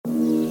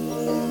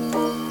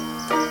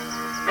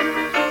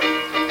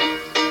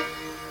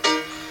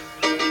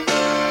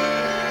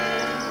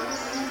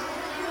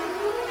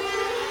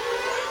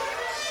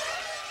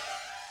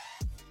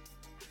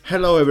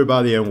Hello,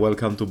 everybody, and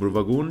welcome to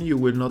Bruvagun. You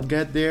will not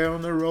get there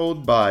on a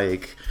road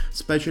bike,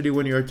 especially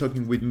when you are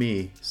talking with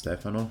me,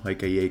 Stefano,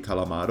 aka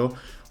Calamaro,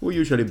 who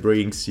usually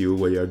brings you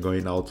when you are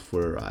going out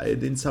for a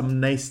ride in some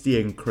nasty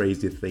and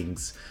crazy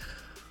things.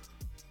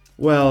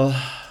 Well,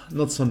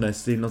 not so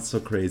nasty, not so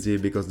crazy,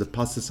 because the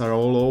passes are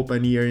all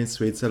open here in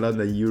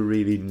Switzerland and you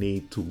really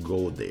need to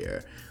go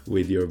there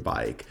with your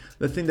bike.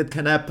 The thing that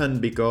can happen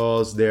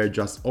because they're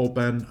just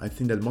open, I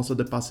think that most of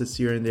the passes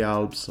here in the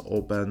Alps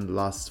opened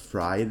last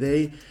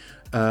Friday.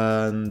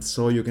 And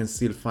so you can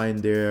still find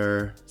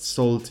their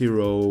salty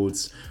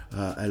roads,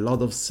 a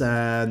lot of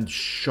sand,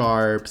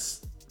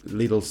 sharps,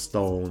 little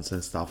stones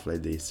and stuff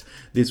like this.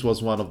 This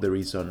was one of the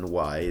reasons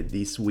why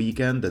this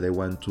weekend that I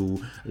went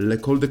to Le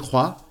Col de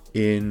Croix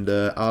in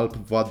the Alpes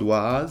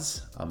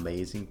Vaudoise,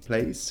 amazing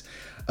place.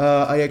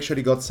 I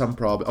actually got some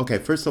problem. Okay,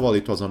 first of all,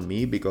 it was on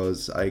me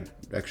because I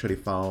actually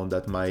found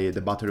that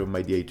the battery of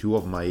my DA2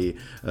 of my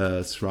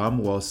SRAM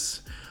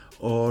was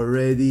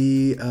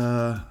already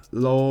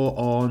low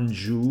on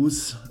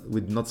juice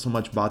with not so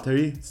much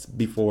battery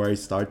before I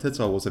started,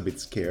 so I was a bit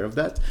scared of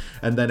that.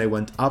 And then I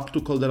went up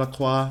to Col de la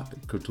Croix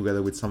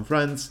together with some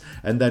friends,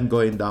 and then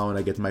going down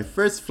I get my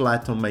first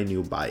flat on my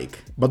new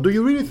bike. But do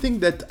you really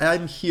think that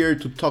I'm here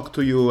to talk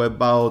to you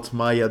about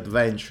my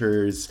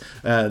adventures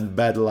and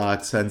bad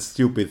lucks and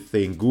stupid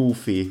thing,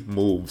 goofy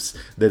moves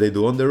that I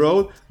do on the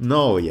road?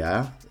 No,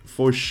 yeah?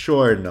 For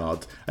sure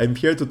not. I'm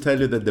here to tell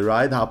you that the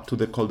ride up to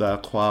the Col de la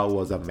Croix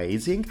was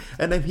amazing,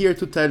 and I'm here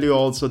to tell you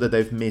also that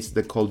I've missed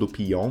the Col du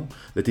Pillon,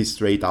 that is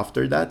straight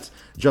after that,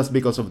 just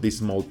because of these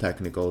small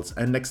technicals,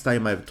 and next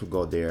time I have to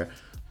go there.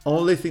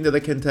 Only thing that I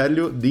can tell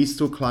you, these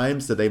two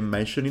climbs that I'm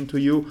mentioning to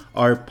you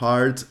are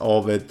part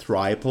of a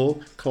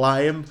triple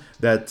climb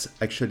that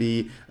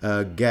actually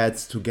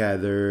gets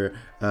together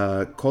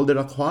Col de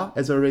la Croix,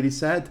 as I already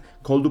said,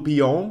 Col du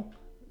Pillon,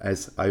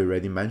 as I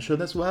already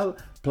mentioned as well,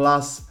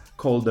 plus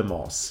Col de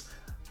Moss.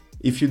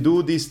 If you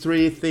do these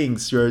three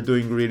things, you're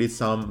doing really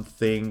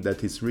something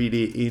that is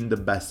really in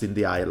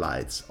the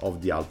highlights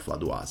of the Alpes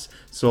Vaudoise.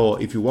 So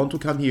if you want to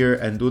come here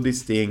and do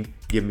this thing,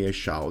 give me a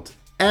shout.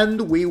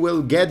 And we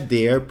will get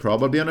there,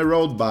 probably on a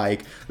road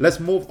bike.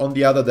 Let's move on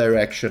the other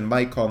direction.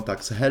 My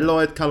contacts,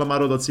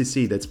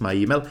 hello@calamaro.cc, that's my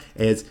email,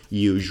 as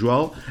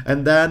usual.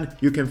 And then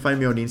you can find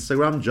me on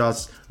Instagram,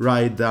 just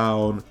write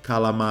down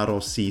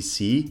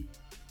calamarocc.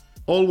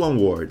 All one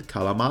word,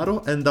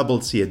 Calamaro and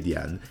double C at the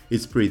end.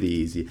 It's pretty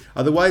easy.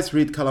 Otherwise,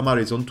 read Calamaro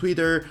is on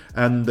Twitter,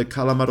 and the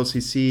Calamaro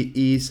CC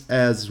is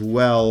as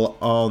well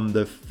on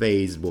the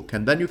Facebook.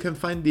 And then you can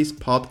find this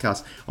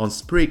podcast on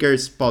Spreaker,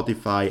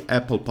 Spotify,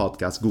 Apple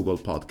Podcasts, Google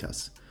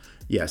Podcasts.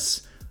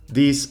 Yes,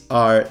 these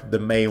are the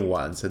main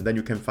ones. And then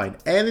you can find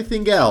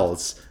anything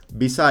else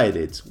beside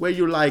it where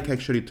you like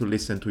actually to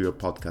listen to your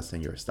podcast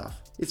and your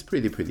stuff. It's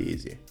pretty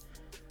easy.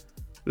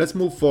 Let's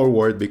move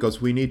forward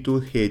because we need to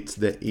hit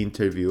the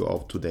interview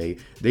of today.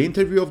 The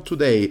interview of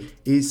today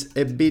is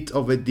a bit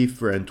of a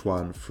different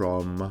one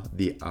from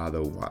the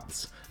other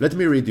ones. Let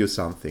me read you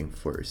something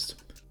first.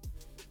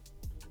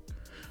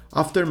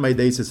 After my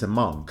days as a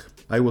monk,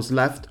 I was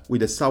left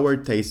with a sour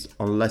taste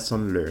on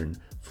lesson learned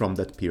from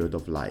that period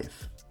of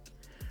life.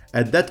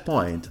 At that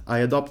point, I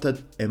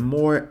adopted a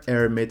more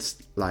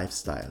eremit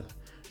lifestyle,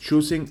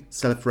 choosing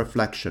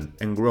self-reflection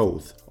and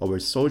growth over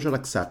social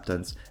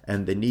acceptance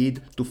and the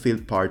need to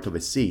feel part of a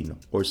scene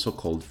or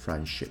so-called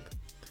friendship.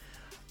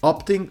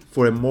 Opting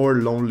for a more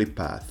lonely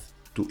path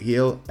to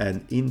heal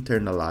and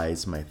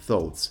internalize my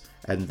thoughts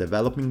and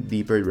developing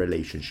deeper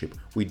relationship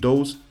with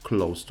those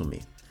close to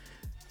me.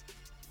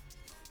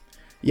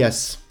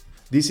 Yes,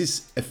 this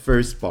is a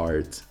first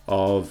part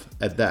of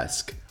a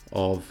desk,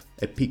 of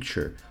a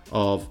picture,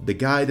 of the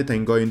guy that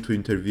I'm going to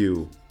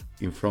interview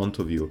in front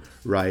of you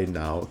right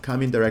now,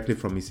 coming directly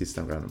from his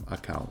Instagram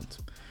account.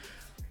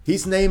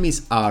 His name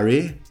is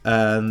Ari,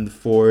 and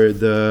for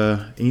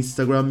the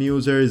Instagram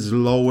users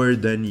lower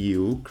than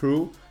you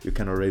crew, you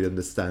can already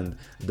understand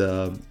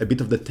a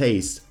bit of the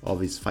taste of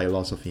his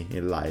philosophy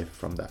in life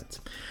from that.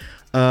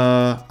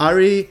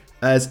 Ari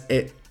has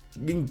an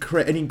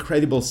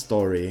incredible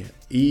story.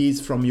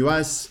 He's from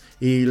US.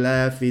 He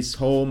left his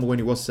home when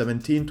he was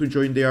 17 to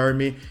join the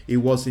army. He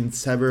was in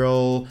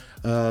several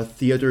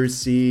theater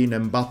scene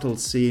and battle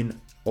scene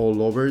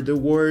all over the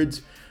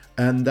world.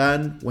 And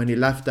then when he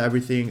left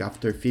everything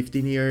after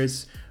 15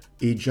 years,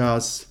 he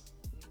just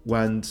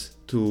went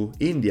to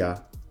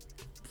India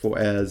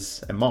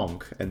as a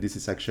monk. And this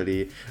is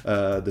actually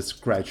the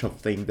scratch of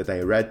thing that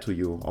I read to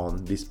you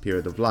on this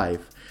period of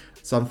life.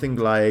 Something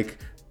like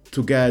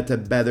to get a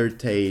better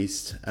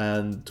taste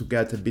and to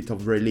get a bit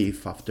of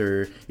relief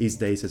after his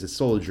days as a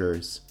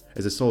soldier.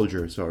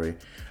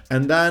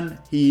 And then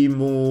he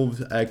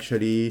moved,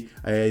 actually,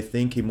 I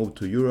think he moved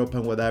to Europe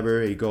and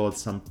whatever. He got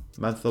some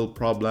mental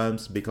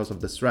problems because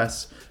of the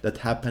stress that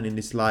happened in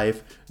his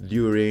life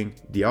during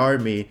the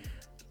army.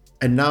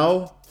 And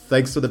now,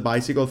 thanks to the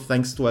bicycle,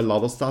 thanks to a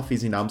lot of stuff,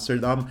 he's in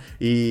Amsterdam.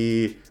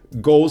 He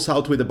goes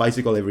out with a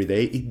bicycle every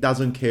day. He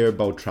doesn't care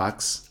about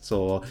tracks,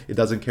 so he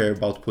doesn't care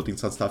about putting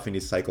some stuff in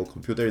his cycle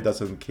computer. He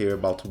doesn't care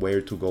about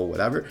where to go,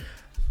 whatever.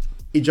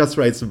 he just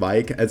rides a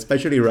bike,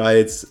 especially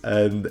rides,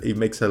 and he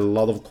makes a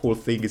lot of cool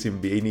things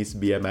in his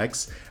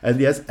BMX. And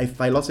he has a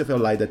philosophy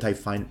of life that I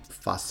find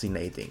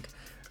fascinating,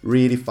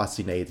 really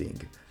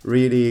fascinating,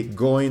 really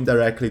going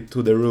directly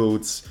to the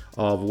roots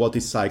of what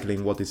is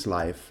cycling, what is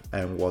life,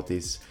 and what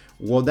is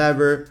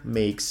whatever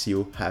makes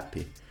you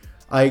happy.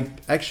 I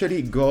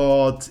actually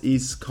got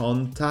his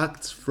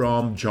contact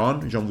from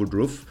John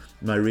Woodruff,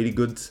 my really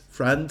good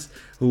friend,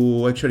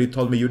 who actually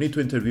told me you need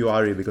to interview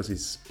Ari because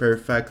it's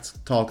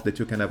perfect talk that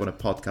you can have on a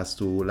podcast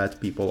to let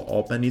people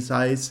open his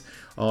eyes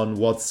on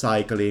what's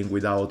cycling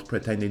without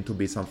pretending to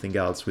be something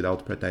else,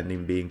 without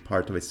pretending being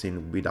part of a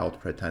scene, without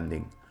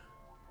pretending,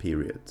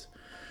 period.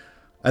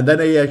 And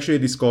then I actually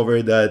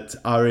discovered that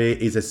Ari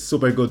is a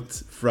super good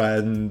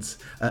friend.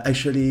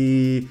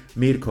 Actually,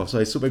 Mirko. So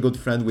a super good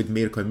friend with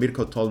Mirko. And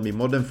Mirko told me,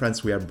 more than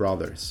friends, we are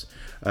brothers.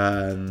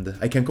 And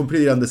I can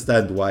completely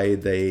understand why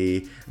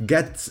they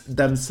get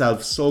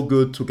themselves so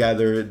good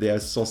together. They are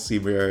so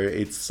similar.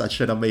 It's such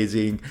an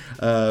amazing,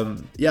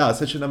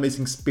 such an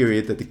amazing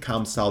spirit that it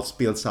comes out,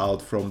 spills out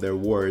from their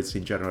words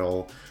in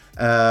general.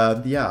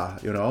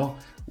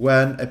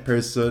 When a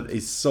person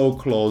is so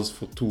close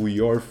to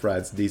your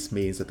friends, this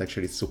means that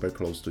actually it's super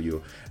close to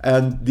you.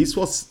 And this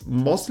was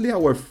mostly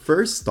our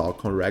first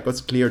talk on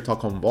records, clear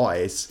talk on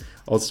voice,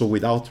 also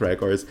without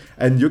records.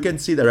 And you can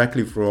see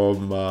directly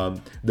from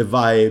the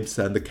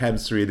vibes and the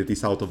chemistry that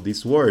is out of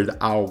this world,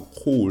 how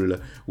cool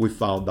we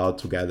found out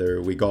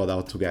together, we got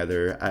out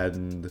together,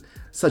 and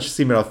such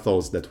similar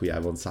thoughts that we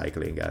have on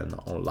cycling and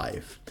on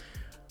life.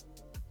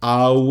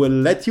 I will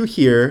let you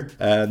hear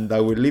and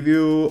I will leave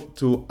you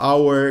to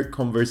our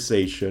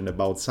conversation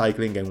about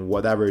cycling and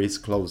whatever is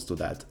close to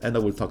that. And I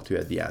will talk to you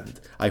at the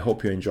end. I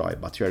hope you enjoy,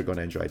 but you are going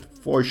to enjoy it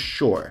for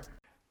sure.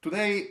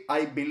 Today,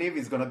 I believe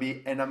is going to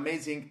be an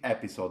amazing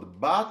episode.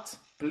 But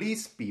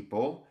please,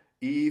 people,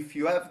 if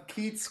you have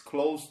kids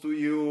close to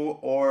you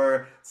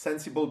or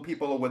sensible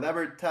people or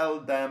whatever, tell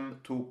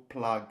them to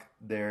plug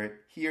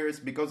their ears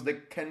because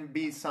there can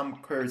be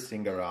some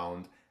cursing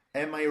around.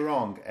 Am I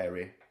wrong,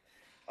 Ari?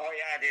 Oh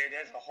yeah, dude,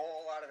 there's a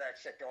whole lot of that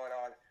shit going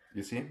on.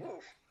 You see?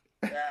 Oof.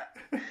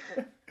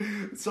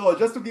 Yeah. So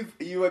just to give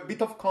you a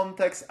bit of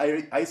context,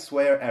 I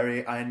swear,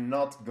 Ari, I'm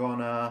not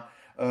gonna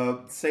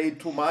say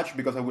too much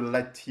because I will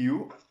let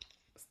you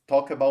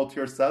talk about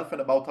yourself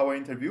and about our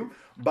interview,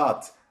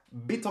 but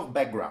bit of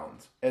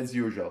background as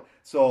usual.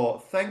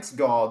 So thanks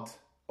God,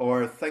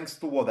 or thanks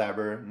to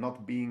whatever,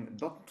 not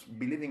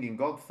believing in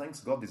God, thanks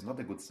God is not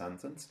a good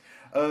sentence,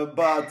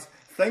 but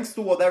thanks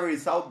to whatever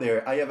is out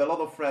there, I have a lot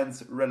of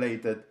friends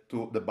related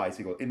to the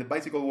bicycle, in the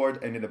bicycle world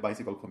and in the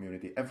bicycle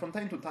community. And from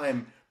time to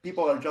time,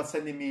 people are just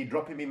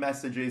dropping me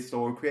messages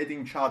or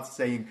creating chats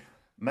saying,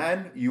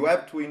 man, you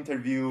have to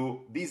interview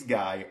this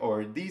guy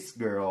or this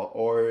girl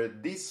or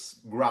this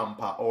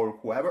grandpa or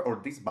whoever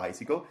or this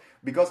bicycle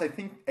because I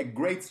think a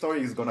great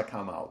story is gonna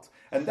come out.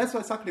 And that's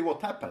exactly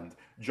what happened.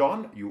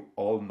 John, you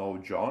all know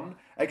John,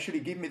 actually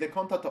gave me the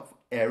contact of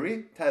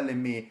Ari,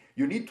 telling me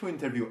you need to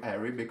interview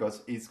Ari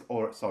because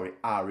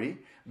Ari,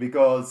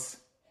 because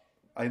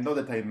I know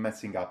that I'm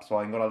messing up, so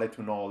I'm gonna let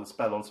you know,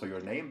 spell also your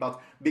name, but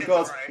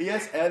because he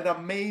has an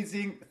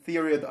amazing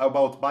theory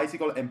about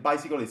bicycle, and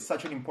bicycle is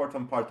such an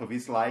important part of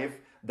his life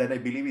that I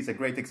believe is a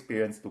great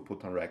experience to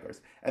put on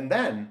records. And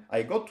then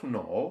I got to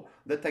know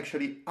that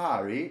actually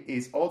Ari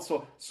is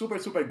also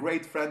super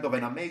great friend of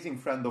an amazing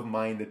friend of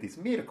mine that is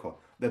Mirko,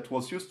 that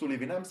was used to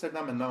live in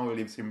Amsterdam and now he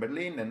lives in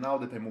Berlin, and now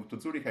that I moved to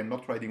Zurich, I'm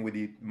not riding with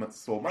him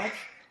so much,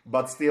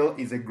 but still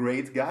is a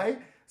great guy.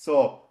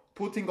 So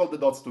putting all the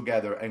dots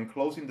together and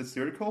closing the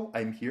circle,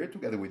 I'm here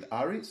together with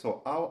Ari.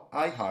 So,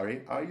 hi,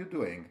 Ari. How are you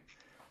doing?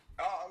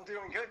 Oh, I'm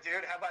doing good,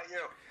 dude. How about you?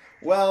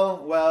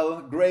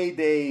 Well, great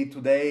day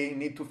today.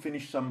 Need to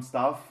finish some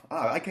stuff.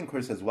 I can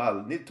curse as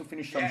well. Need to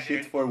finish some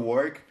shit for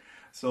work.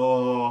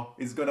 So,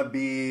 it's gonna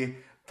be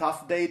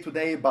tough day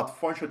today, but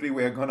fortunately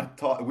we're gonna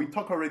talk. We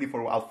talk already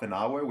for half an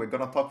hour. We're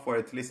gonna talk for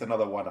at least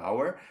another 1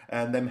 hour.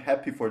 And I'm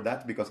happy for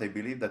that because I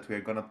believe that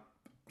we're gonna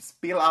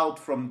spill out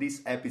from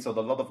this episode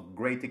a lot of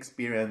great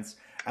experience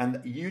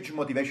and huge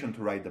motivation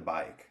to ride the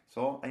bike.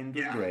 So I'm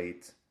doing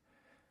great.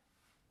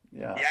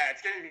 Yeah,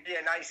 it's going to be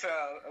a nice,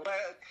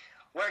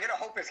 we're going to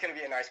hope it's going to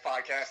be a nice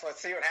podcast.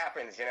 Let's see what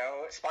happens, you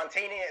know.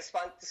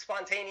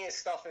 Spontaneous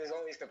stuff is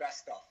always the best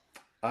stuff.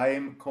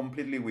 I'm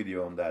completely with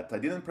you on that. I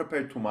didn't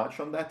prepare too much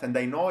on that, and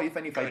I know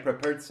even if I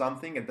prepared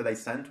something and that I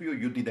sent to you,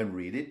 you didn't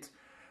read it.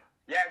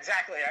 Yeah,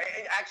 exactly.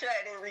 I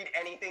didn't read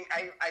anything.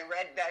 I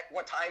read that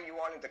what time you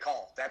wanted to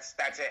call. That's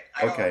it.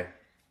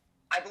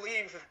 I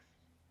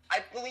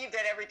believe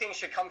that everything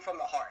should come from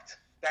the heart.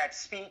 That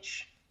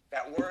speech,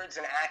 that words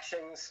and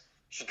actions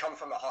should come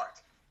from the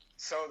heart.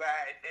 So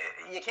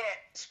that you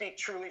can't speak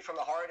truly from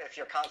the heart if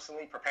you're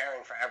constantly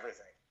preparing for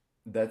everything.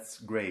 That's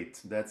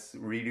great. That's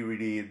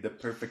really the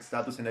perfect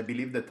status, and I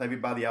believe that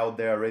everybody out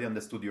there already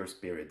understood your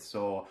spirit.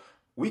 So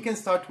we can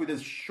start with a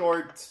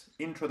short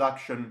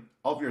introduction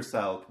of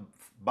yourself,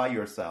 by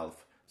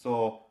yourself.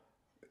 So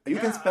you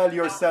can spell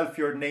yourself,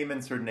 your name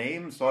and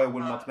surname, so I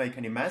will not make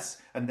any mess,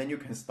 and then you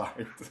can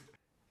start.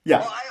 Yeah.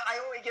 Well, I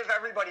only give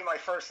everybody my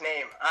first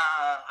name.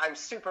 I'm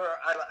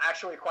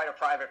actually quite a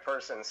private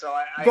person. So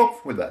Go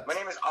with that. My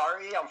name is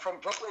Ari. I'm from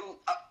Brooklyn.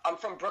 I'm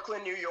from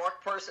Brooklyn, New York,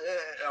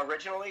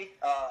 originally.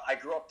 I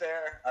grew up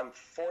there. I'm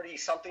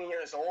 40-something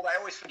years old. I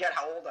always forget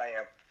how old I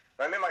am,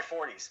 but I'm in my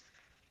 40s.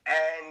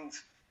 And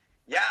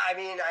yeah, I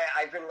mean,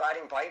 I've been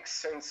riding bikes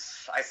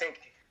since, I think,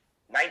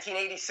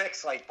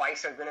 1986. Like,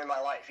 bikes have been in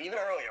my life. Even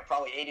earlier,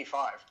 probably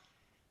 85.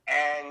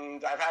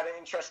 And I've had an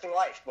interesting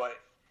life, but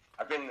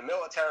I've been in the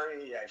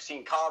military, I've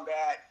seen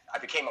combat, I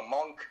became a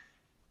monk,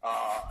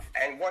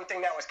 and one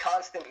thing that was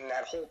constant in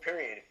that whole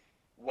period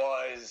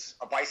was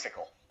a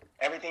bicycle.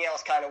 Everything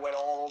else kind of went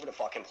all over the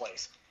fucking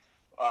place.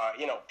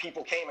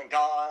 People came and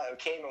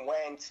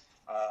went,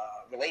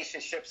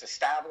 relationships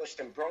established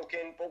and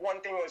broken, but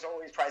one thing was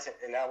always present,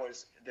 and that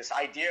was this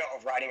idea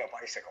of riding a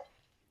bicycle.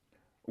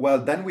 Well,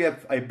 then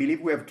I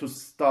believe we have to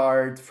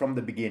start from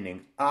the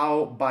beginning.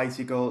 How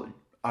bicycle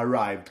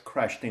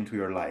crashed into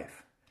your life?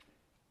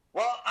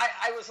 Well,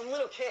 I was a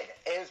little kid.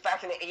 It was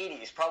back in the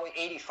 80s, probably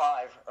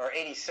 85 or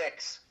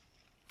 86.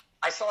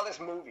 I saw this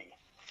movie.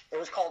 It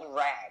was called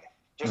Rad,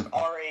 just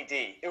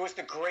R-A-D. It was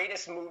the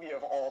greatest movie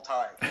of all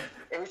time.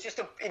 It was just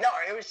a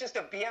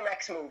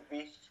BMX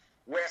movie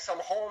where some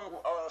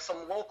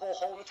local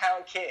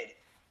hometown kid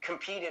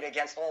competed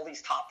against all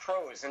these top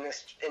pros in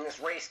this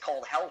race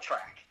called Hell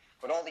Track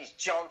with all these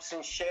jumps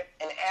and shit.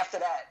 And after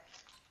that,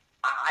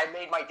 I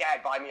made my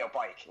dad buy me a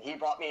bike. He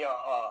bought me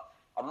a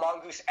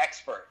Mongoose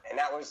Expert, and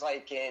that was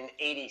like in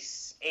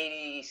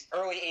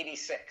early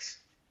 86.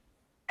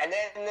 And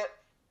then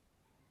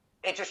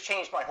it just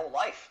changed my whole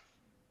life.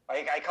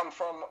 Like, I come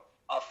from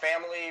a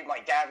family, my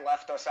dad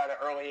left us at an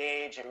early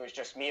age. It was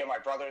just me and my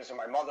brothers and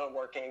my mother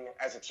working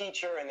as a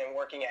teacher and then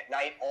working at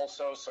night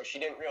also, so she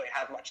didn't really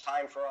have much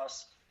time for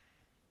us.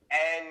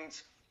 And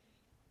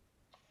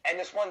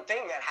this one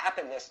thing that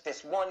happened,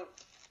 this one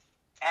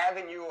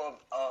avenue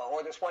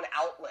or this one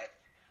outlet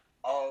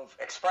of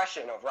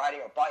expression of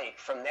riding a bike.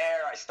 From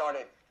there, I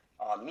started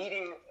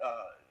meeting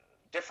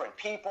different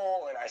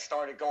people, and I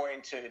started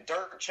going to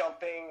dirt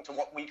jumping, to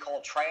what we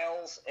call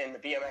trails in the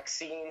BMX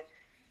scene,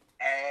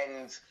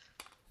 and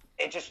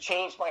it just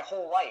changed my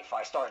whole life.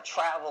 I started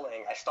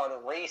traveling, I started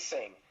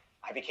racing,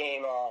 I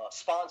became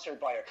sponsored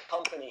by a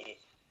company.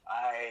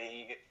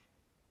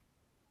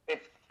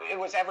 It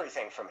was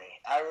everything for me.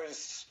 I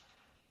was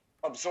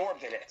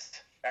absorbed in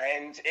it.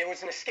 And it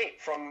was an escape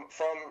from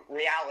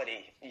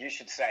reality, you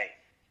should say.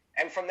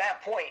 And from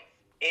that point,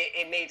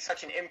 it made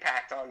such an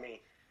impact on me.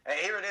 And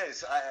here it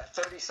is,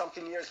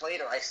 30-something years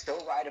later, I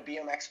still ride a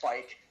BMX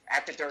bike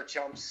at the dirt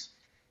jumps.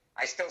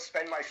 I still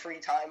spend my free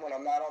time when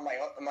I'm not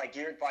on my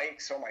geared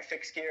bikes or my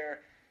fixed gear.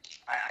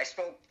 I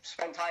still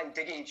spend time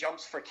digging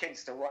jumps for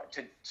kids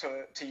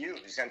to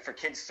use, and for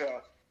kids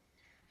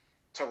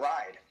to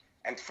ride,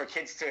 and for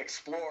kids to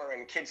explore,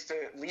 and kids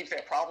to leave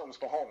their problems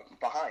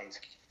behind.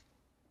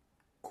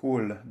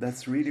 Cool.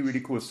 That's really, really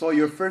cool. So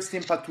your first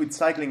impact with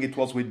cycling, it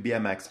was with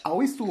BMX.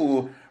 How is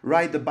to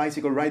ride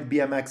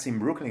BMX in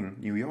Brooklyn,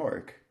 New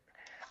York?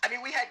 I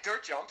mean, we had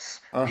dirt jumps.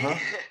 Uh-huh.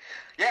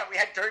 We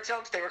had dirt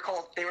jumps. They were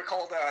called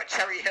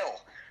Cherry Hill.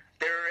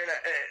 They were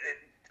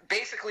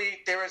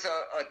basically there was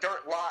a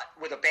dirt lot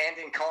with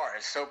abandoned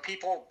cars. So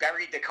people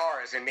buried the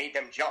cars and made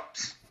them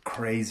jumps.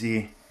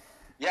 Crazy.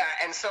 Yeah,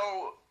 and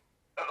so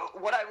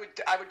what I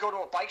would go to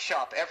a bike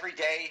shop every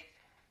day.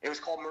 It was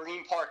called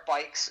Marine Park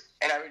Bikes,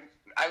 and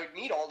I would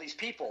meet all these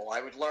people. I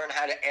would learn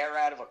how to air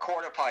out of a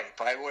quarter pipe.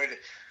 I would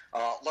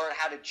learn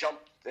how to jump,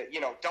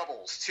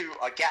 doubles to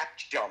a gap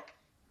jump.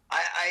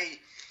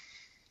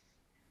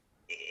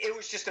 It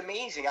was just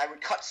amazing. I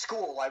would cut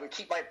school. I would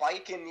keep my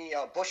bike in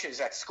the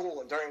bushes at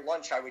school, and during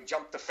lunch, I would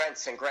jump the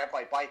fence and grab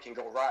my bike and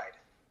go ride.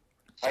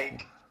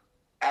 Like,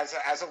 as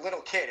a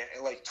little kid,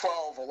 at like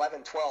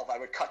 11, 12, I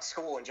would cut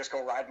school and just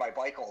go ride my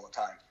bike all the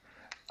time.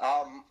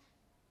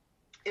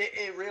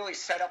 It really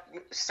set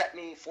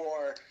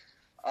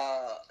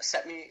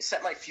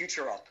my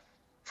future up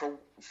for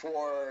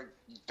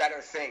better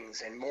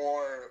things and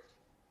more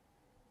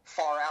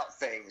far out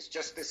things.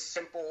 Just this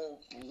simple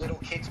little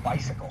kid's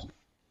bicycle.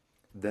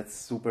 That's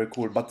super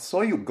cool. But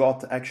so you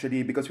got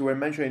actually, because you were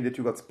mentioning that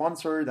you got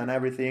sponsored and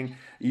everything,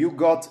 you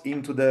got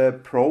into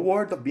the pro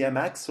world of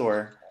BMX,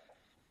 or?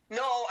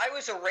 No, I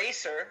was a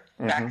racer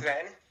back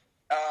then.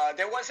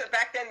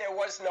 Back then there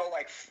was no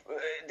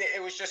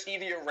it was just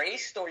either you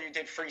raced or you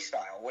did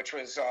freestyle, which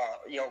was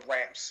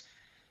ramps.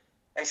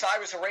 And so I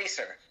was a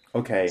racer.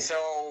 Okay.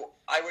 So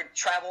I would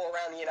travel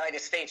around the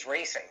United States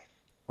racing.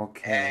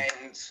 Okay.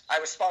 And I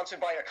was sponsored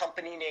by a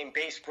company named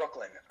Base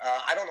Brooklyn.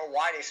 I don't know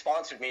why they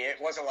sponsored me. It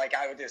wasn't like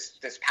I was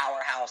this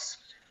powerhouse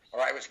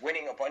or I was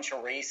winning a bunch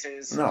of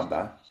races. Not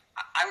bad.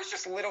 I was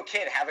just a little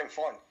kid having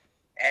fun.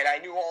 And I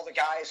knew all the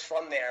guys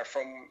from there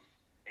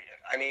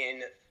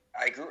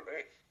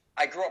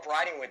I grew up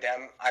riding with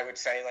them, I would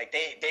say. Like,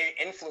 they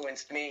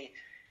influenced me.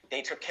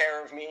 They took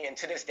care of me. And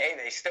to this day,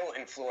 they still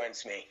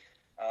influence me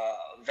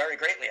very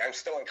greatly. I'm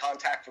still in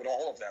contact with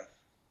all of them.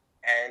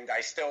 And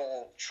I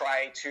still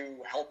try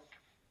to help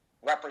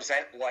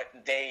represent what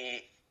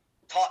they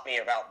taught me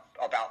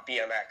about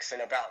BMX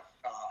and about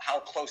how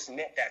close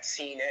knit that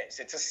scene is.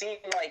 It's a scene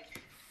like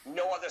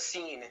no other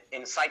scene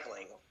in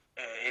cycling.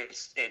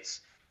 It's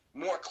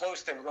more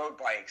close than road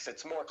bikes.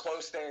 It's more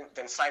close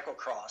than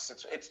cyclocross.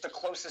 It's the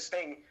closest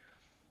thing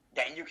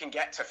that you can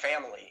get to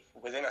family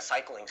within a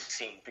cycling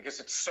scene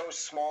because it's so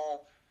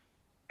small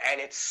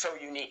and it's so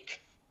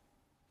unique.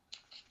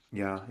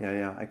 Yeah.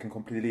 I can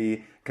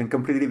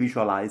completely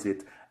visualize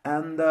it.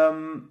 And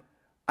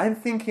I'm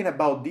thinking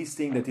about this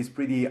thing that is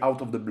pretty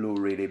out of the blue,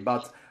 really,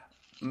 but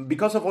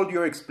because of all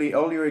your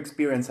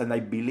experience and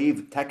I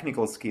believe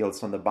technical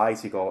skills on the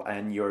bicycle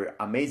and your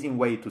amazing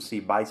way to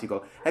see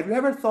bicycle, have you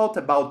ever thought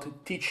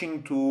about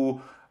teaching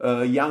to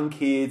young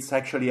kids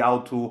actually how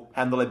to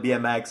handle a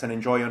BMX and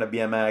enjoy on a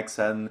BMX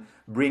and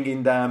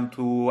bringing them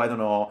to, I don't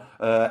know,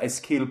 a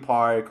skill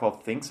park or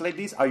things like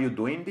this? Are you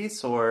doing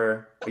this,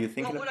 or are you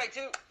thinking? Well,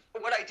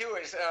 what I do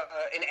is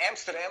in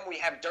Amsterdam we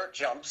have dirt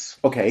jumps.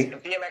 Okay.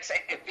 BMX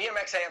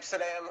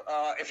Amsterdam.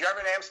 If you're ever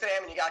in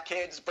Amsterdam and you got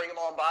kids, bring them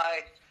on by.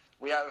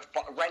 We have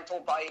rental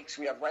bikes.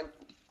 We have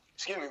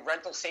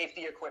rental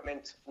safety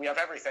equipment. We have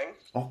everything.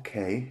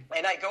 Okay.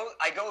 And I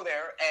go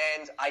there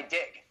and I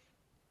dig.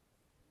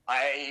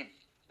 I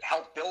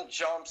help build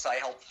jumps. I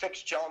help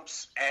fix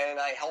jumps, and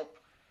I help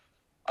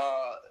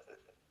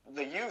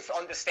the youth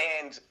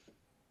understand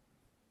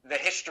the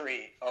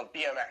history of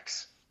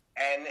BMX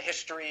and the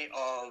history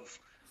of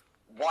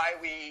why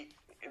we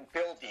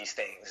build these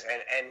things,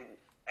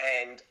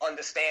 and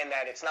understand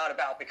that it's not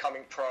about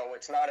becoming pro.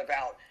 It's not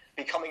about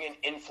becoming an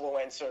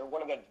influencer,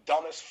 one of the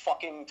dumbest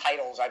fucking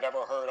titles I've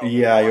ever heard of.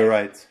 Yeah, you're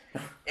right.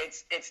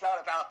 It's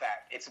not about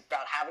that. It's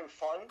about having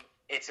fun.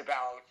 It's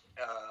about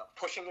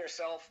pushing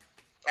yourself,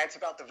 and it's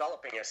about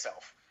developing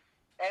yourself.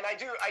 And I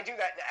do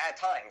that at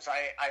times.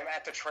 I'm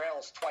at the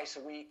trails twice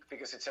a week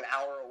because it's an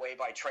hour away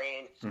by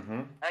train.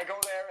 Mm-hmm. I go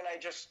there and I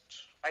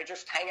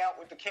just hang out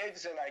with the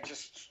kids and I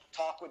just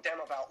talk with them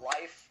about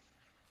life,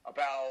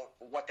 about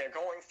what they're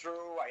going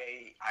through.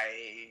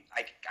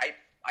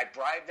 I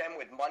bribe them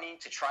with money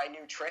to try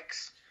new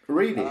tricks.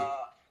 Really?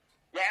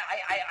 Yeah,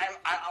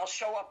 I'll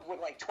show up with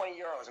like 20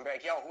 euros and be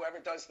like, yo, whoever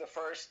does the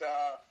first,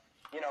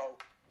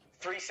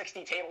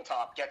 360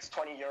 tabletop gets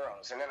 20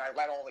 euros. And then I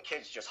let all the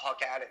kids just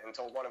huck at it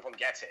until one of them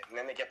gets it. And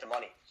then they get the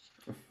money.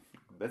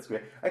 That's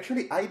great.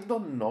 Actually, I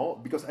don't know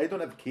because I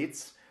don't have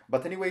kids.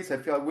 But anyways, I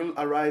feel I will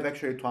arrive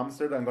actually to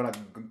Amsterdam. I'm going to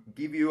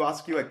give you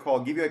a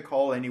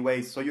call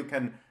anyways, so you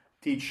can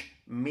teach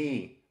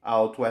me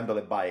how to handle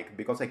a bike,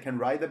 because I can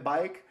ride a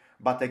bike,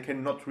 but I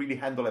cannot really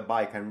handle a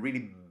bike. I'm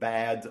really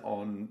bad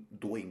on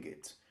doing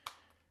it.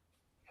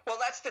 Well,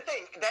 that's the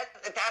thing.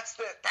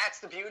 That's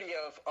the beauty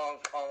of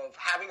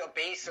having a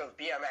base of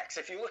BMX.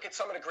 If you look at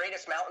some of the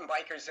greatest mountain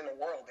bikers in the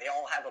world, they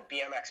all have a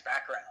BMX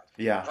background.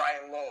 Yeah.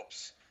 Brian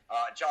Lopes,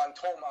 John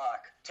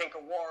Tomac, Tinka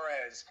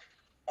Juarez,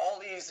 all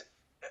these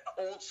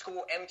old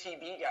school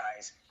MTB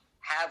guys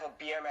have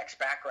a BMX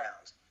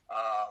background.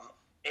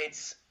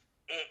 It's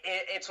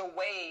a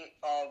way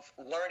of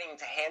learning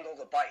to handle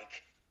the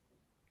bike.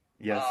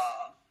 Yes.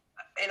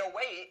 In a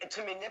way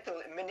to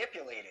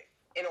manipulate it.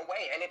 In a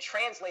way, and it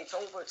translates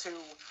over to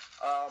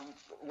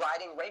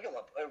riding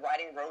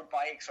road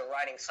bikes or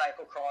riding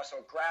cyclocross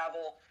or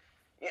gravel.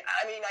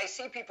 I mean, I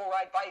see people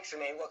ride bikes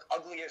and they look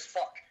ugly as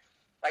fuck.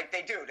 Like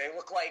they do. They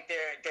look like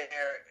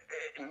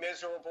they're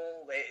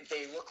miserable.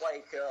 They look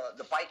like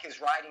the bike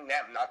is riding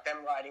them, not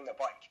them riding the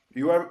bike.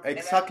 You are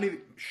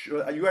exactly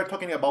sure. You are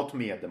talking about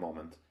me at the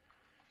moment.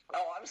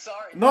 Oh, I'm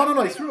sorry. No.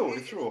 It's true.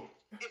 It's true.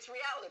 It's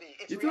reality.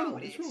 It's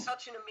reality. True. It's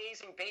such an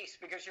amazing base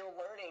because you're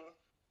learning.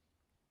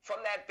 From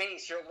that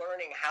base, you're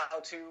learning how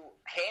to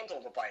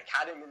handle the bike,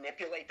 how to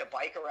manipulate the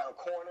bike around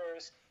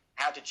corners,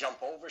 how to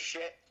jump over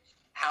shit,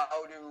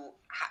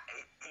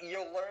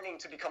 you're learning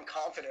to become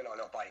confident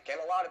on a bike.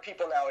 And a lot of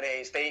people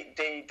nowadays,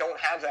 they don't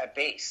have that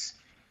base.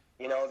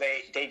 You know,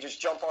 they just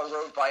jump on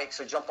road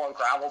bikes or jump on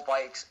gravel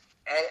bikes,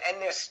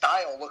 and their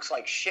style looks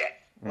like shit.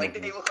 Like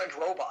they look like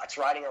robots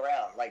riding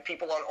around, like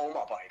people on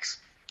Oma bikes,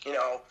 you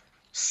know,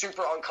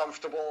 super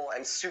uncomfortable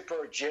and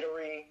super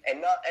jittery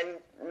and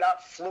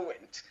not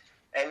fluent.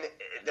 And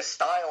the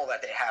style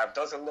that they have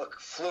doesn't look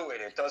fluid.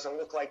 It doesn't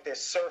look like they're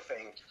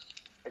surfing.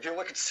 If you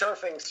look at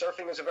surfing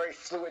is a very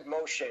fluid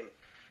motion.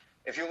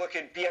 If you look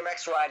at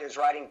BMX riders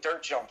riding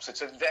dirt jumps,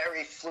 it's a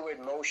very fluid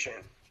motion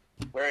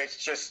where it's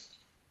just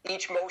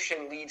each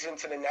motion leads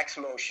into the next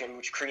motion,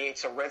 which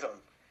creates a rhythm.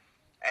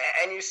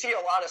 And you see a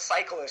lot of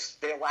cyclists,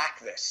 they lack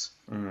this.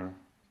 Mm.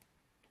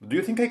 Do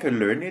you think I can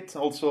learn it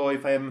also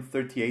if I am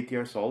 38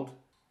 years old?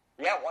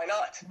 Yeah, why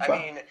not? I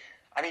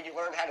mean, you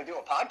learn how to do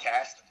a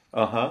podcast.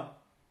 Uh-huh.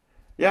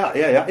 Yeah.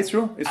 It's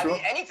true. I mean,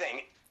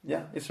 anything.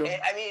 Yeah, it's true.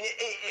 I mean,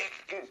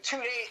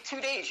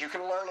 2 days you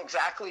can learn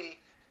exactly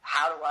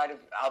how to ride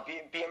a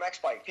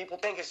BMX bike. People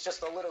think it's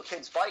just a little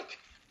kid's bike,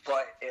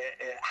 but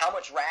how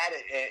much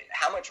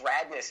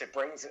radness it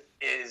brings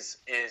is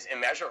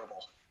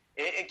immeasurable.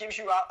 It gives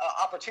you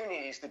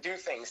opportunities to do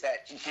things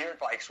that geared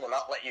bikes will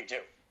not let you do.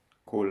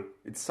 Cool.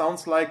 It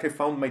sounds like I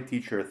found my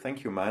teacher.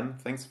 Thank you, man.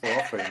 Thanks for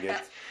offering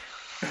it.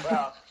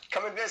 Well,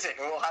 come and visit,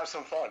 and we'll have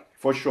some fun.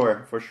 For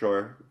sure.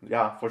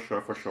 Yeah, for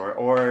sure.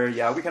 Or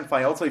yeah, we can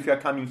find also if you are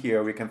coming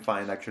here, we can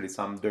find actually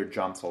some dirt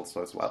jumps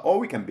also as well, or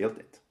we can build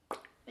it.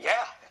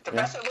 Yeah,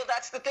 best. Well,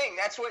 that's the thing.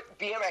 That's what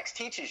BMX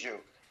teaches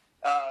you.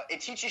 It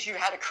teaches you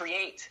how to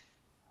create.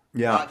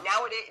 Yeah.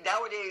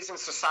 Nowadays in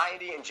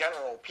society in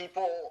general,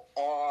 people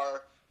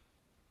are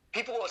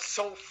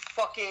so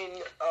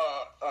fucking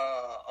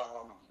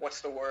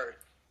what's the word?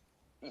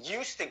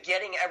 Used to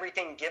getting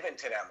everything given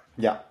to them.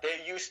 Yeah.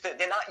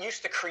 They're not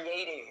used to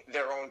creating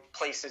their own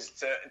places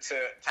to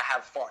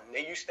have fun.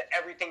 They're used to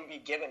everything be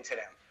given to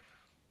them.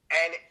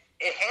 And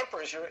it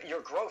hampers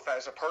your growth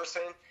as a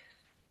person,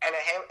 and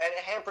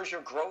it hampers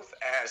your growth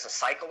as a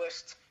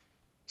cyclist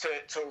to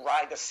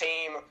ride the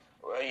same,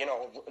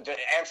 the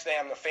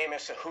Amsterdam, the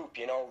famous hoop,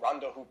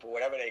 Ronda hoop or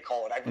whatever they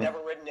call it. I've never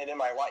ridden it in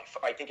my life.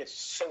 I think it's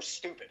so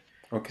stupid.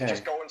 Okay. To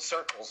just go in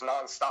circles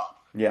nonstop.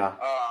 Yeah.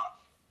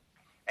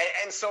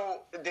 And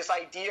so this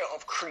idea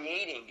of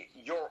creating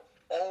your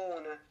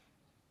own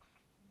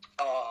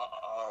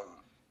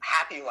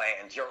happy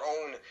land, your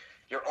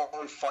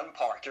own fun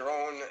park, your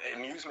own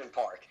amusement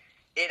park,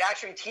 it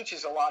actually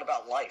teaches a lot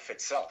about life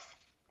itself.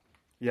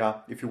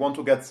 Yeah, if you want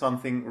to get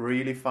something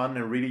really fun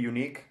and really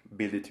unique,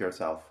 build it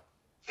yourself.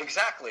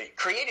 Exactly.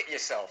 Create it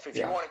yourself. If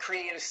you want to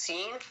create a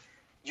scene,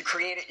 you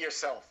create it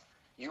yourself.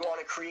 You want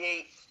to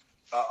create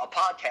a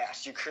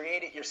podcast, you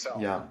create it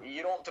yourself. Yeah.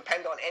 You don't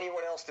depend on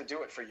anyone else to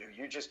do it for you.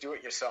 You just do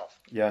it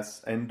yourself.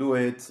 Yes, and do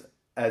it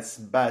as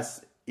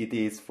best it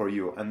is for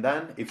you. And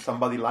then if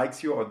somebody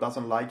likes you or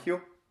doesn't like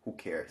you, who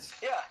cares?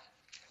 Yeah.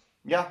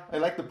 Yeah, I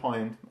like the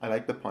point.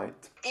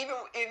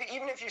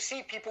 Even if you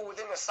see people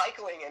within the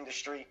cycling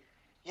industry,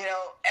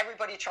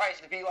 everybody tries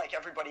to be like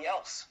everybody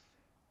else.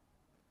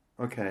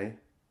 Okay.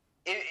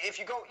 If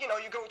you go,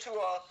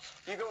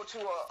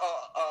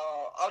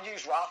 I'll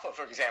use Rafa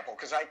for example,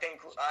 because I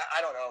think,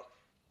 I don't know.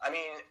 I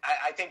mean,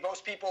 I think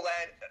most people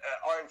that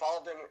are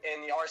involved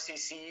in the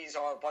RCCs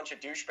are a bunch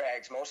of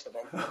douchebags, most of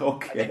them.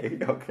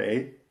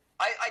 Okay.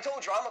 I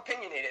told you, I'm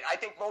opinionated. I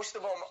think most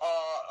of them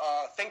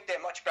think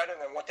they're much better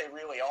than what they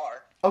really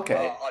are.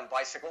 Okay. On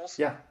bicycles.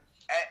 Yeah.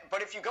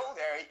 But if you go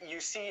there, you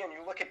see and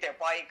you look at their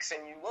bikes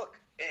and you look,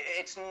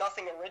 it's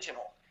nothing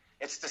original.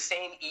 It's the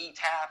same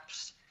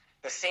E-taps,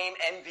 the same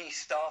NV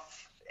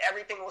stuff.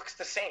 Everything looks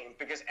the same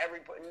because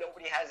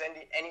nobody has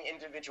any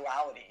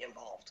individuality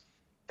involved.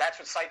 That's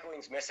what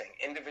cycling's missing,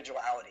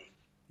 individuality.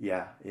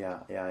 Yeah.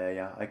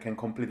 I can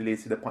completely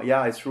see the point.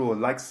 Yeah, it's true.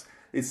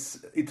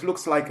 It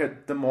looks like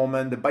at the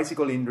moment the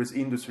bicycle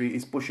industry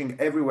is pushing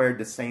everywhere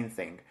the same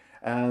thing.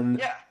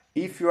 And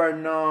if you are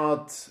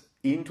not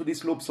into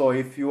this loop, so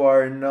if you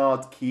are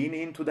not keen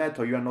into that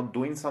or you are not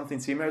doing something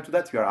similar to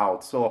that, you are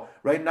out. So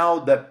right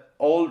now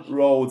all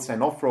roads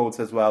and off-roads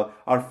as well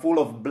are full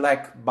of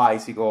black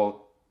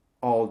bicycle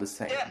all the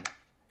same.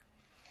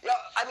 Yeah,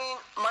 I mean,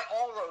 my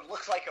all-road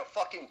looks like a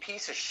fucking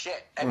piece of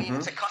shit. I mean,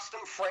 it's a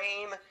custom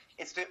frame.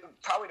 It's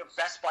probably the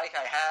best bike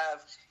I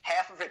have.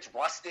 Half of it's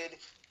rusted.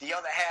 The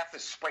other half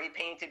is spray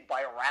painted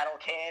by a rattle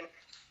can.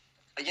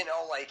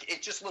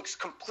 It just looks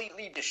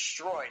completely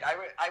destroyed.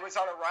 I was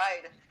on a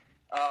ride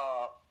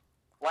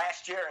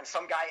last year, and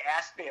some guy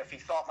asked me if he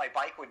thought my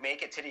bike would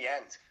make it to the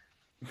end.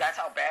 That's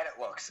how bad it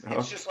looks.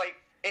 It's just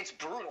it's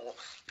brutal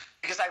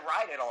because I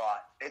ride it a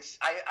lot.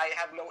 I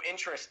have no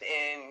interest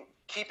in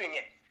keeping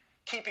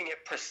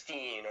it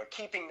pristine or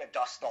keeping the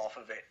dust off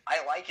of it.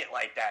 I like it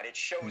like that. It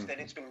shows that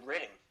it's been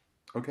ridden.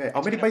 Okay.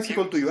 How many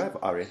bicycles do you have,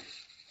 Ari?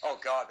 Oh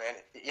God, man!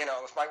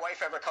 If my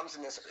wife ever comes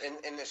in this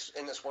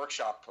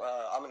workshop,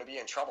 I'm gonna be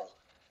in trouble.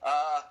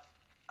 I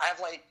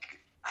have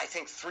I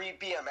think 3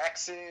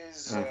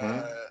 BMXs,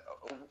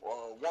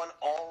 one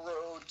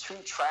all-road,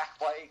 2 track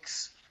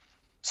bikes,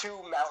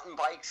 2 mountain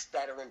bikes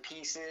that are in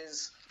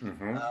pieces,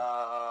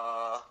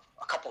 a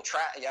couple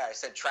track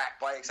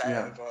bikes. I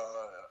have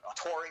a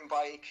touring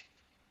bike.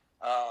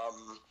 I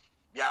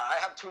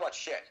have too much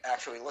shit.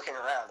 Actually, looking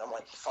around, I'm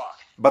like, fuck.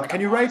 But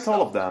can you rate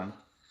all of them?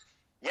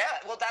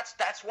 Yeah, well,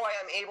 that's why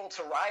I'm able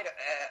to ride.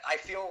 I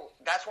feel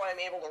that's why I'm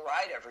able to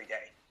ride every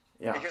day.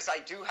 Yeah. Because I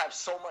do have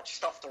so much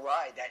stuff to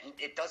ride that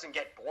it doesn't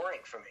get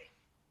boring for me.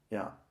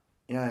 Yeah.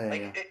 You have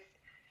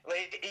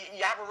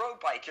a road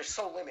bike, you're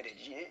so limited.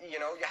 You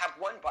have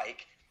one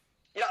bike.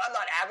 I'm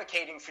not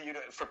advocating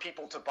for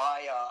people to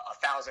buy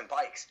 1,000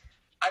 bikes.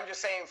 I'm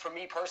just saying, for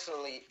me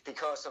personally,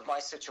 because of my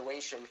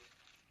situation,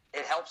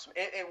 it helps.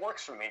 It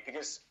works for me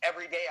because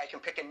every day I can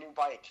pick a new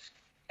bike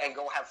and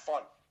go have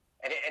fun.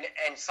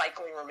 And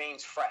cycling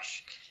remains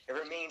fresh. It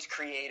remains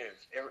creative.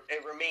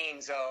 It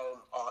remains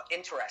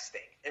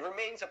interesting. It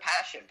remains a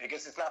passion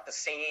because it's not the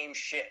same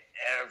shit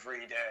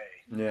every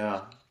day.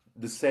 Yeah,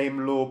 the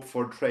same loop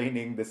for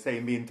training, the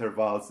same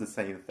intervals, the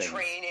same thing.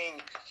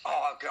 Training.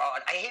 Oh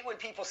God, I hate when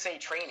people say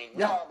training.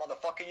 Yeah. No,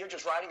 motherfucker, you're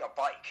just riding a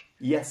bike.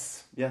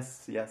 Yes. Yeah,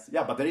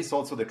 but there is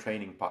also the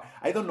training part.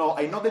 I don't know.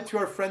 I know that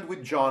you're a friend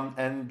with John,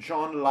 and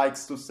John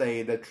likes to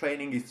say that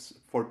training is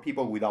for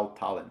people without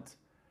talent.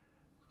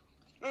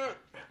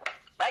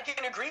 I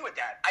can agree with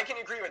that. I can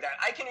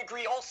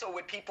agree also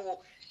with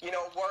people,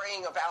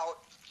 worrying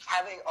about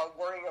I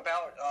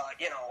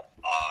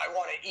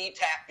want an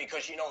E-tap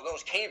because,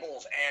 those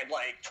cables add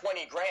like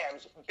 20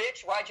 grams.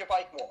 Bitch, ride your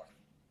bike more.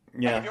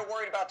 Yeah. Like if you're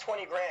worried about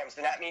 20 grams,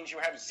 then that means you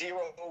have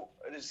zero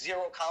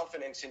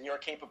confidence in your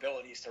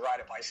capabilities to ride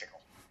a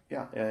bicycle.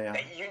 Yeah.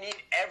 That you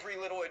need every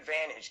little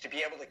advantage to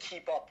be able to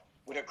keep up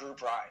with a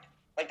group ride.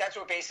 Like that's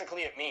what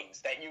basically it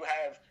means. That you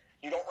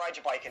don't ride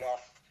your bike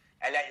enough,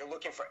 and that you're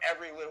looking for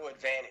every little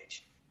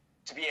advantage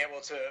to be able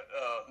to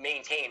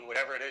maintain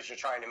whatever it is you're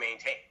trying to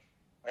maintain.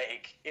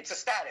 Like it's a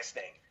status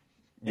thing.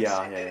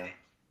 Yeah. And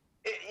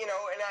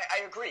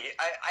I agree.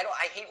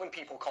 I hate when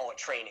people call it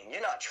training.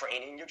 You're not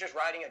training. You're just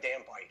riding a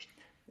damn bike.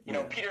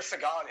 Peter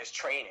Sagan is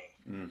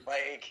training.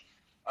 Like,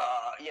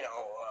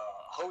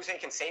 Jose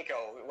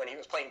Canseco, when he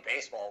was playing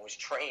baseball, was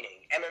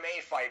training.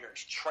 MMA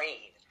fighters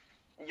train.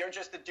 You're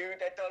just a dude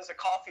that does a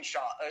coffee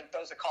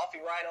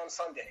ride on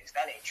Sundays.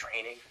 That ain't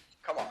training.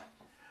 Come on.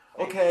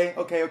 Okay.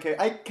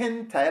 I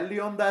can tell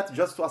you on that,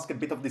 just to ask a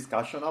bit of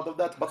discussion out of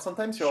that. But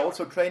sometimes you're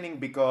also training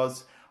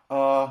because,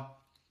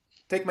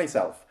 take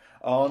myself.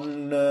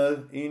 In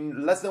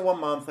less than 1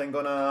 month, I'm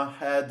gonna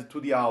head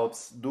to the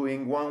Alps,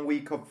 doing 1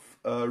 week of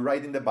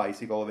riding the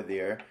bicycle over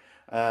there,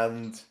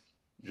 and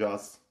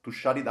just to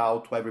shut it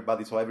out to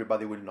everybody, so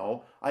everybody will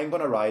know, I'm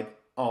gonna ride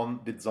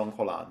on the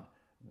Dzongkholan,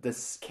 the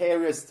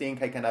scariest thing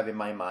I can have in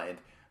my mind.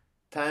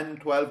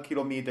 10-12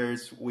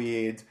 kilometers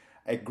with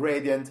a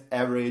gradient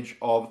average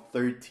of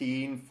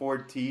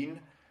 13-14,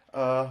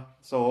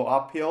 so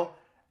uphill.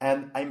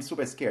 And I'm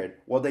super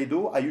scared. What I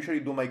do, I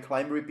usually do my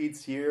climb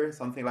repeats here,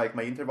 something like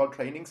my interval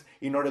trainings,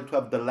 in order to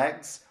have the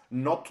legs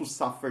not to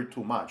suffer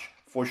too much.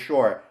 For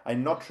sure,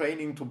 I'm not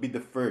training to be the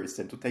first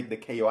and to take the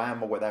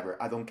KOM or whatever.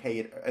 I don't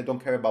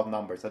care about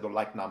numbers. I don't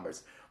like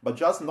numbers. But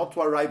just not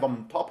to arrive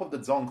on top of the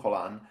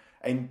Dzongkholan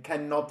and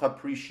cannot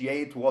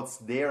appreciate what's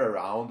there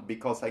around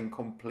because I'm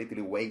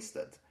completely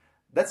wasted.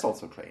 That's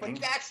also training. But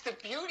that's the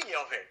beauty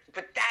of it.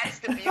 The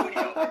beauty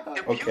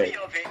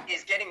of it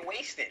is getting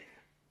wasted.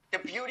 The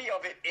beauty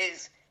of it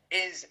is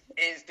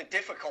the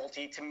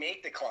difficulty to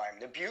make the climb.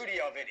 The beauty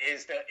of it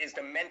is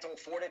the mental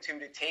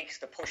fortitude it takes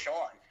to push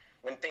on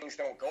when things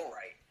don't go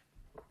right.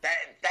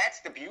 That's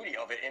the beauty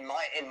of it in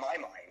my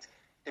mind.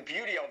 The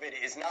beauty of it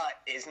is not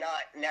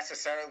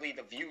necessarily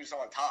the views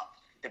on top.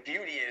 The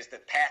beauty is the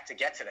path to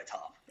get to the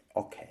top.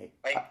 Okay.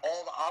 Like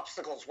all the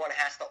obstacles one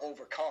has to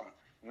overcome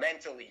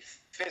mentally,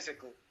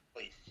 physically,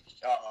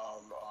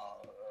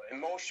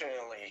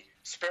 emotionally,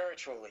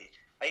 spiritually.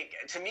 Like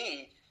to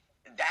me,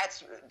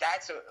 that's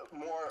a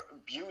more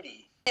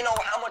beauty.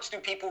 How much do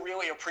people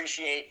really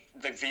appreciate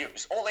the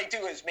views? All they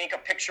do is make a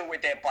picture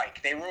with their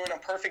bike. They ruin a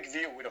perfect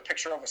view with a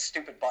picture of a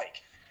stupid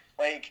bike.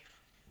 Like,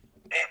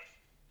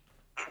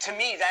 to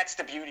me, that's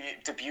the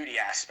beauty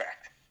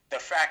aspect. The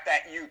fact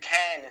that you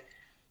can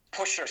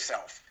push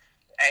yourself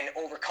and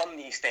overcome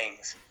these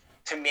things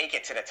to make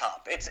it to the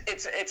top.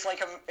 It's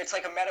like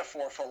a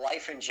metaphor for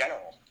life in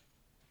general.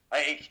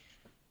 Like,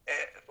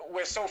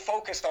 we're so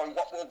focused on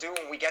what we'll do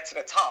when we get to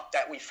the top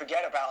that we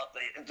forget about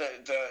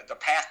the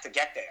path to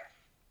get there.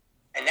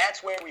 And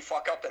that's where we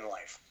fuck up in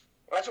life.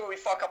 That's where we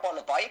fuck up on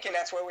the bike, and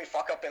that's where we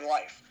fuck up in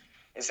life,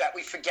 is that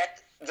we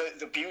forget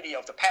the beauty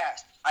of the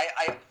past.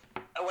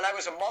 When I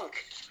was a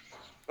monk,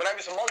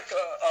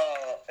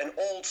 an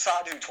old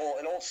sadhu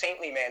an old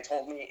saintly man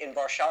told me in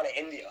Varshana,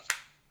 India.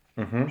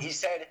 Mm-hmm. He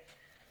said,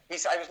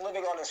 I was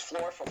living on his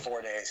floor for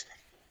 4 days,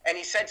 and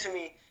he said to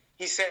me,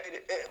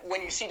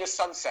 when you see the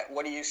sunset,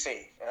 what do you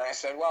see? And I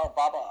said, well,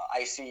 Baba,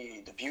 I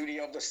see the beauty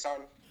of the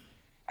sun.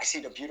 I see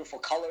the beautiful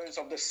colors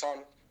of the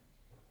sun.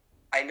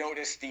 I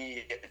notice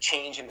the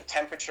change in the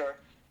temperature.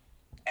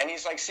 And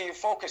he's like, so you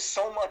focus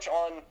so much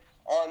on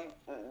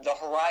the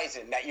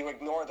horizon that you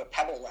ignore the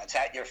pebble that's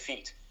at your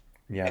feet.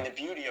 Yeah. And the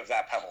beauty of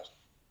that pebble.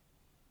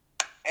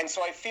 And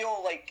so I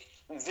feel like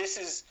this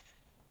is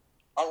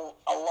a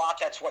lot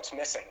that's what's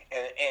missing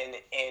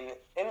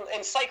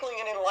in cycling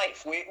and in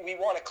life. We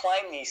want to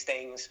climb these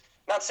things,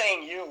 not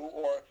saying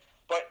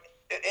but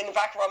in the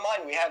back of our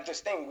mind we have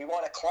this thing we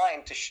want to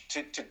climb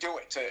to do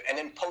it, and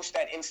then post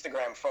that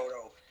Instagram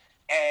photo,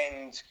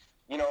 and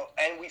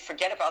we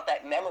forget about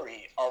that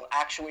memory of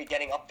actually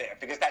getting up there,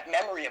 because that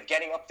memory of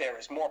getting up there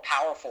is more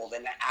powerful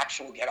than the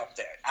actual get up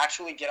there,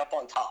 actually get up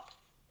on top.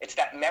 It's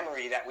that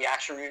memory that we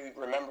actually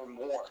remember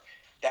more,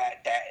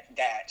 that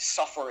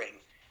suffering,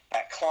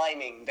 that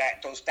climbing,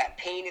 that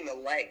pain in the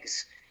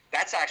legs.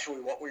 That's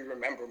actually what we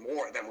remember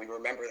more than we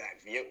remember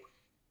that view.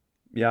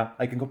 Yeah,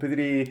 I can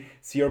completely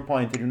see your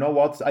point. And you know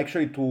what?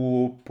 Actually,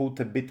 to put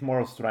a bit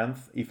more of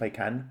strength, if I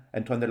can,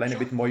 and to underline a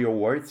bit more your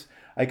words,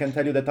 I can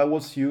tell you that I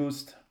was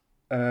used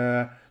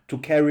to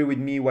carry with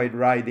me while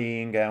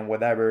riding and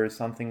whatever,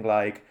 something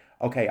like,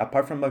 okay,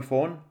 apart from my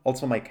phone,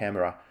 also my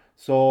camera.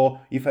 So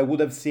if I would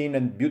have seen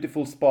a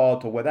beautiful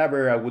spot or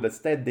whatever, I would have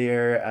stayed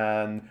there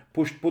and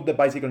put the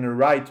bicycle in the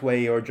right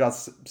way, or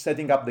just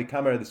setting up the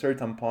camera at a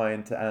certain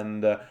point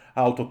and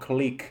auto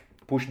click,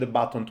 push the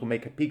button to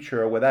make a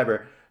picture or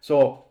whatever.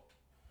 So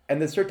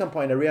And at a certain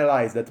point, I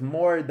realized that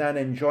more than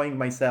enjoying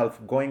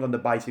myself going on the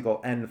bicycle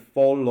and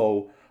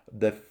follow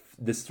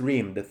the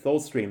stream, the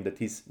thought stream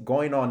that is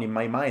going on in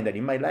my mind and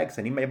in my legs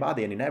and in my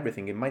body and in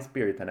everything, in my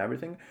spirit and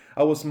everything,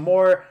 I was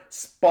more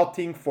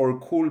spotting for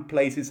cool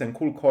places and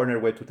cool corner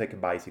where to take a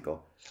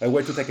bicycle,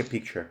 where to take a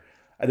picture.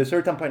 At a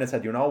certain point, I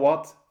said, you know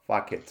what?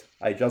 Fuck it.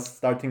 I just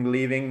starting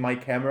leaving my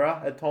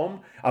camera at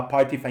home.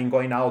 Apart if I'm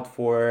going out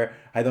for,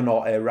 I don't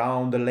know,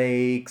 around the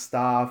lake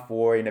stuff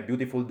or in a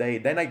beautiful day,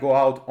 then I go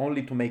out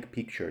only to make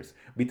pictures.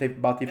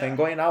 But if I'm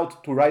going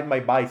out to ride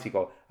my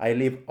bicycle, I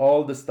leave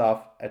all the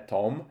stuff at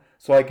home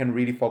so I can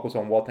really focus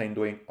on what I'm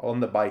doing on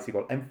the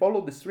bicycle and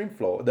follow the stream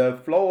flow, the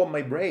flow of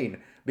my brain,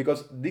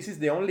 because this is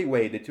the only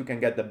way that you can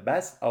get the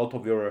best out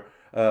of your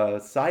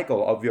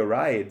cycle, of your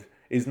ride,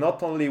 is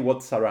not only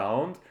what's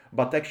around,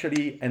 but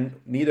actually, and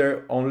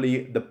neither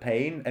only the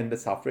pain and the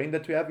suffering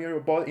that you have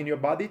in your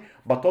body,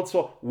 but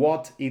also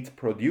what it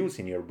produces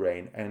in your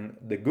brain and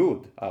the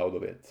good out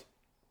of it.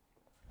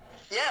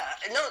 Yeah,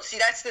 no, see,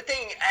 that's the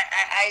thing.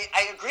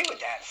 I agree with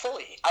that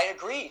fully. I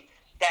agree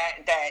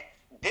that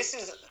this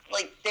is,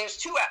 like,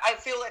 I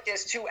feel that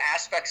there's two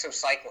aspects of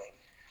cycling.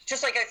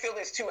 Just like I feel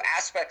there's two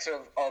aspects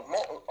of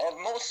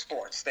most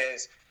sports.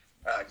 There's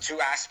two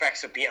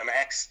aspects of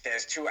BMX.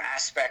 There's two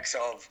aspects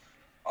of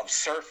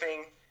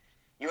surfing.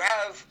 You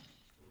have,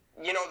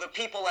 the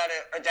people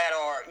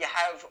you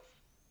have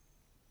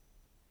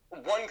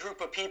one group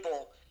of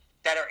people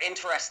that are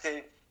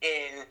interested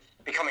in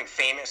becoming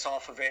famous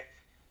off of it,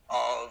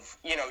 of,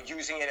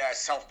 using it as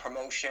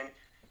self-promotion,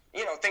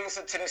 things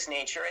to this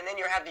nature. And then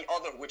you have the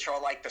other, which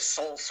are like the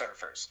soul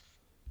surfers.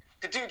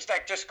 The dudes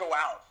that just go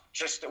out,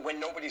 just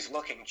when nobody's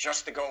looking,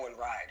 just to go and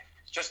ride,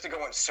 just to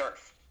go and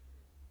surf.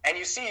 And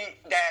you see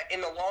that in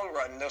the long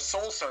run, the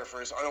soul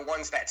surfers are the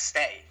ones that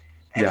stay.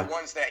 And the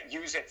ones that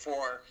use it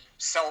for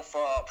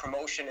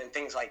self-promotion and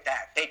things like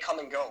that, they come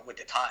and go with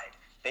the tide.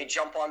 They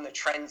jump on the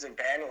trends and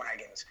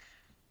bandwagons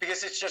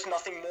because it's just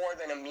nothing more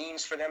than a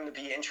means for them to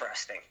be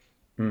interesting.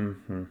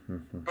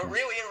 But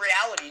really, in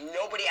reality,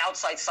 nobody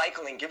outside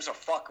cycling gives a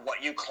fuck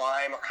what you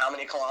climb or how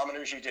many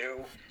kilometers you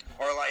do,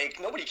 or like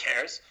nobody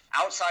cares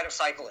outside of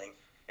cycling.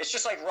 It's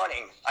just like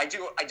running. I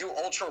do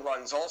ultra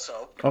runs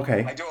also.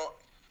 Okay. I do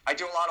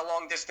a lot of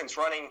long distance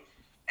running,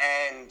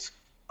 and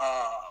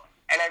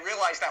I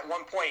realized at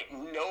one point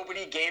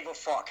nobody gave a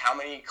fuck how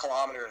many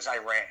kilometers I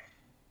ran.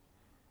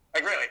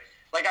 Like really,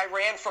 like I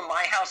ran from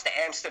my house to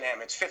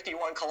Amsterdam. It's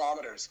 51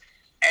 kilometers.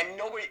 And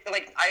nobody,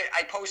 like,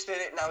 I posted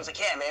it and I was like,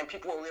 yeah, man,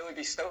 people will really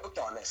be stoked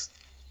on this.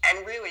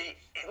 And really,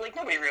 like,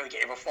 nobody really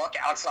gave a fuck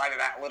outside of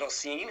that little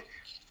scene.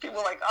 People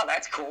were like, oh,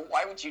 that's cool.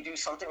 Why would you do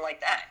something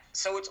like that?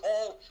 So it's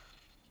all,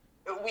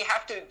 we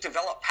have to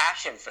develop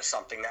passion for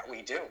something that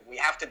we do. We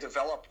have to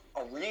develop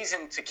a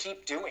reason to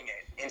keep doing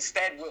it.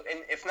 Instead,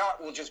 and if not,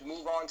 we'll just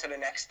move on to the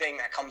next thing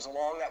that comes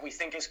along that we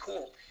think is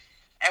cool.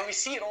 And we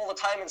see it all the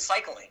time in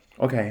cycling.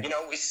 Okay.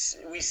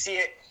 We see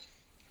it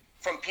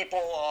from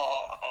people,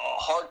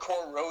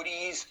 hardcore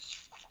roadies.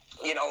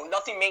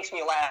 Nothing makes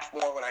me laugh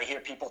more when I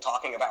hear people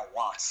talking about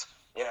watts.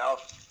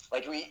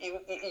 Like we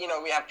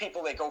have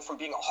people that go from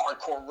being a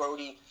hardcore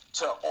roadie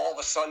to all of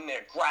a sudden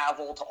they're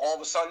gravel to all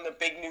of a sudden the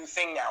big new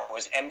thing now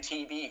is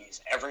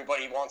MTBs.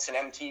 Everybody wants an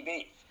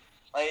MTB.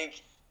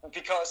 Like,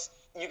 because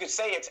you could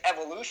say it's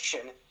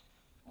evolution,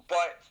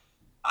 but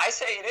I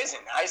say it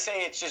isn't. I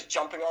say it's just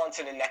jumping on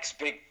to the next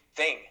big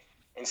thing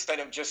instead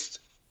of just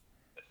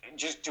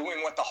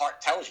doing what the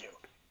heart tells you.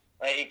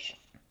 Like,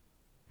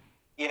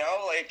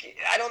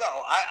 I don't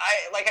know.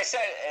 I like I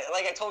said,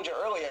 like I told you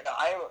earlier,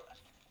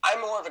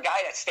 I'm more of a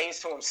guy that stays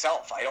to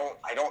himself. I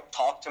don't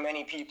talk to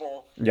many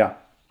people. Yeah.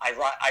 I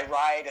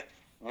ride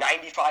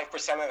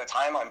 95% of the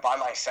time. I'm by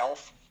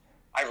myself.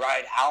 I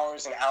ride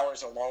hours and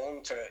hours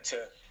alone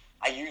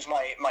I use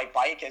my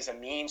bike as a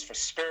means for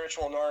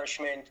spiritual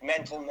nourishment,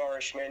 mental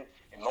nourishment,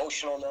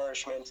 emotional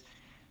nourishment.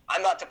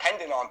 I'm not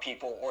dependent on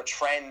people or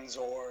trends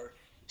or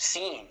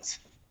scenes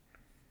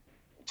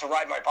to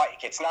ride my bike.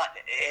 It's not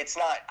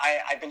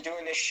I've been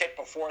doing this shit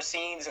before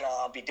scenes, and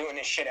I'll be doing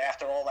this shit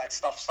after all that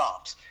stuff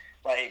stops.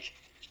 Like,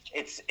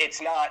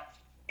 it's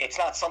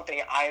not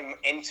something I'm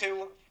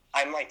into.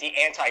 I'm like the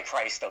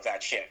antichrist of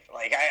that shit.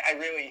 Like,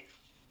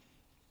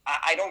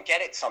 I don't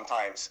get it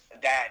sometimes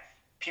that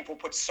people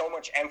put so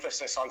much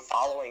emphasis on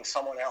following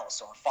someone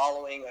else or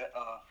following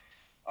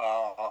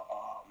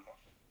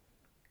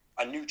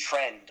a new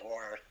trend,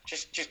 or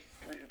just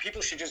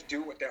people should just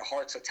do what their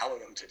hearts are telling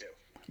them to do.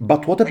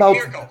 But what about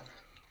Mirko?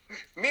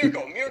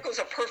 Mirko's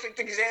a perfect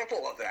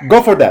example of that.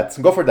 Go for that.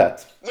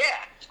 Yeah,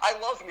 I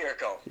love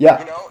Mirko.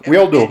 Yeah, we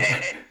all do.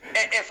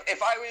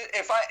 If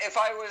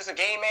I was a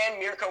gay man,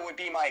 Mirko would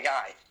be my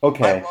guy.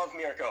 Okay. I love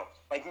Mirko.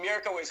 Like,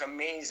 Mirko is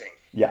amazing.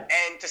 Yeah.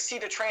 And to see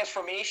the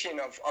transformation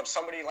of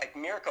somebody like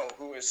Mirko,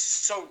 who is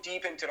so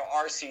deep into the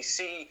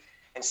RCC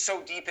and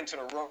so deep into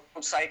the road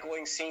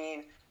cycling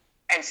scene,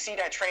 and see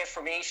that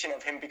transformation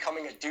of him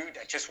becoming a dude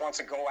that just wants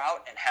to go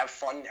out and have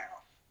fun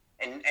now,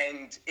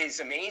 and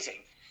is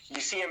amazing. You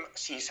see him,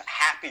 he's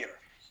happier.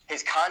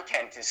 His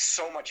content is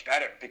so much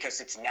better because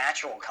it's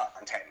natural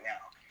content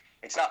now.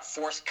 It's not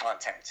forced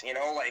content, you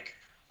know, like,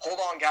 hold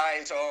on,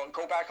 guys,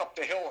 go back up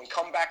the hill and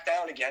come back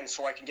down again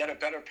so I can get a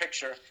better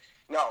picture.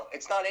 No,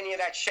 it's not any of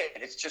that shit.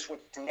 It's just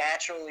what's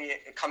naturally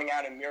coming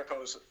out of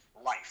Mirko's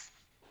life.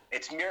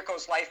 It's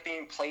Mirko's life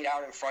being played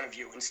out in front of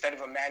you instead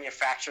of a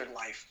manufactured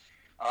life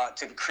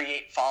to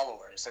create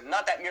followers. And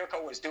not that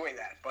Mirko was doing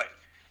that, but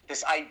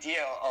this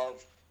idea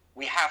of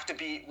we have to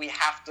be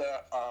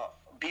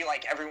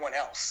like everyone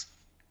else.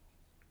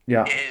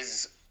 Yeah.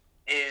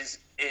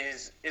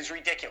 Is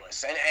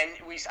ridiculous. And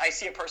I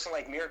see a person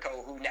like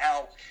Mirko who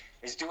now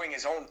is doing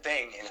his own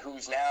thing and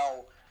who's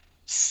now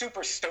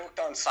super stoked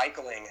on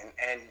cycling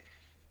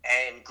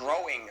and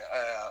growing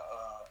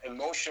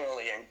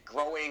emotionally and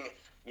growing,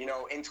 you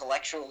know,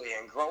 intellectually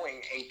and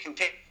growing and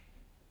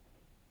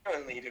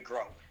continually to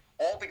grow.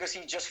 All because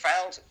he just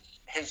found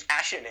his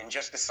passion and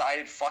just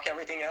decided, fuck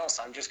everything else.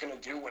 I'm just going to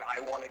do what I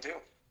want to do.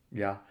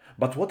 Yeah.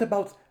 But what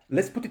about,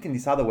 let's put it in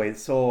this other way.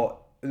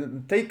 So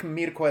take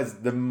Mirko as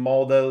the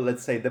model,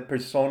 let's say the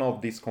persona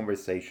of this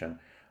conversation.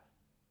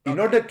 In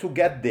order to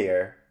get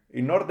there,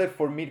 in order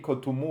for Mirko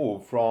to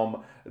move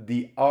from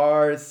the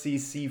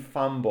RCC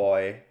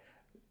fanboy,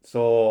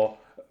 so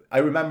I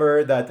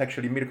remember that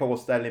actually Mirko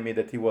was telling me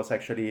that he was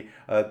actually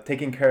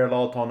taking care a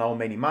lot on how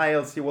many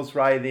miles he was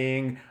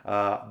riding,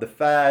 the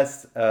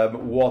fast,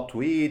 what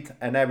to eat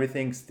and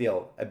everything.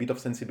 Still a bit of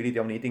sensibility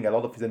on eating, a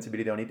lot of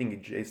sensibility on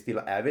eating, he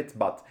still have it,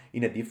 but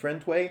in a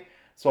different way.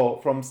 So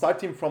from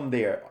starting from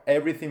there,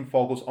 everything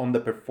focused on the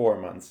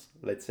performance,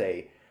 let's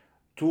say,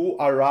 to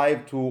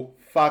arrive to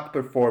fuck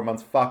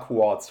performance, fuck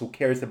watts, who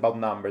cares about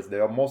numbers.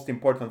 The most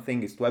important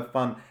thing is to have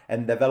fun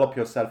and develop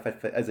yourself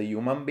as a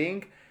human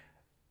being.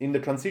 In the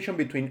transition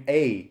between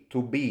A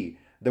to B,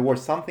 there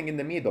was something in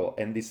the middle,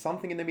 and this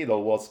something in the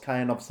middle was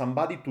kind of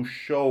somebody to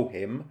show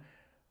him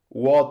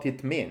what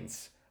it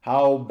means,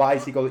 how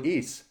bicycle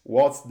is,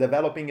 what's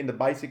developing in the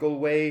bicycle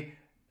way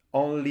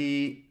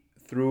only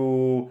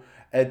through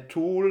a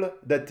tool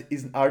that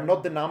are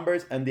not the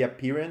numbers and the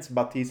appearance,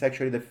 but is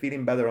actually the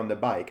feeling better on the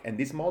bike. And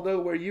this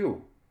model were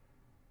you.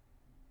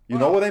 You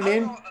know what I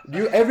mean?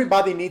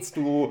 Everybody needs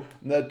to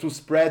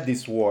spread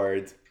this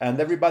word, and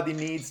everybody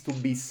needs to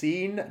be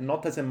seen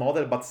not as a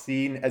model, but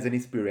seen as an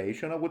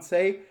inspiration, I would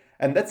say.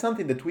 And that's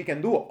something that we can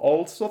do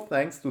also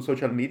thanks to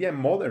social media and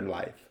modern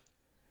life.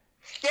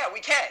 Yeah, we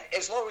can,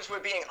 as long as we're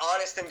being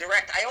honest and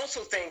direct. I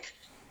also think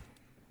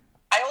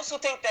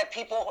that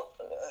people,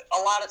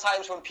 a lot of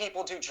times when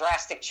people do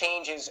drastic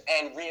changes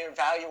and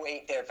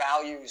reevaluate their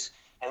values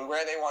and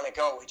where they want to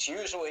go, it's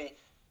usually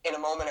in a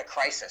moment of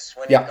crisis,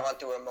 when you've gone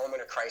through a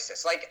moment of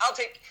crisis. Like, I'll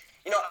take,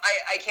 you know,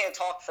 I can't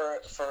talk for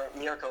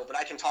Mirko, but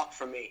I can talk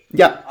for me.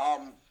 Yeah.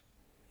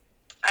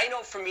 I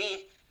know for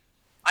me,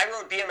 I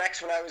rode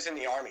BMX when I was in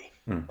the Army.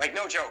 Like,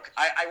 no joke.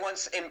 I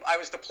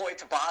was deployed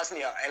to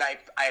Bosnia, and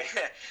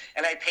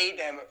I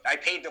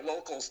paid the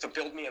locals to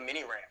build me a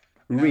mini ramp.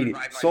 Really?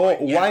 So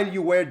while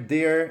you were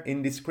there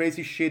in this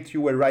crazy shit,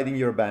 you were riding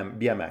your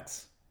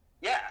BMX?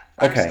 Yeah.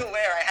 I was still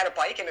there. I had a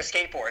bike and a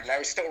skateboard, and I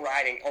was still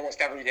riding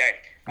almost every day.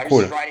 I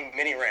was just riding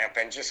mini ramp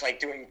and just like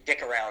doing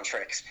dick around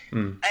tricks.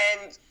 And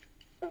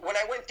when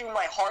I went through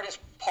my hardest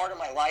part of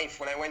my life,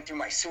 when I went through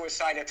my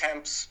suicide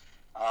attempts,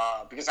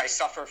 because I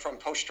suffered from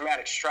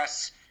post-traumatic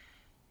stress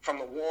from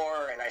the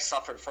war, and I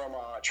suffered from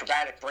a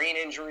traumatic brain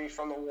injury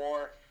from the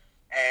war,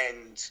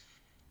 and,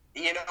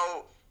 you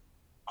know,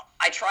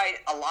 I tried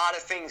a lot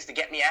of things to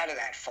get me out of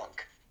that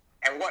funk.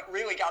 And what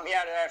really got me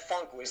out of that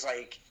funk was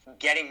like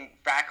getting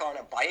back on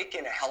a bike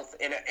in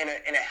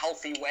a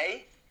healthy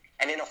way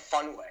and in a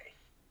fun way.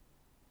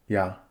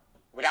 Yeah.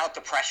 Without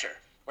the pressure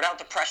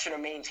to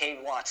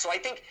maintain watts. So I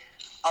think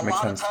a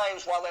lot of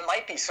times, while there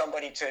might be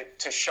somebody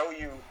to show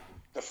you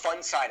the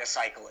fun side of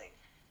cycling,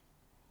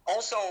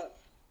 also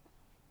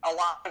a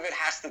lot of it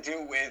has to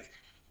do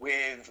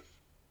with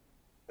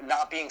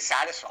not being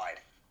satisfied,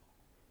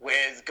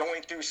 with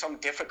going through some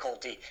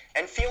difficulty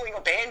and feeling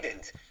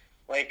abandoned.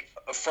 Like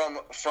from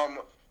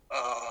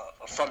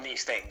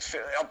these things.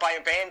 By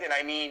abandon,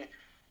 I mean,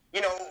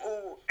 you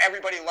know,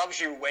 everybody loves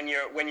you when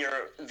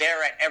you're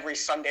there at every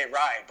Sunday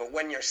ride, but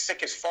when you're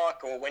sick as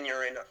fuck, or when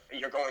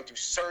you're going through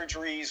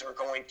surgeries or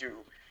going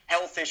through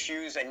health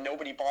issues, and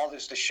nobody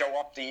bothers to show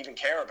up to even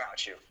care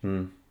about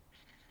you.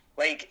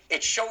 Like,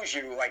 it shows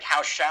you like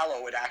how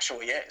shallow it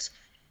actually is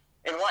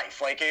in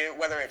life. Like,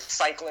 whether it's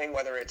cycling,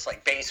 whether it's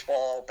like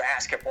baseball,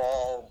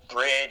 basketball,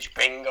 bridge,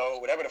 bingo,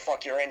 whatever the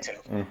fuck you're into.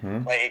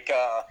 Like,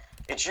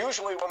 it's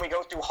usually when we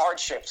go through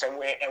hardships and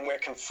we're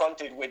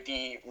confronted with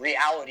the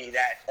reality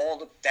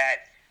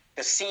that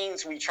the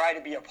scenes we try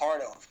to be a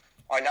part of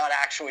are not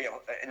actually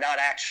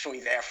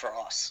there for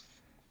us.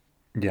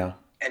 Yeah.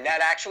 And that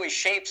actually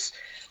shapes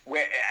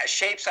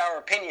our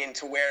opinion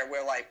to where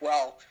we're like,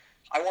 well,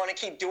 I want to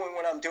keep doing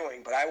what I'm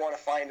doing, but I want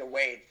to find a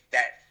way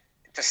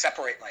to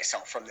separate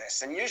myself from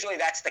this. And usually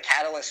that's the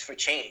catalyst for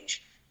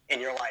change in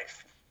your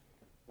life.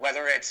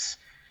 Whether it's,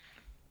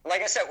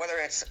 like I said, whether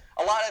it's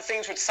a lot of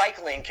things with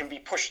cycling can be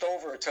pushed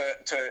over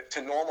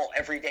to normal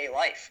everyday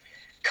life.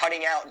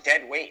 Cutting out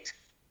dead weight.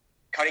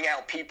 Cutting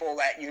out people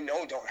that you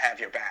know don't have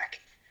your back.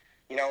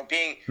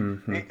 Being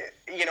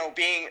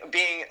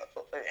being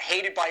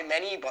hated by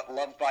many but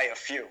loved by a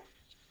few.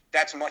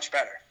 That's much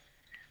better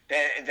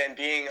than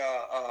being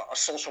a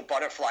social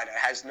butterfly that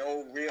has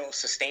no real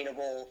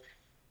sustainable,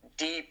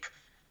 deep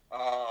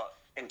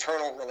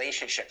internal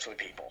relationships with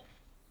people.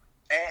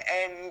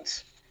 And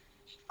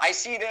I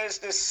see there's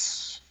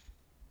this,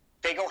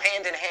 they go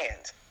hand in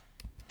hand.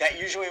 That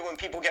usually when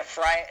people get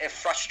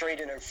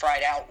frustrated and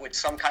fried out with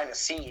some kind of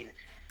scene,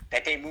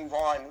 that they move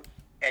on,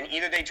 and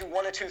either they do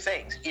one or two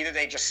things. Either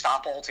they just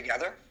stop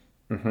altogether,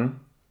 and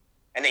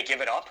they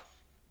give it up,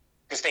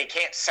 because they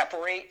can't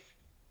separate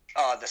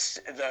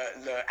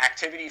the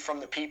activity from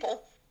the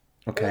people,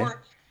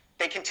 or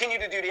they continue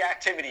to do the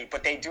activity,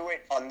 but they do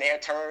it on their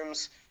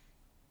terms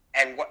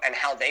and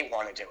how they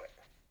want to do it.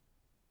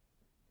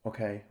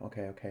 Okay.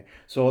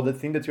 So the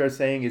thing that you are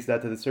saying is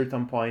that at a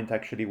certain point,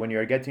 actually, when you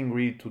are getting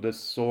rid to the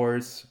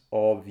source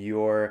of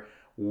your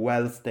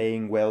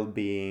well-staying,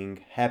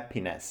 well-being,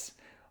 happiness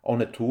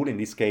on a tool, in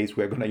this case,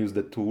 we're going to use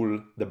the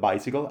tool, the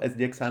bicycle, as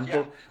the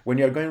example. Yeah. When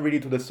you're going really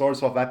to the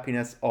source of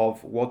happiness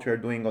of what you're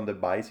doing on the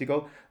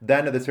bicycle,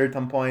 then at a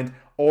certain point,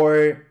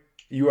 or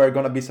you are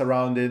going to be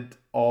surrounded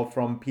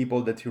from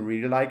people that you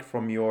really like,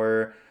 from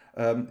your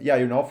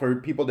for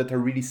people that are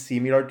really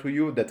similar to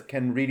you, that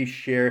can really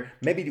share,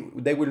 maybe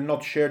they will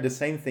not share the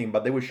same thing,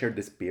 but they will share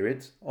the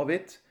spirit of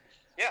it.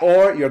 Yeah.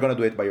 Or you're going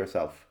to do it by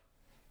yourself.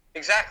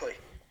 Exactly.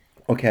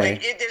 Okay.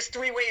 There's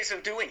three ways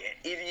of doing it.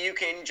 Either you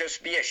can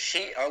just be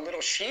a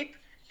little sheep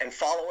and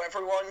follow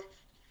everyone.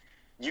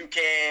 You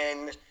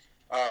can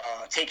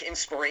take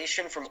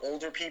inspiration from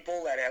older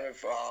people that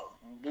have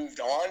moved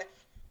on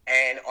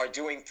and are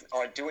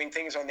doing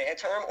things on their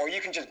term, or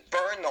you can just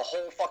burn the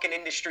whole fucking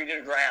industry to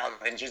the ground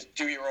and just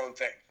do your own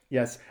thing.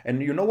 Yes,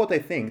 and you know what I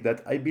think?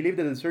 That I believe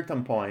that at a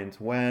certain point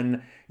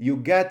when you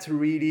get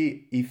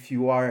really, if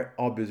you are,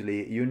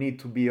 obviously, you need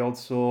to be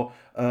also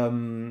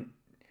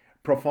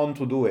profound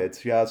to do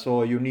it. Yeah,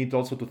 so you need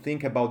also to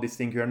think about this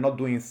thing. You're not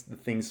doing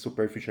things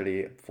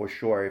superficially, for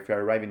sure, if you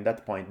arrive in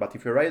that point. But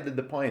if you arrive at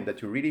the point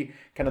that you really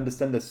can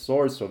understand the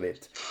source of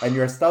it, and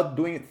you start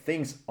doing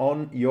things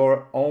on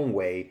your own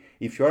way,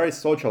 if you're a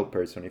social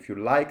person, if you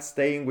like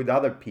staying with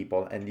other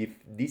people, and if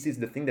this is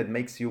the thing that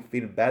makes you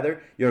feel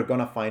better, you're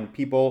gonna find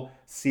people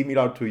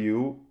similar to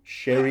you,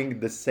 sharing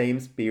the same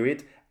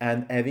spirit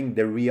and having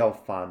the real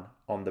fun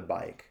on the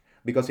bike.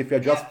 Because if you're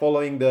just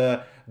following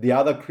the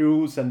other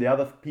crews and the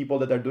other people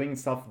that are doing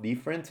stuff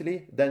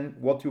differently than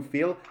what you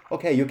feel,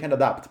 okay, you can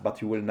adapt,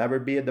 but you will never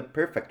be the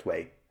perfect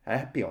way.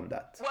 Happy on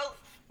that. Well,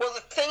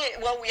 the thing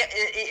is,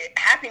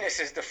 happiness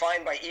is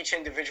defined by each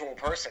individual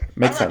person.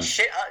 Makes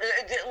sense.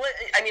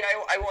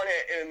 I want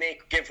to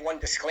give one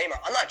disclaimer.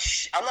 I'm not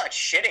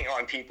shitting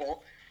on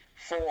people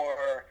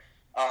for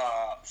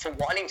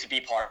wanting to be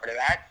part of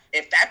that.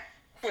 If that's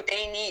what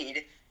they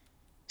need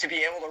to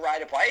be able to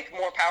ride a bike,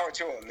 more power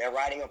to them. They're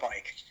riding a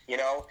bike.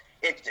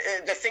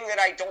 The thing that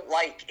I don't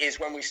like is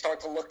when we start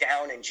to look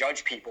down and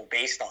judge people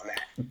based on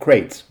that.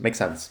 Great, makes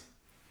sense.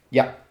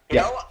 Yeah.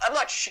 I'm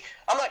not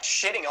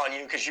shitting on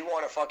you because you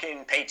want to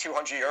fucking pay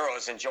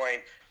 €200 and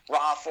join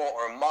Raffle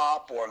or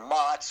MOP or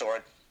MOTS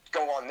or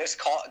go on this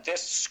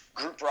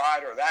group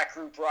ride or that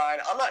group ride.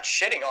 I'm not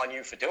shitting on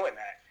you for doing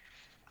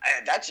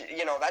that. That's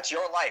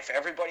your life.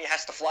 Everybody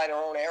has to fly their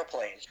own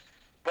airplane.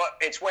 But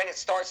it's when it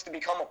starts to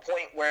become a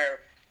point where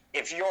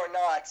if you're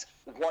not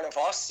one of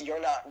us, you're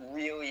not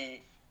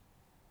really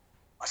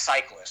a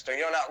cyclist, or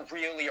you're not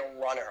really a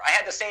runner. I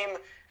had the same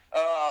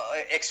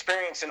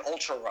experience in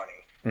ultra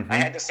running. Mm-hmm. I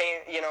had the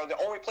same, the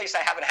only place I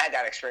haven't had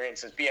that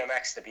experience is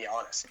BMX, to be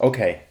honest.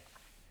 Okay.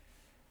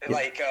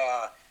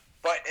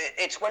 But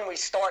it's when we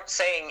start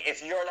saying,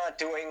 if you're not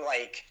doing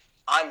like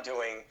I'm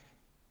doing,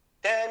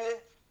 then,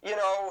 you're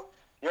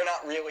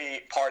not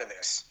really part of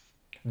this.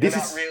 You're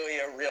not really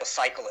a real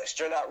cyclist.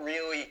 You don't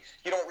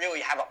really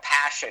have a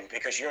passion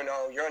because you're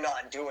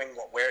not doing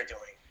what we're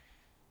doing.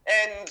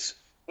 And,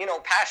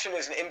 passion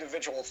is an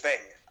individual thing.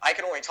 I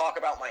can only talk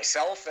about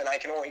myself, and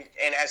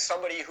as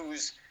somebody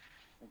who's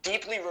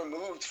deeply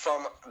removed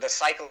from the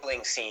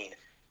cycling scene,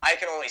 I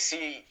can only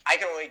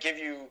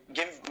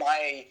give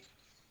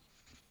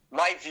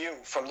my view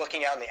from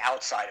looking on the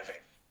outside of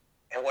it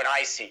and what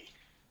I see,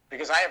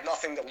 because I have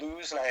nothing to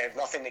lose and I have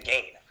nothing to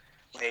gain.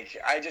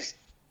 I'm just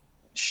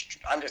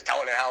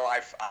telling it how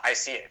I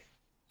see it.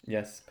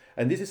 Yes,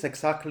 and this is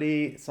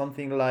exactly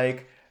something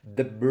like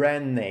the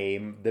brand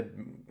name,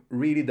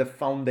 really the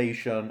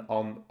foundation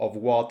of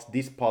what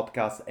this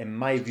podcast and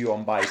my view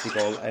on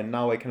bicycle, and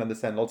now I can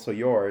understand also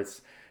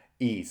yours,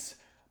 is.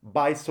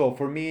 So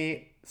for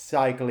me,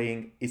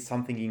 cycling is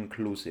something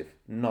inclusive,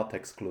 not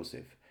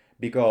exclusive.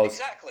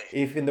 Because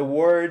if in the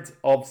words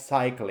of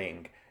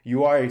cycling,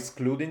 you are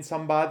excluding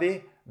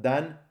somebody,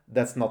 then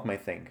that's not my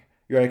thing.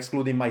 You're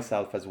excluding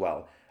myself as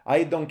well.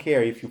 I don't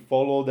care if you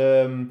follow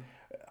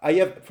I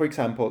have, for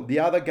example, the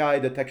other guy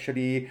that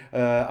actually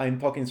I'm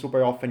talking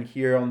super often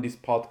here on this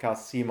podcast,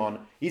 Simon,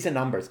 he's a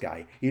numbers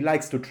guy. He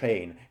likes to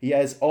train. He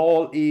has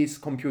all his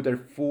computer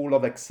full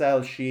of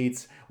Excel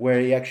sheets where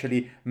he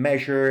actually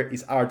measure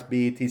his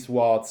heartbeat, his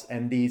watts,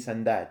 and this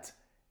and that.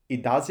 he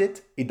does it.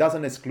 It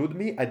doesn't exclude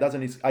me. I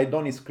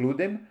don't exclude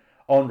him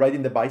on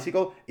riding the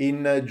bicycle. In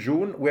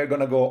June, we're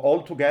gonna go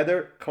all together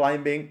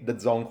climbing the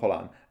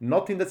Zoncolan.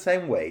 Not in the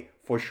same way,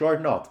 for sure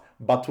not,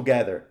 but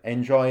together,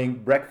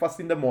 enjoying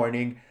breakfast in the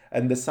morning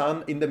and the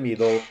sun in the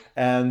middle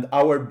and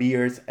our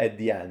beers at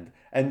the end.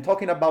 And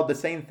talking about the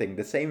same thing,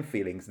 the same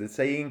feelings, the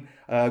same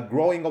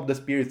growing of the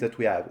spirits that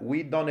we have.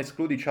 We don't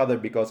exclude each other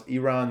because he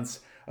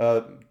runs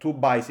two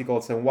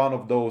bicycles, and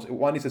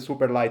one is a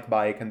super light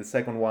bike and the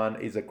second one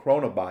is a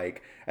chrono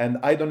bike, and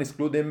I don't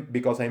exclude him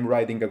because I'm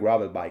riding a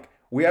gravel bike.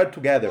 We are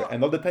together,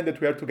 and all the time that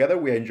we are together,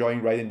 we are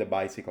enjoying riding the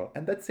bicycle,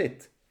 and that's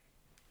it.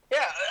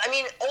 Yeah, I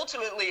mean,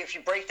 ultimately, if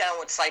you break down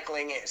what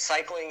cycling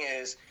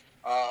is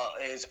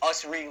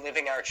us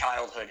reliving our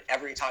childhood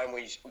every time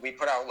we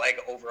put our leg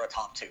over a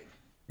top tube.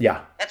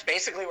 Yeah. That's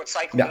basically what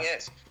cycling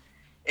is.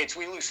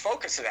 We lose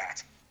focus of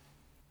that,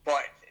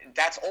 but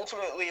that's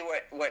ultimately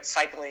what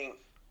cycling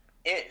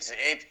is.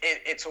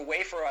 It's a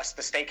way for us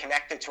to stay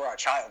connected to our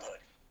childhood.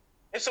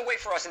 It's a way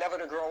for us never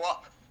to grow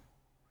up.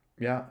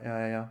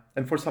 Yeah.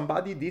 And for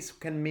somebody, this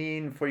can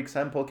mean, for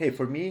example, okay,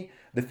 for me,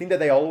 the thing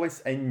that I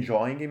always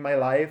enjoying in my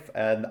life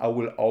and I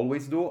will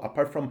always do,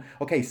 apart from,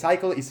 okay,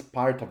 cycle is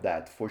part of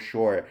that, for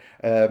sure.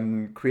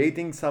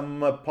 Creating some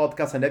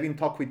podcasts and having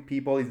talk with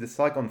people is the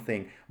second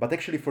thing. But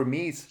actually, for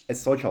me, it's a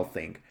social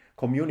thing.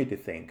 Community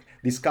thing.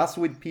 Discuss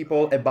with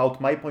people about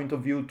my point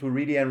of view to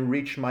really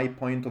enrich my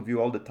point of view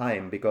all the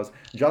time, because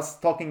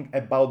just talking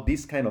about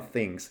these kind of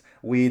things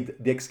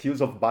with the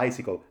excuse of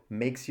bicycle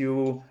makes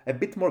you a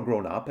bit more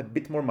grown up, a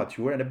bit more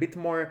mature, and a bit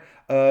more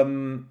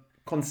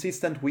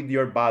consistent with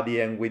your body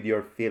and with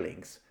your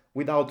feelings,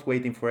 without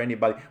waiting for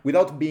anybody,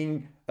 without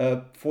being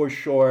for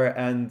sure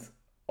and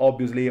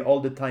obviously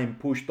all the time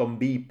pushed on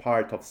be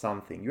part of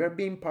something. You are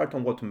being part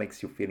on what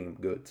makes you feeling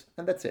good,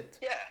 and that's it.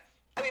 Yeah.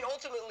 I mean,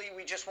 ultimately,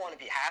 we just want to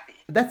be happy.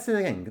 That's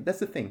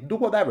the thing. Do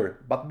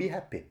whatever, but be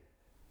happy.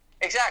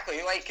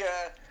 Exactly. Like,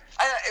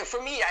 for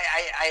me,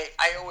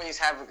 I always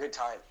have a good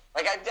time.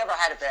 Like, I've never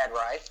had a bad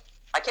ride.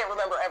 I can't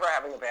remember ever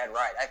having a bad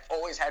ride. I've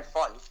always had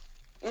fun.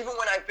 Even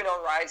when I've been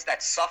on rides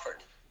that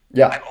suffered,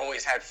 I've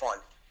always had fun.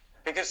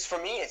 Because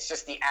for me, it's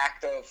just the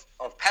act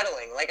of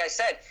pedaling. Like I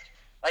said,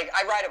 like,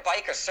 I ride a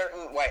bike a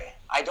certain way.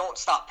 I don't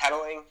stop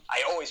pedaling.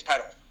 I always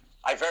pedal.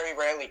 I very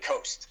rarely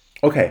coast.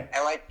 Okay.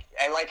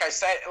 And like I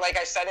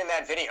said in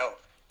that video,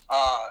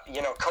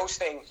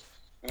 coasting,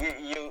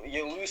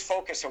 you lose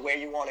focus of where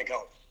you want to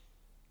go.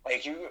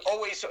 Like, you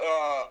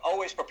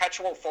always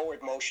perpetual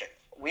forward motion.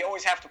 We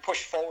always have to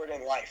push forward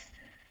in life.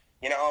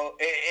 You know,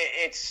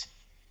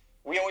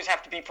 we always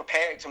have to be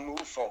prepared to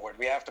move forward.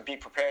 We have to be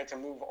prepared to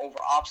move over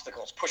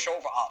obstacles, push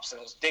over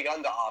obstacles, dig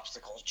under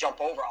obstacles, jump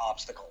over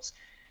obstacles.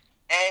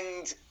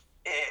 And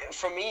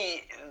for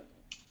me,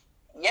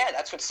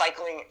 that's what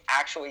cycling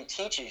actually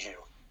teaches you.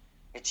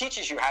 It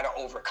teaches you how to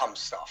overcome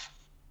stuff.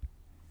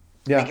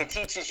 Yeah. Like, it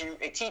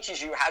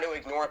teaches you how to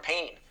ignore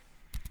pain.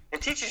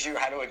 It teaches you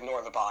how to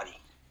ignore the body.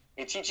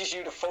 It teaches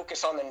you to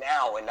focus on the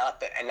now and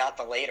not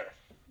the later.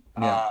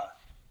 Yeah.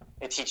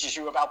 It teaches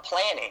you about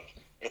planning.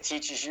 It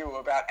teaches you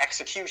about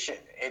execution.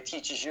 It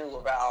teaches you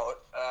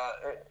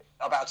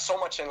about so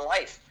much in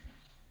life.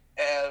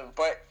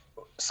 But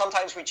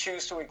sometimes we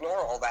choose to ignore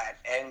all that,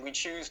 and we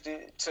choose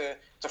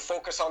to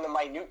focus on the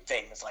minute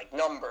things like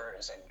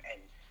numbers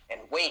and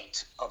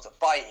weight of the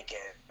bike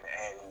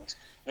and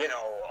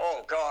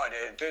oh God,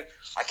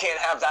 I can't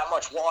have that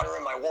much water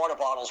in my water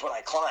bottles when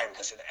I climb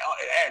because it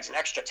adds an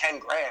extra 10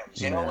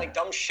 grams, like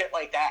dumb shit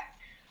like that.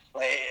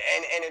 Like,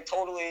 and it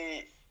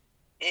totally,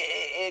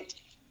 it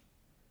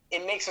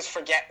makes us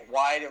forget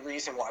the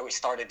reason why we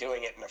started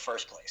doing it in the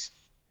first place.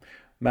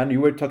 Man,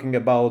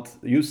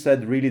 you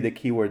said really the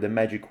key word, the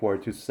magic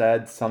word. You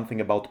said something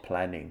about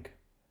planning.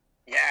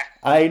 Yeah.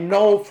 I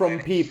know from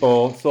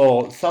people,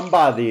 so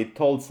somebody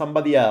told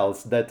somebody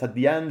else that at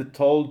the end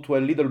told to a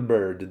little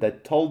bird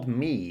that told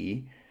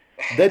me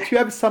that you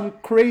have some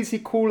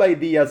crazy cool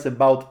ideas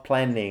about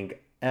planning,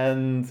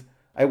 and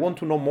I want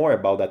to know more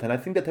about that, and I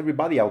think that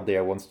everybody out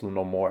there wants to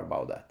know more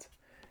about that.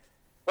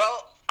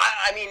 Well,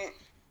 I mean,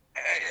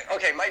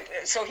 okay,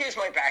 so here's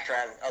my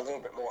background a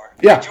little bit more.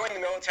 Yeah. I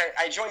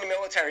joined the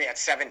military at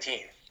 17,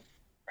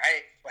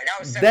 right? Like, I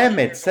was 17. Damn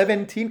it,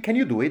 17? Can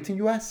you do it in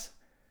US?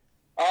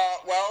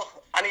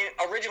 Well, I mean,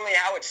 originally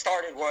how it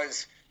started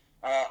was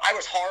I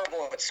was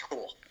horrible at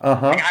school.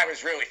 Uh-huh. Like, I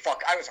was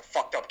a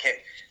fucked up kid.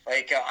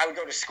 Like, I would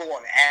go to school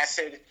on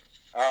acid.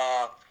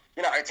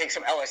 I'd take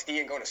some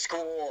LSD and go to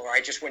school, or I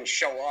just wouldn't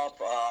show up.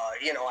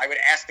 I would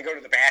ask to go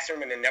to the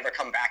bathroom and then never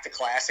come back to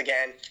class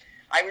again.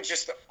 I was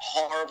just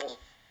horrible,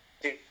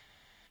 dude.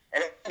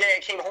 And one day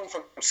I came home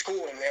from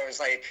school and there was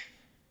like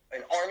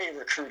an army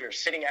recruiter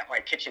sitting at my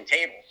kitchen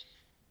table.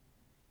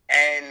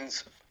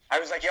 And I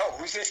was like, yo,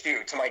 who's this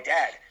dude? To my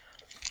dad.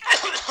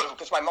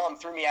 Because my mom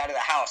threw me out of the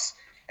house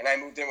and I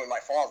moved in with my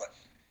father.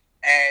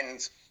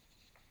 And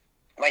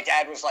my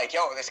dad was like,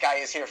 yo, this guy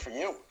is here for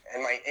you.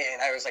 And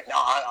I was like, no,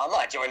 I'm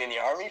not joining the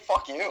army.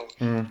 Fuck you.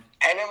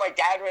 And then my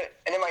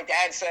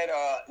dad said,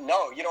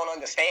 "No, you don't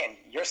understand.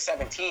 You're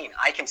 17.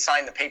 I can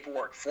sign the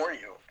paperwork for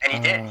you." And he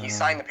did. He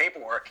signed the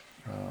paperwork.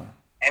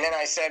 And then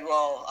I said,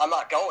 "Well, I'm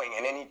not going."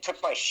 And then he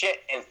took my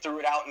shit and threw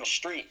it out in the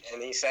street.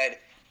 And he said,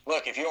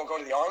 "Look, if you don't go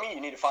to the Army,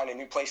 you need to find a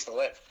new place to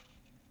live."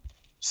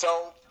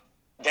 So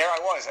there I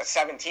was at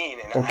 17,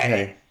 and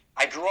okay.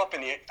 I grew up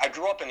in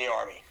the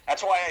Army.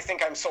 That's why I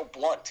think I'm so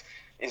blunt,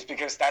 is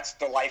because that's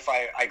the life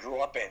I grew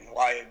up in.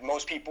 Why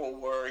most people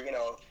were,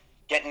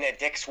 getting their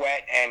dicks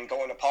wet and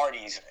going to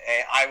parties,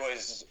 and I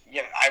was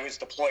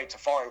deployed to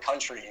foreign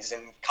countries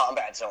and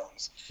combat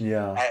zones.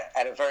 Yeah.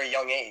 At a very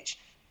young age.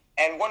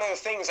 And one of the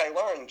things I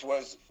learned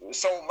was,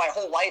 so my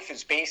whole life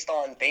is based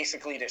on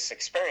basically this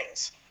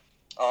experience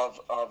of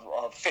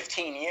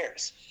 15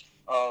 years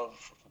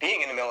of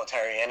being in the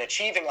military and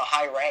achieving a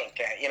high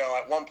rank.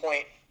 At one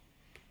point,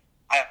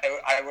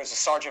 I was a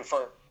sergeant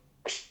first.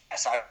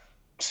 Yes, I was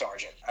a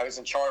sergeant. I was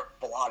in charge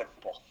of a lot of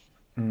people.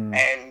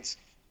 And,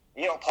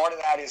 part of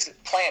that is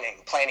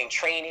planning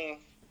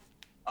training,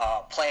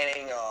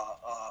 planning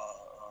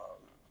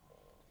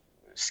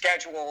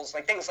schedules,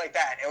 like things like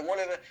that. And one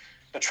of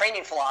the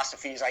training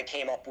philosophies I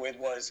came up with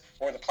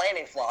the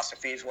planning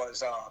philosophies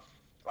was the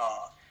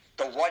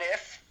what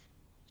if,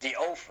 the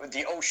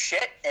oh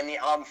shit, and the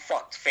I'm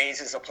fucked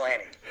phases of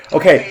planning.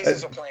 Okay.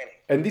 Phases of planning.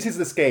 And this is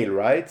the scale,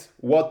 right?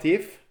 What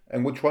if,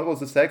 and which one was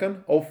the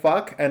second? Oh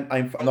fuck, and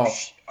no.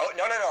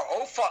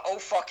 Oh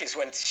fuck is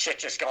when shit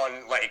just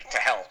gone like to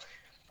hell.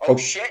 Oh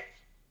shit.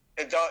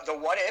 The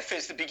what if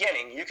is the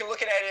beginning. You can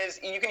look at it as,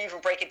 you can even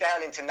break it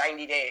down into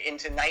 90 days,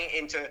 into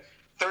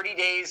 30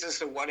 days is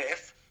the what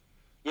if.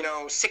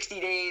 60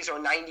 days or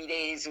 90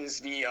 days is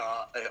the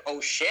oh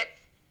shit,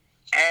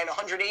 and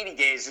 180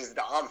 days is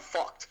the I'm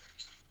fucked.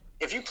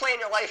 If you plan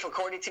your life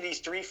according to these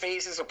three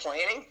phases of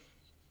planning,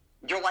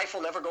 your life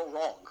will never go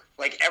wrong.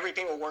 Like,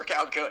 everything will work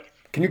out good.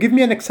 Can you give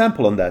me an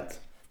example on that?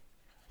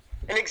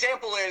 An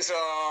example is,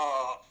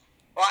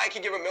 I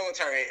can give a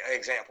military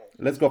example.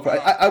 Let's go for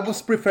it. I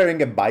was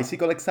preferring a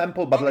bicycle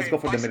example, but let's go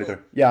for bicycle. The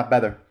military. Yeah,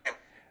 better.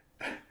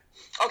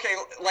 Okay,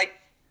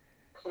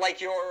 like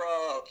you're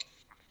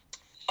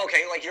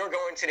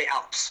going to the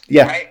Alps.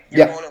 Yeah. Right?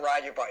 You're going to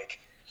ride your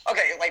bike.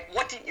 Okay,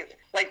 what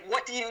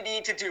do you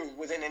need to do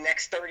within the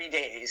next 30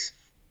 days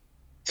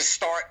to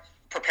start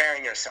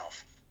preparing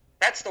yourself?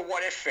 That's the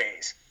what if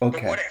phase.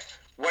 Okay. The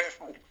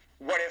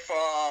what if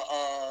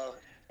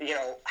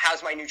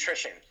how's my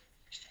nutrition?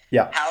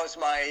 Yeah. How's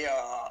my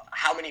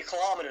how many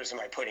kilometers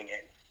am I putting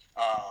in?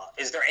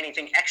 Is there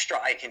anything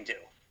extra I can do?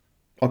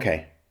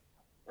 Okay.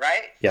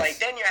 Right? Yes. Like,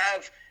 then you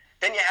have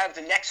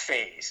the next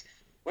phase.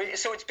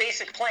 So it's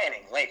basic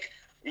planning. Like,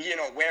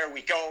 where are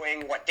we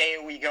going? What day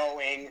are we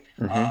going?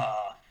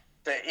 How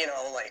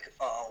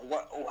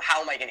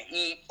am I going to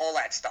eat? All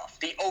that stuff.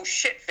 The oh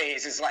shit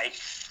phase is like,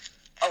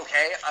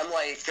 okay, I'm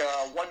like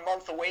 1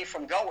 month away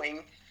from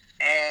going,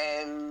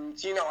 and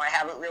I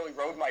haven't really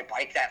rode my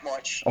bike that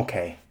much.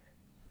 Okay.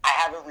 I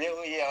haven't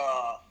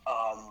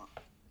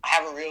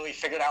really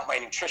figured out my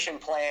nutrition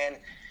plan.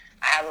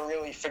 I haven't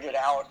really figured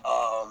out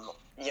how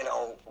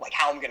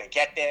I'm going to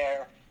get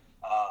there.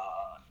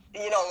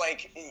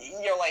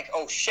 You're like,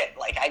 oh shit,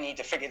 like, I need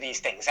to figure these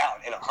things out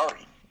in a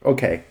hurry.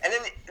 Okay. And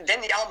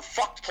then the I'm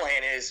fucked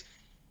plan is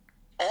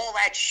all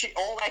that shit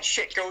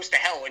goes to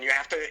hell, and you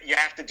have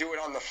to do it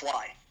on the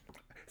fly.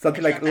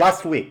 Something like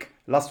last week.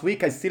 Last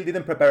week I still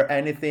didn't prepare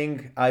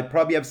anything. I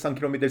probably have some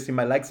kilometers in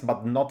my legs,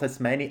 but not as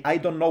many. I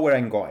don't know where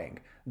I'm going.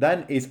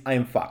 Then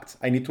I'm fucked.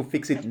 I need to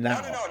fix it now.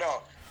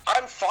 No.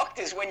 I'm fucked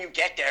is when you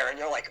get there and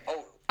you're like,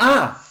 oh,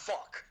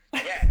 fuck.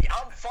 Yeah, the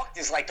I'm fucked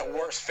is like the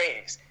worst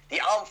phase. The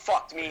I'm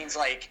fucked means,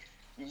 like,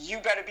 you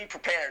better be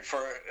prepared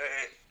for,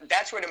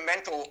 that's where the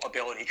mental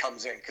ability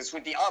comes in. Because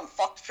with the I'm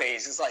fucked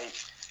phase, it's like,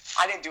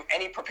 I didn't do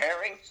any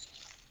preparing.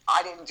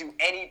 I didn't do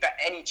any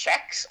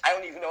checks. I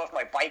don't even know if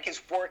my bike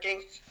is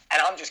working. And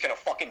I'm just going to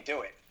fucking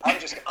do it.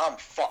 I'm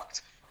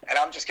fucked. And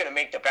I'm just going to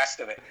make the best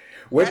of it.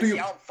 That's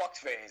the I'm fucked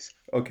phase.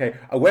 Okay.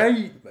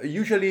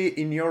 Usually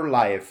in your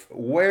life,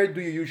 where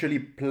do you usually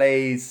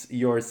place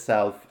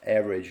yourself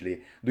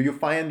averagely? Do you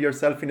find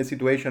yourself in a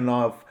situation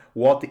of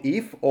what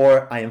if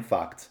or I am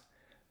fucked?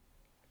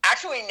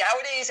 Actually,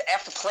 nowadays,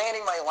 after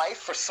planning my life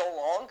for so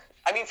long,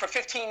 for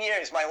 15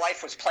 years, my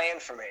life was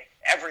planned for me.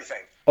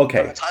 Everything. Okay.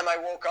 From the time I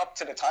woke up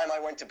to the time I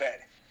went to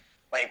bed.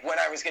 Like, when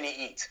I was going to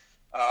eat.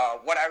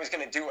 What I was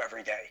going to do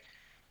every day.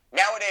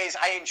 Nowadays,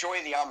 I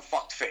enjoy the I'm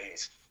fucked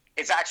phase.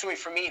 It's actually,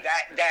 for me,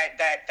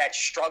 that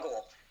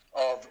struggle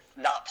of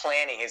not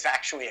planning is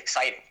actually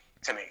exciting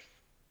to me.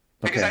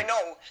 Because I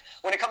know,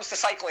 when it comes to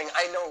cycling,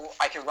 I know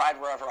I can ride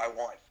wherever I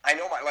want. I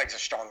know my legs are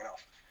strong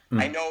enough.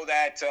 I know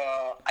that,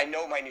 I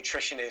know my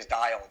nutrition is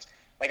dialed.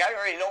 Like, I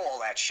already know all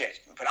that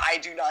shit. But I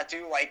do not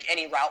do, like,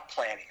 any route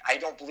planning. I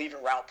don't believe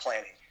in route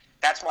planning.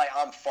 That's my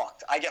I'm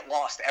fucked. I get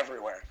lost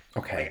everywhere.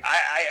 Okay. Like,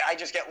 I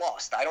just get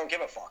lost. I don't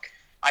give a fuck.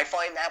 I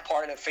find that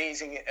part of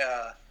phasing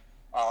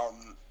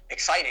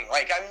exciting.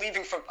 Like,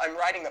 I'm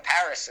riding to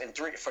Paris I'm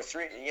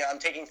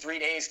taking 3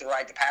 days to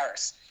ride to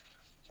Paris.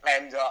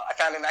 And I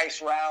found a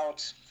nice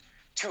route.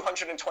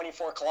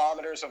 224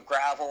 kilometers of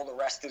gravel. The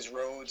rest is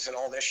roads and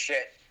all this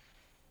shit.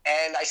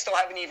 And I still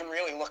haven't even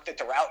really looked at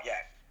the route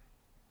yet.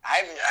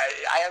 I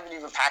haven't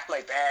even packed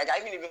my bag. I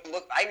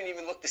haven't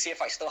even looked to see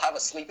if I still have a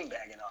sleeping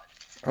bag or not.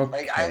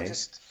 Okay. Like I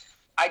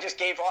just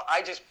gave up.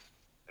 I just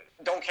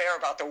don't care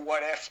about the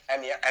what if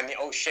and the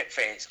oh shit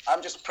phase.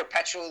 I'm just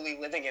perpetually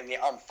living in the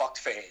I'm fucked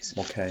phase.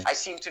 Okay. I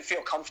seem to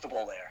feel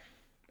comfortable there.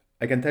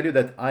 I can tell you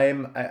that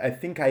I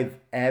think I've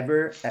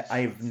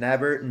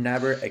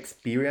never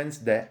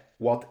experienced the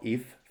what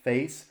if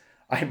phase.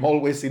 I'm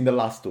always in the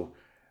last two.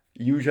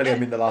 Usually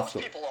I'm in the last two.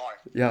 Most people are.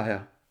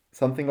 Yeah.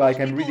 Something like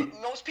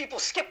Most people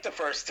skip the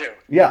first two.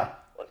 Yeah.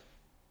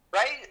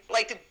 Right?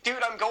 Like the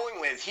dude I'm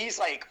going with, he's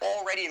like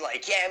already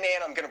like, yeah,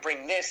 man, I'm gonna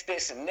bring this,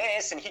 and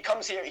this, and he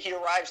comes here. He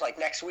arrives like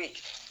next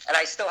week, and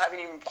I still haven't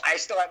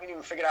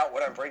even figured out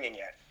what I'm bringing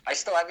yet. I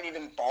still haven't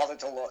even bothered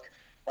to look.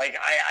 Like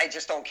I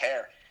just don't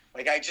care.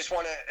 Like I just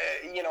want to,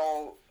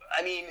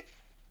 I mean,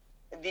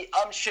 the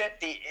shit,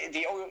 the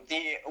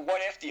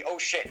what if, the oh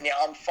shit, and the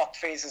I'm fucked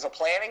phases of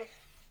planning.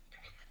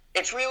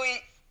 It's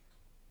really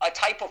a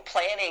type of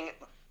planning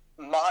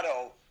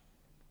motto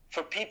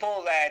for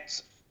people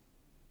that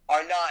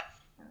are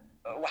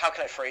not, how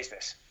can I phrase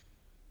this,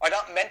 are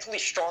not mentally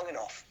strong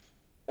enough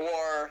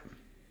or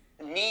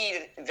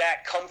need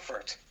that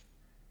comfort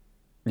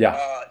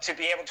to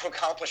be able to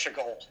accomplish a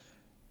goal,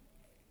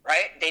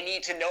 right? They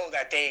need to know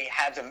that they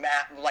have the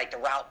map, like the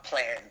route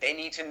plan. They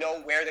need to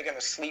know where they're going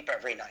to sleep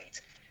every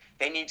night.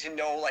 They need to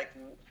know, like,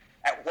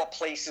 at what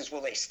places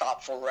will they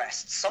stop for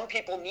rest. Some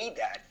people need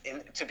that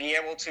to be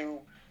able to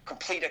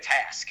complete a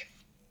task.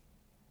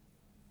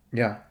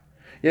 Yeah.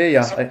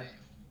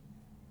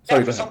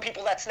 For some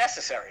people, that's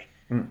necessary.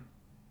 And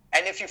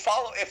if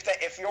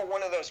you're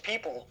one of those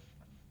people,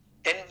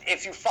 then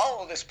if you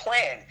follow this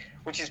plan,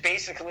 which is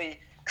basically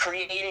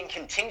creating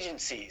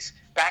contingencies,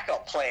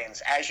 backup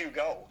plans as you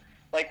go.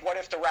 Like, what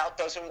if the route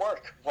doesn't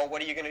work? Well,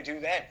 what are you going to do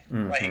then?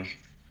 Like,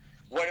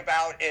 what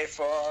about if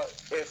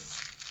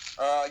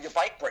your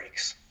bike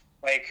breaks?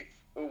 Like,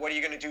 what are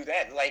you going to do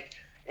then? Like,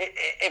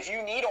 if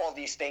you need all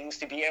these things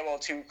to be able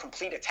to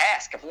complete a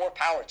task, more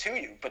power to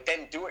you, but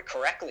then do it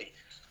correctly.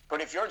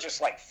 But if you're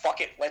just like, fuck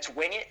it, let's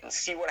wing it and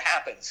see what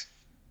happens,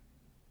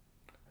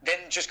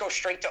 then just go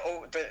straight to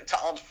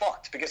I'm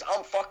fucked, because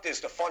I'm fucked is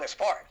the funnest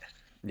part.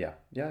 Yeah,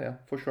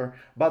 for sure.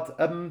 But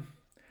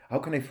how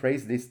can I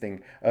phrase this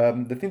thing?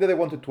 The thing that I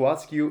wanted to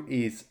ask you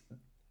is,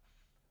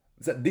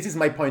 this is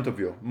my point of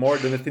view, more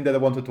than the thing that I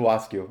wanted to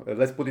ask you.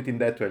 Let's put it in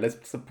that way.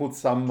 Let's put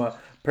some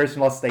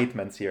personal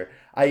statements here.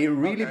 I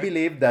really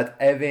believe that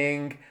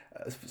having,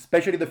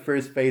 especially the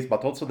first phase,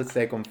 but also the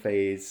second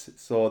phase,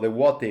 so the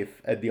what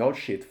if and the oh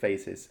shit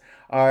phases,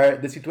 are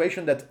the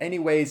situation that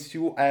anyways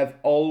you have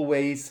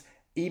always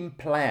in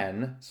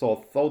plan, so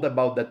thought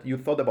about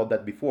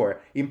that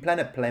before, in plan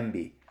a plan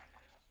B.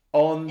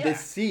 On the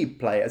C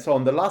play, so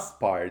on the last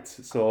part,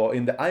 so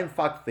in the I'm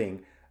fucked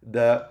thing,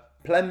 the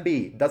plan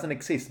B doesn't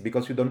exist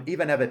because you don't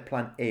even have a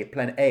plan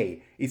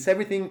A. It's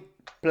everything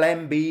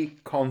plan B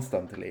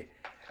constantly.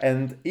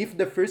 And if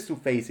the first two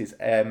phases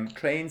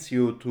trains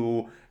you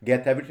to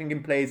get everything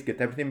in place,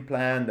 get everything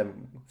planned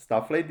and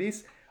stuff like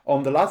this,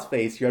 on the last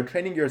phase, you're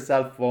training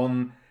yourself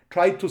on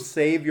try to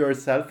save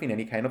yourself in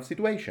any kind of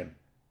situation.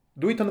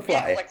 Do it on the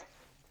fly.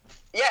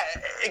 Yeah,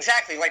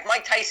 exactly. Like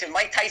Mike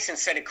Tyson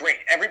said it great.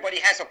 Everybody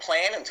has a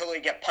plan until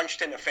they get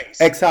punched in the face.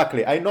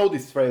 Exactly. I know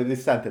this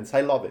sentence. I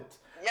love it.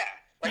 Yeah.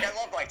 Like, I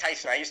love Mike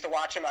Tyson. I used to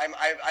watch him.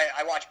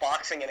 I watch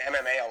boxing and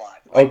MMA a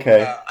lot. Like,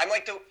 okay.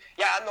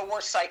 I'm the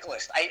worst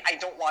cyclist. I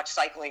don't watch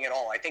cycling at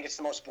all. I think it's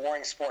the most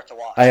boring sport to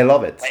watch. I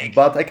love it, like,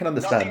 but I can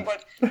understand.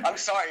 I'm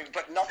sorry,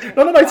 but nothing.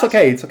 No, it's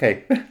okay. It's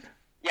okay.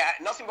 Yeah,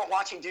 nothing but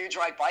watching dudes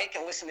ride bike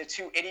and listen to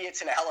two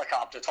idiots in a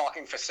helicopter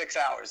talking for 6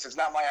 hours. It's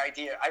not my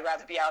idea. I'd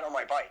rather be out on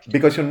my bike.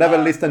 Because you never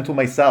listen to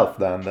myself,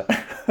 then.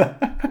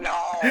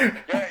 No,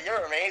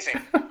 you're amazing.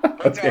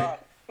 But, okay.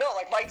 No,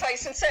 like Mike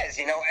Tyson says,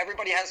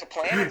 everybody has a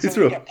plan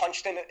until you get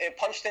punched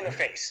in the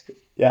face.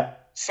 Yeah.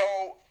 So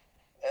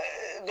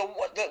the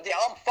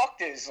I'm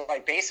fucked is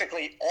like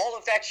basically all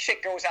of that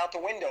shit goes out the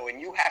window and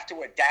you have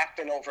to adapt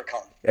and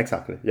overcome.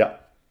 Exactly. Yeah.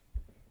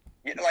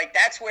 Like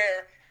that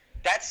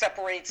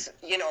separates,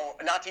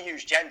 not to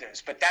use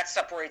genders, but that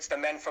separates the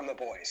men from the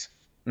boys.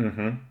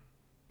 Mm-hmm.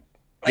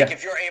 Like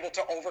if you're able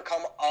to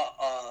overcome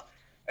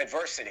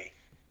adversity,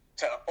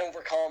 to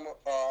overcome.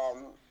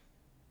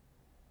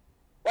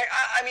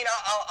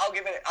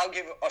 I'll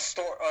give a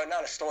story,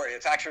 not a story.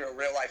 It's actually a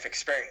real life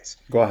experience.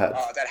 Go ahead.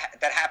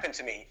 That happened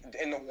to me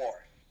in the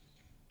war.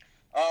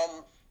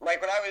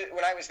 Like when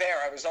I was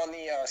there, I was on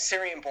the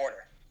Syrian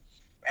border,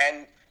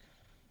 and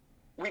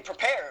we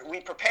prepared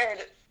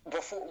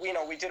before.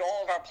 We did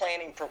all of our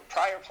planning,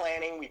 prior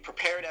planning. We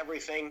prepared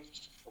everything.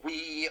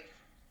 We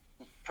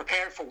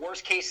prepared for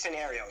worst case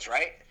scenarios.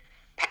 Right?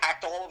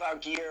 Packed all of our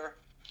gear.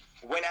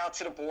 Went out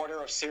to the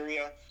border of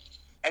Syria.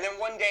 And then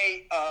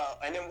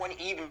one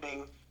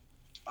evening,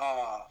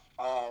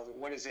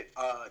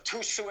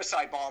 two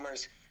suicide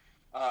bombers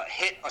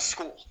hit a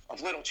school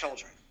of little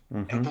children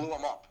and blew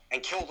them up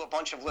and killed a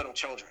bunch of little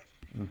children.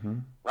 Mm-hmm.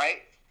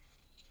 Right?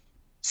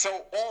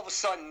 So all of a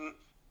sudden,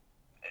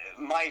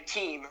 my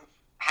team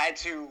had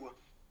to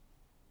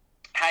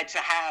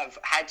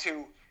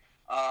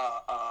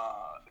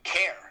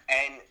care,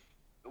 and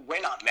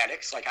we're not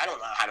medics. Like, I don't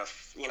know how to,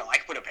 I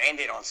could put a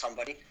Band-Aid on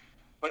somebody,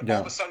 but all Yeah.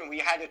 of a sudden we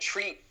had to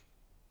treat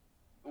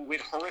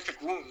with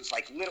horrific wounds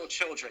like little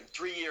children,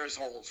 3 years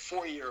old,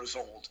 4 years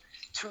old,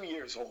 2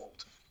 years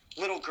old,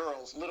 little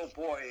girls, little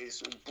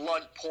boys,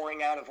 blood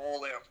pouring out of all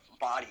their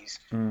bodies,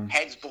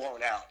 heads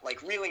blown out,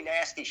 like really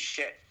nasty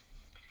shit.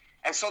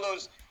 And so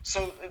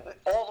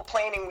all the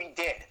planning we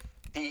did,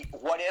 the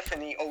what if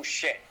and the oh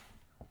shit,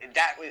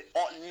 that was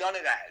none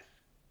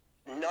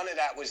of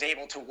that was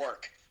able to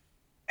work.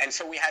 And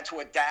so we had to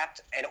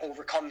adapt and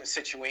overcome the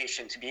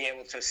situation to be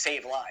able to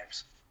save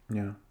lives.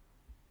 Yeah.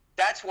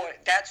 That's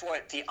what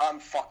the I'm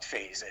fucked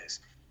phase is.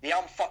 The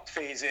I'm fucked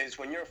phase is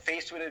when you're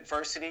faced with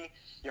adversity,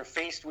 you're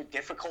faced with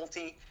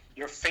difficulty,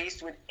 you're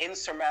faced with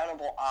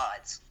insurmountable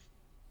odds.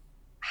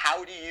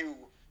 How do you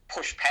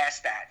push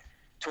past that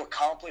to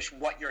accomplish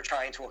what you're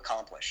trying to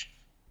accomplish?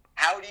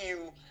 How do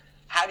you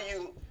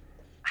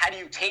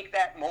take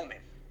that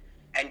moment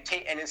and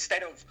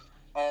instead of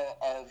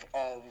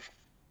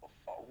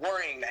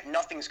worrying that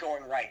nothing's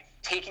going right,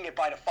 taking it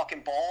by the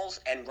fucking balls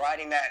and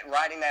riding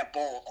that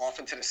bull off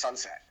into the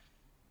sunset,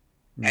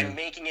 and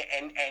making it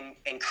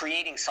and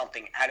creating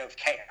something out of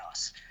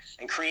chaos,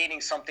 and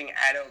creating something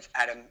out of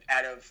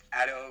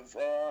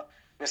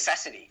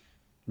necessity.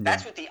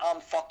 That's what the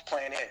I'm fucked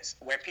plan is,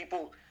 where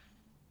people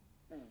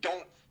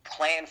don't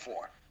plan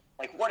for.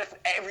 Like, what if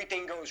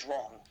everything goes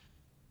wrong?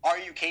 Are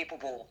you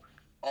capable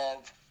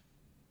of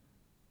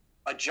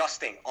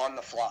adjusting on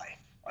the fly,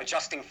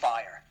 adjusting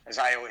fire, as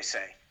I always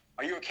say?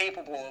 Are you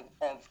capable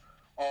of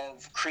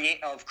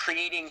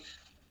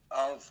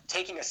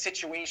taking a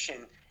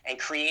situation and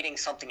creating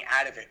something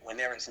out of it when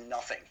there is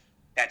nothing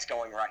that's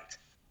going right?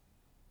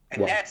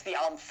 And that's the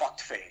I'm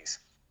fucked phase.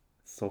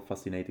 So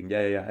fascinating.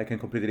 Yeah. I can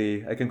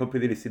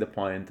completely see the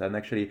point. And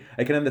actually,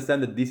 I can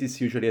understand that this is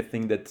usually a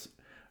thing that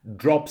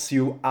drops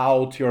you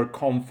out your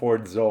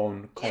comfort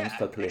zone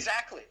constantly. Yeah,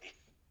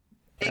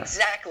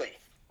 exactly.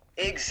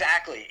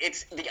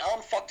 It's the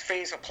I'm fucked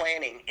phase of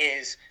planning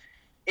is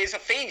a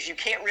phase you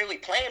can't really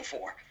plan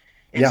for.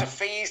 It's a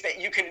phase that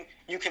you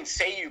can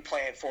say you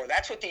plan for.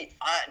 That's what the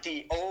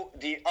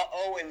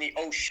uh-oh and the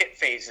oh shit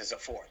phases are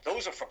for.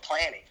 Those are for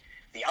planning.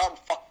 The I'm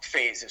fucked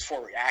phase is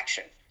for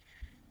reaction.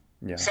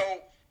 Yeah. So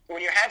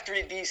when you have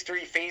these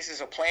three phases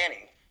of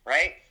planning,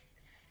 right?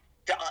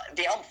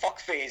 The I'm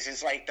fucked phase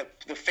is like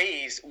the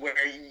phase where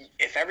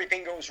if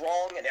everything goes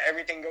wrong and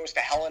everything goes to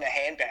hell in a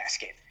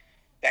handbasket,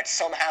 that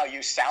somehow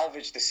you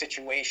salvage the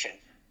situation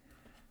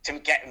to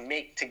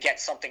get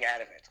something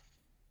out of it.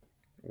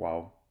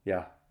 Wow.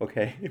 Yeah.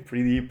 Okay.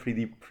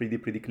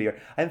 Pretty clear.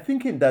 I'm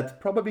thinking that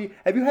probably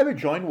have you ever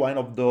joined one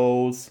of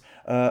those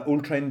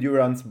ultra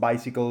endurance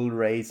bicycle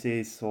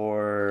races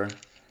or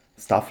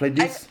stuff like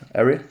this,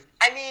 Ari?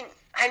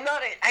 I'm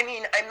not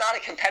a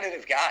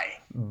competitive guy.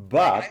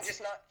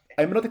 But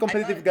I'm not a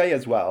competitive guy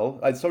as well.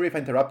 I'm sorry if I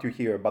interrupt you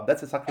here, but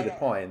that's exactly the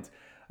point.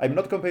 I'm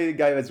not a competitive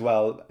guy as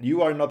well.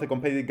 You are not a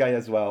competitive guy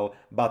as well.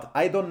 But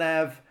I don't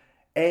have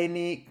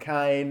any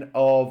kind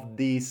of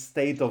this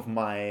state of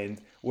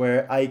mind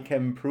where I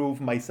can prove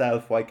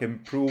myself, or I can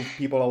prove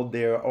people out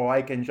there, or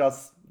I can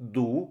just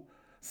do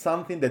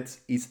something that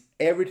is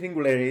everything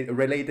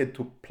related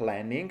to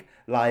planning,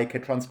 like a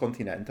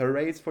transcontinental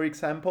race, for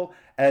example,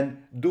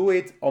 and do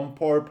it on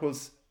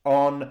purpose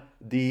on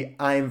the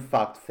I'm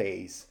fucked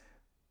phase.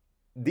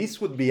 This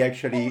would be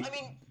actually,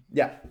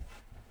 yeah.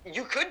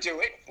 You could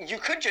do it. You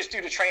could just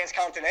do the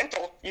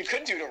transcontinental. You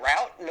could do the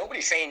route.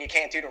 Nobody's saying you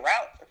can't do the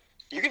route.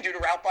 You can do the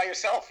route by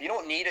yourself. You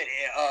don't need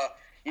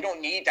you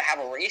don't need to have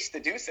a race to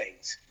do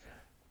things.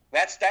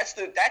 That's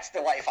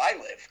the life I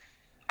live.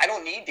 I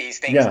don't need these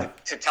things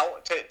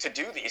to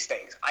do these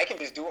things. I can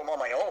just do them on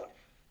my own.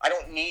 I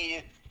don't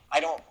need. I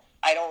don't.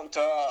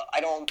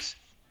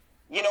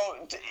 You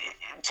know,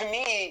 to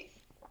me,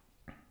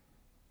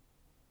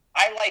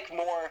 I like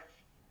more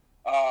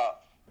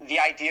the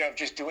idea of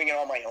just doing it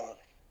on my own.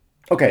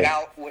 Okay.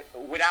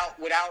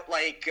 Without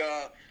like,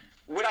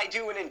 would I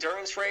do an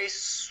endurance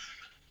race?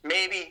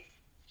 Maybe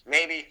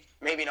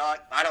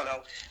not. I don't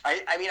know.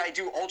 I mean, I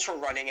do ultra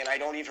running and I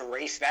don't even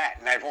race that,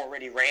 and I've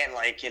already ran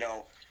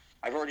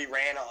I've already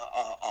ran a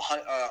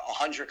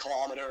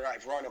 100-kilometer.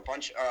 I've run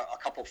a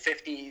couple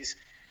 50s,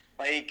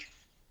 like,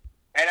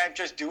 and I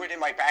just do it in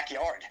my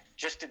backyard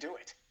just to do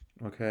it.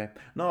 Okay.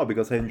 No,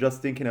 because I'm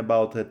just thinking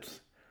about it.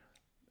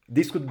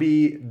 This could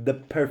be the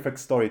perfect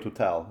story to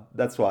tell.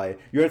 That's why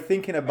you're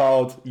thinking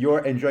about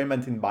your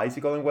enjoyment in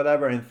bicycle and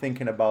whatever, and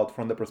thinking about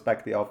from the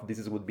perspective of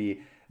this would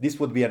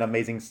be an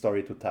amazing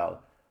story to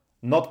tell.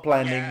 Not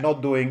planning,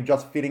 not doing,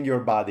 just feeling your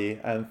body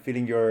and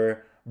feeling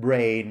your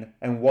brain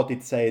and what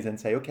it says, and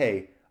say,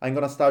 okay, I'm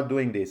gonna start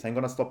doing this. I'm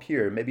gonna stop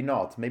here. Maybe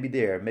not. Maybe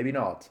there. Maybe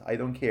not. I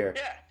don't care.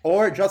 Yeah.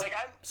 Or just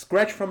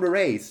scratch from the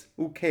race.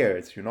 Who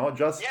cares?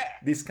 Just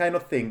this kind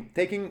of thing.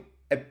 Taking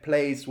a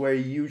place where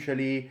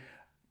usually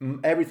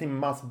everything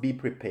must be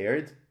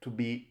prepared to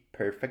be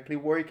perfectly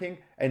working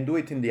and do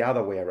it in the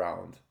other way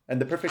around. And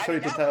the perfect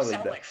story to tell is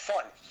that. Like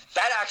fun.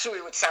 That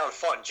actually would sound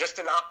fun, just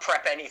to not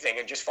prep anything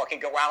and just fucking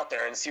go out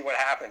there and see what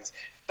happens.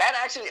 That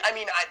actually, I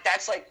mean,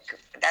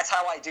 that's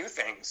how I do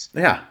things.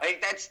 Yeah.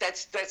 Like that's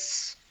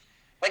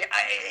like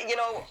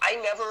I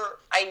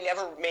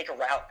never make a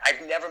route.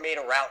 I've never made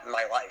a route in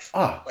my life.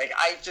 Ah. Like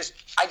I just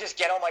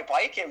get on my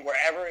bike and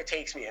wherever it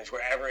takes me is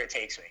wherever it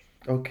takes me.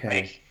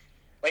 Okay.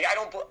 Like I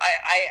don't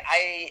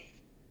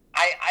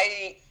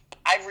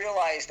I've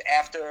realized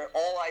after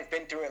all I've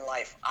been through in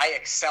life, I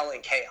excel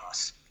in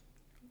chaos.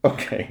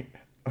 Okay.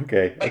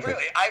 Okay. Like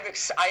really,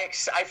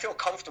 I feel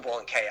comfortable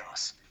in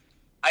chaos.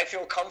 I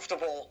feel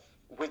comfortable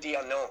with the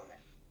unknown.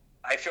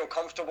 I feel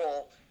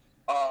comfortable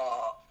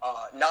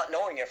not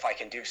knowing if I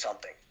can do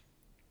something.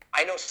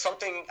 I know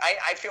something.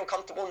 I feel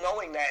comfortable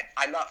knowing that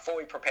I'm not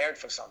fully prepared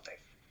for something,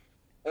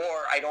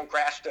 or I don't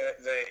grasp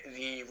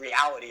the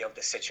reality of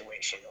the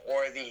situation,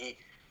 or the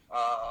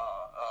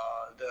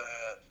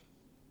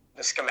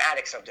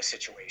schematics of the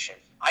situation.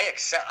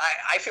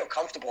 I feel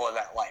comfortable in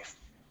that life.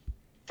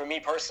 For me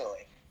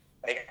personally,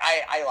 like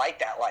I like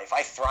that life.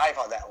 I thrive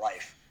on that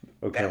life.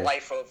 Okay. That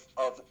life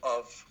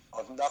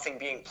of nothing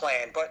being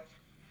planned. But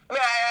I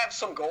mean, I have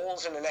some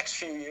goals in the next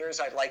few years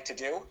I'd like to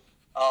do.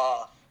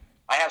 I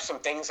have some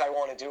things I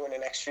want to do in the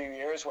next few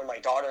years when my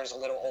daughter is a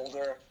little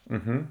older,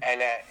 and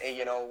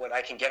when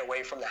I can get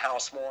away from the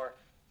house more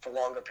for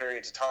longer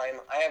periods of time.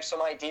 I have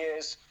some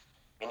ideas.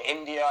 In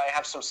India, I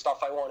have some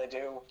stuff I want to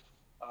do.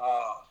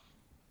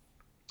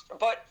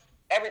 But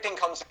everything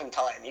comes in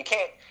time. You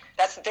can't.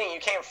 That's the thing. You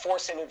can't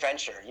force an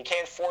adventure. You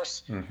can't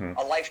force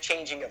a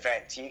life-changing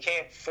event. You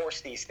can't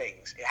force these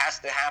things. It has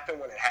to happen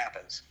when it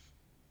happens.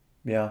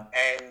 Yeah.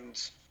 And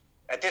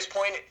at this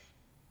point,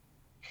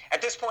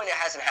 it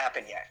hasn't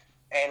happened yet.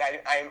 And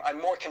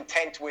I'm more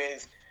content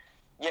with,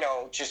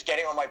 just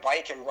getting on my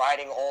bike and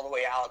riding all the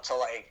way out to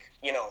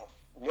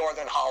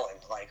northern Holland,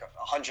 like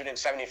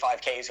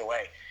 175 Ks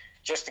away,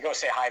 just to go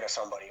say hi to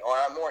somebody. Or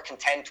I'm more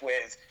content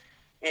with,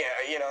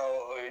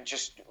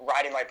 just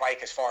riding my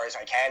bike as far as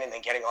I can and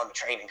then getting on the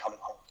train and coming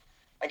home.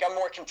 Like I'm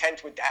more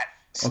content with that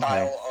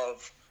style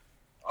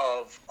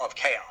of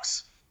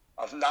chaos,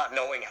 of not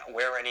knowing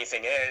where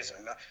anything is,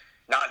 and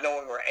not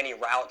knowing where any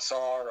routes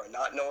are, or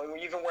not knowing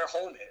even where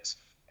home is,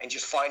 and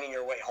just finding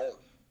your way home.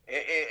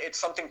 It's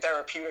something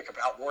therapeutic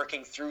about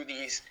working through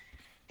these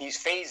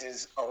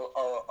phases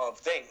of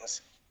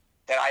things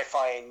that I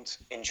find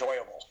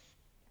enjoyable.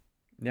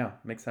 Yeah,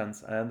 makes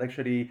sense. And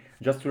actually,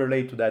 just to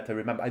relate to that,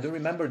 I don't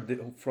remember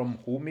from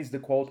whom is the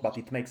quote, but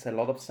it makes a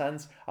lot of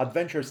sense.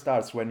 Adventure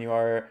starts when you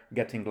are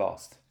getting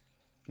lost,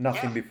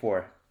 nothing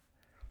before.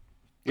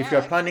 If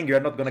you're planning,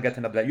 you're not going to get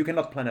an adventure. You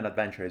cannot plan an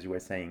adventure, as you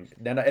were saying.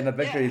 Then an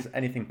adventure is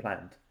anything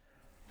planned.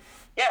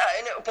 Yeah,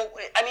 but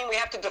I mean, we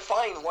have to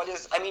define what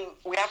is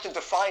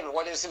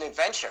an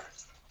adventure.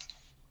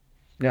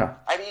 Yeah.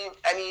 I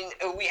mean,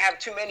 we have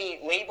too many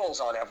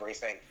labels on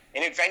everything.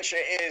 An adventure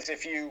is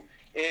if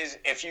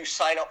you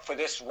sign up for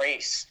this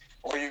race,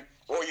 or you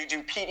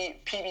do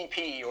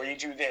PvP, or you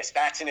do this.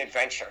 That's an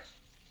adventure.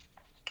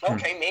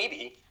 Okay,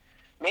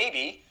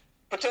 maybe.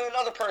 But to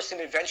another person,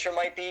 adventure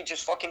might be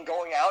just fucking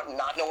going out and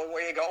not knowing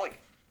where you're going,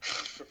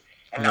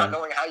 and not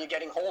knowing how you're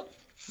getting home.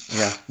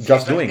 Yeah,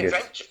 just doing it.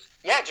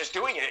 Yeah, just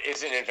doing it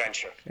is an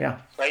adventure. Yeah.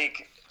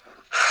 Like,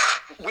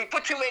 we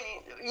put too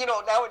many,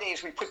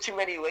 nowadays we put too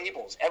many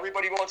labels.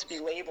 Everybody wants to be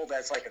labeled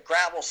as like a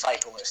gravel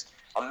cyclist,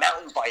 a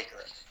mountain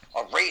biker,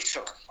 a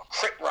racer, a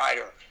crit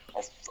rider,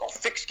 a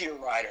fixed gear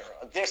rider,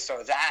 a this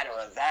or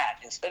that,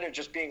 instead of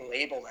just being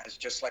labeled as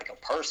just like a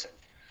person.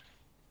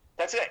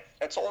 That's it.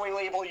 That's the only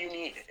label you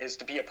need, is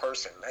to be a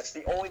person. That's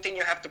the only thing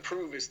you have to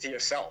prove is to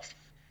yourself.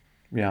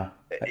 Yeah.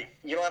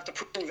 You don't have to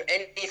prove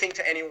anything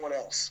to anyone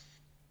else.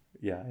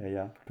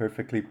 Yeah.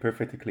 Perfectly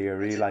clear. I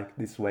really like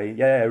this way.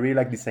 Yeah, I really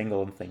like this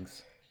angle on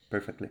things.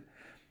 Perfectly.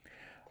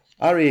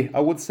 Ari, I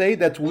would say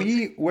that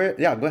we were...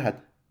 Yeah, go ahead.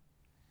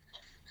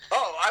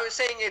 Oh, I was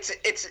saying it's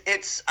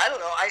I don't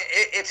know,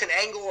 it's an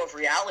angle of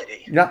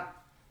reality. Yeah.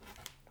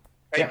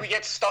 We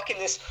get stuck in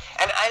this,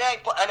 and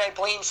I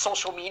blame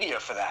social media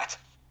for that.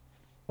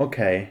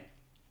 Okay.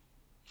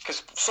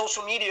 Because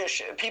social media,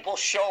 people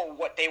show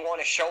what they want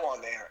to show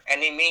on there,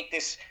 and they make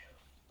this,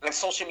 and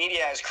social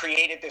media has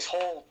created this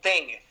whole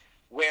thing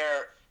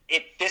where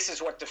this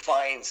is what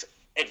defines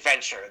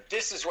adventure,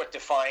 this is what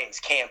defines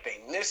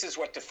camping, this is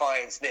what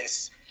defines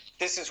this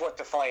is what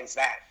defines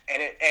that,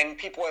 and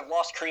people have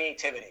lost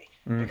creativity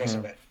because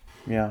of it.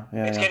 Yeah.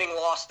 It's getting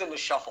lost in the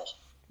shuffle.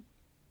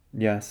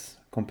 Yes,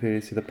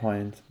 completely see the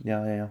point.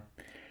 Yeah.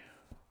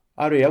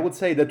 Ari, I would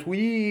say that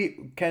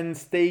we can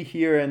stay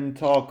here and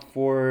talk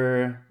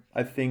for,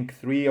 I think,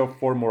 3 or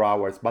 4 more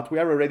hours, but we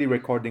are already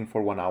recording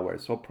for 1 hour,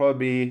 so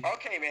probably...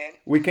 Okay, man.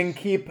 We can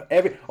keep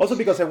Also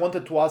because I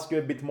wanted to ask you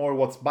a bit more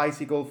what's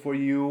bicycle for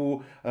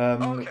you,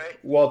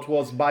 what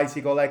was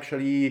bicycle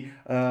actually,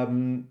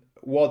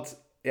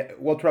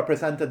 what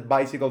represented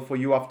bicycle for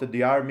you after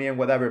the army and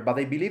whatever, but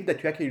I believe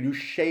that you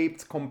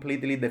shaped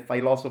completely the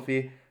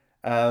philosophy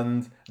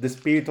and the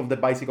spirit of the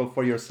bicycle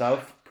for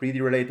yourself, pretty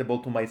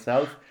relatable to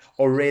myself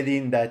already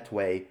in that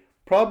way.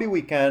 Probably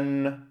we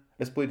can,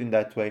 let's put it in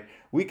that way,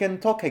 we can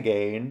talk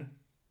again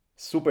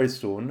super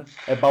soon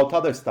about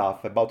other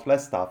stuff, about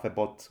less stuff,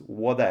 about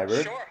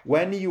whatever, Sure.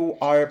 when you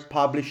are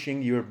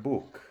publishing your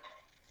book.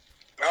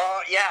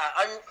 Yeah,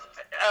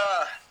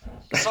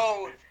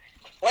 so,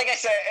 like I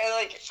said,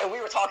 like we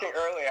were talking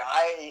earlier,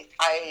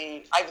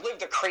 I've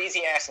lived a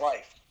crazy ass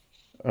life.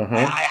 Uh-huh.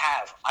 I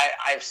have.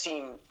 I've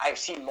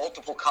seen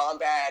multiple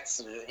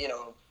combats.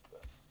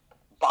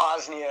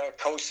 Bosnia,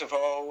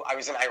 Kosovo. I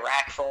was in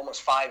Iraq for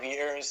almost 5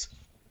 years.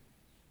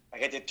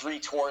 Like I did 3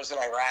 tours in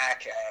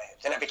Iraq.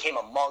 Then I became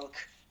a monk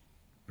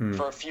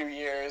for a few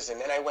years,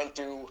 and then I went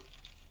through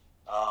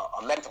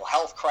a mental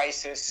health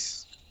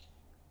crisis,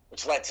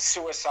 which led to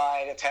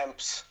suicide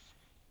attempts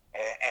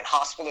and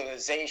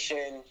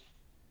hospitalization,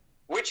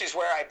 which is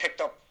where I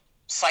picked up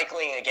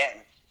cycling again.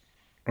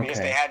 Because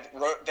Okay.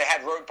 they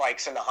had road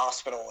bikes in the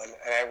hospital, and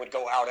I would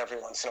go out every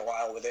once in a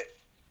while with it.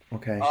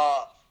 Okay.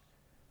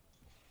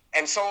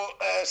 And so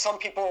some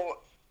people,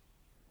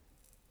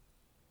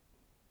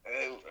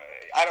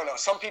 I don't know,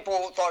 some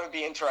people thought it would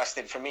be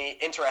interesting for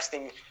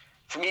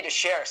me to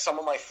share some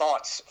of my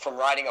thoughts from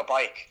riding a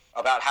bike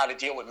about how to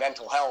deal with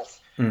mental health,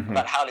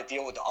 about how to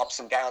deal with the ups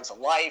and downs of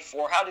life,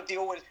 or how to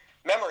deal with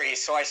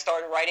memories. So I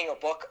started writing a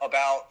book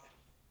about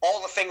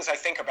all the things I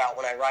think about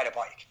when I ride a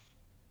bike.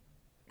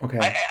 Okay.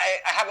 I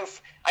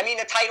haven't. I mean,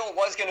 the title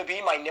was going to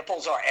be "My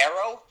Nipples Are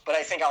Arrow," but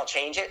I think I'll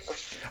change it.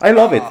 I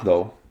love it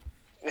though.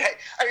 I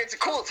mean, it's a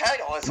cool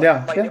title. It's like,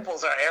 Yeah, "My yeah.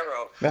 Nipples Are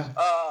Arrow." Yeah.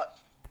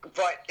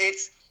 But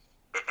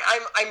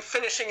I'm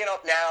finishing it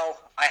up now.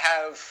 I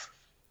have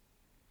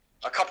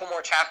a couple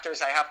more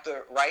chapters I have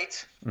to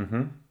write,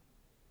 Mm-hmm.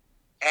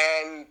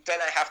 and then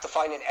I have to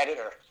find an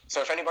editor.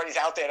 So if anybody's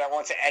out there that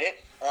wants to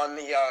edit on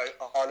the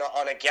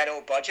on a ghetto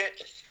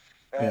budget,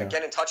 Yeah.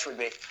 get in touch with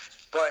me.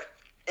 But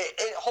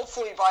it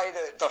hopefully by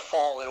the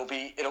fall it'll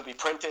be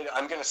printed.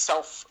 I'm gonna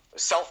self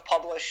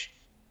publish.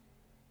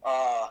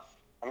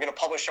 I'm gonna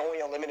publish only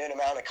a limited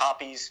amount of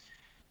copies,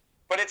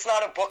 but it's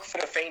not a book for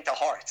the faint of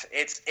heart.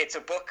 It's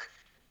a book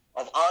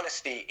of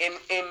honesty.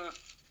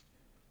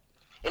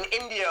 In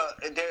India,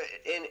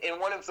 in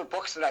one of the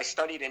books that I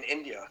studied in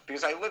India,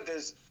 because I lived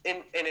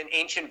in an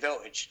ancient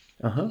village.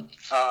 Uh-huh.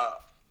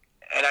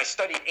 And I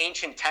studied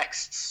ancient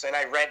texts, and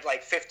I read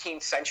like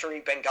 15th century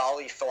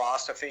Bengali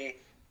philosophy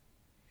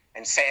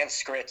and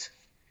Sanskrit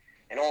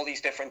and all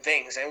these different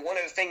things. And one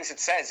of the things it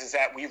says is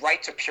that we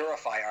write to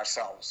purify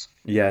ourselves.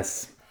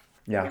 Yes.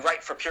 We Yeah.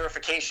 write for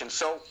purification.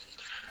 So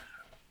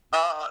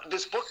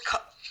this book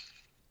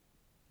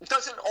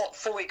doesn't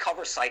fully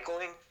cover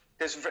cycling.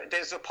 There's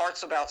the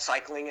parts about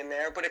cycling in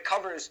there, but it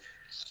covers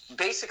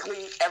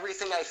basically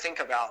everything I think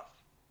about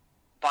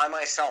by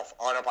myself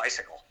on a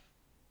bicycle.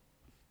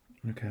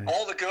 Okay.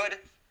 All the good,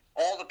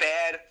 all the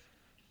bad,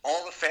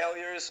 all the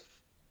failures,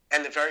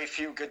 and the very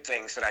few good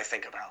things that I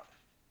think about.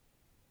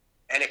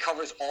 And it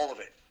covers all of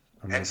it.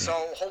 Amazing. And so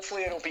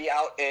hopefully it'll be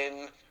out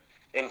in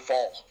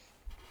fall.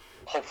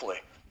 Hopefully.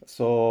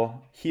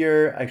 So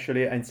here,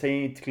 actually, I'm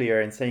saying it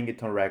clear and saying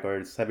it on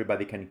record so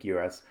everybody can hear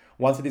us.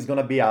 Once it is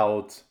gonna be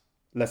out,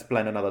 let's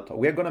plan another talk.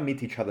 We're gonna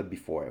meet each other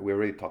before. We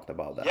already talked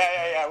about that.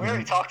 Yeah. We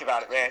already talked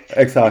about it, man.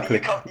 Exactly.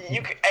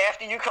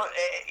 After you come,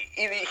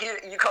 either here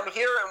you come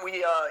here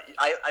and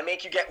I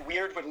make you get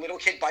weird with little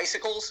kid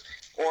bicycles,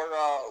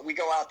 or we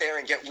go out there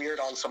and get weird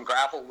on some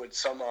gravel with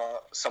some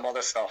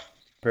other stuff.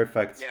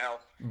 Perfect. You know.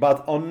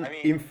 But I mean-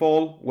 in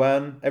fall,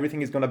 when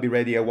everything is gonna be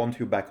ready, I want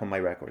you back on my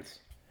records.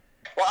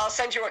 Well, I'll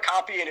send you a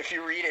copy, and if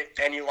you read it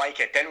and you like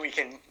it, then we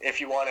can. If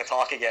you want to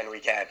talk again, we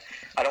can.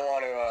 I don't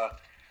want to.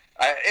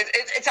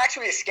 It's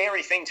actually a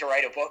scary thing to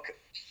write a book.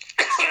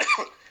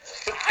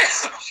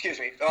 Excuse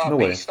me. No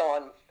worries.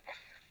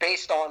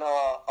 Based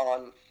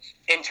on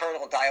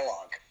internal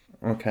dialogue,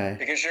 Okay.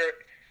 because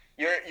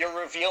you're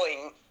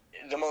revealing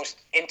the most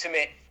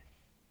intimate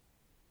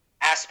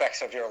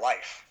aspects of your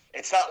life.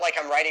 It's not like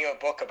I'm writing a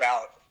book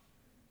about.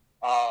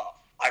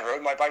 I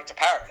rode my bike to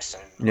Paris,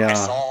 and Yeah.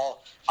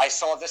 I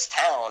saw this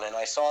town, and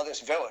I saw this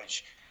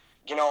village.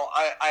 You know,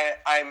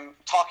 I'm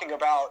talking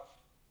about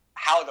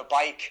how the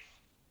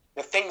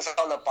things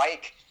on the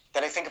bike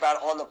that I think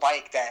about on the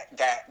bike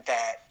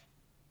that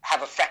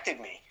have affected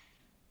me,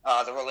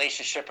 the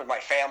relationship with my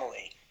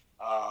family.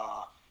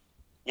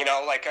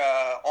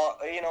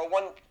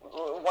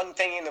 One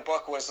thing in the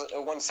book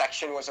one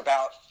section was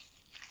about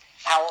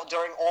how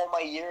during all my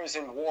years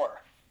in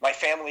war, my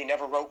family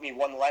never wrote me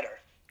one letter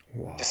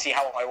Wow. to see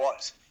how I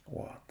was.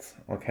 What?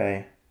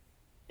 Okay.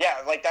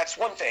 Yeah, like that's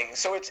one thing.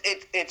 So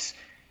it's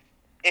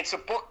a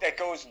book that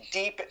goes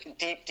deep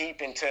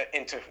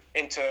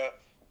into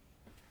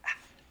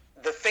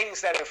the things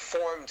that have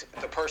formed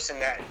the person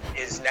that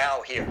is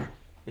now here.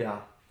 Yeah.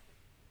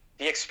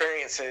 The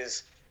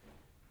experiences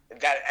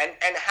that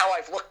and how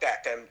I've looked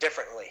at them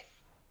differently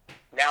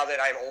now that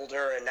I'm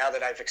older and now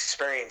that I've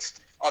experienced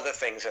other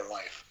things in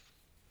life.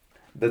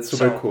 That's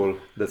super So- cool.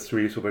 That's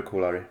really super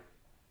cool, Ari.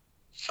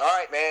 All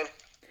right, man.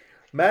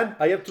 Man,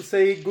 I have to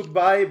say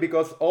goodbye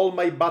because all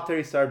my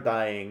batteries are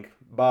dying.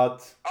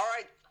 But All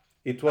right.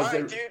 it All was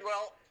right, a dude.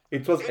 Well,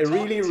 it was good a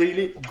talking really to you.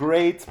 really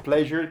great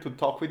pleasure to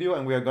talk with you,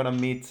 and we are gonna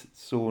meet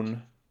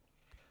soon.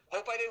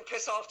 Hope I didn't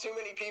piss off too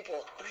many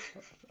people.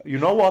 You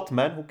know what,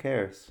 man? Who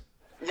cares?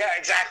 Yeah,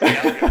 exactly.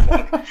 I don't give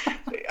a fuck.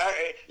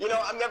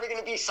 I'm never going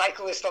to be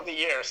cyclist of the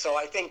year, so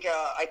I think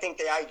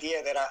the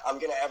idea that I'm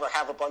going to ever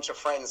have a bunch of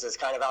friends is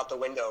kind of out the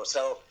window.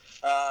 So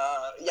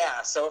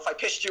yeah. So if I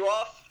pissed you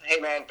off, hey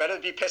man, better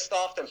be pissed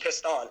off than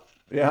pissed on.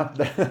 Yeah,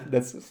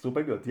 that's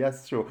super good.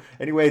 Yes, true.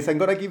 Anyways, I'm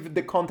gonna give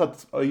the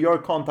contacts, your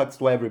contacts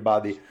to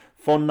everybody,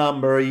 phone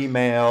number,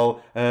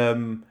 email,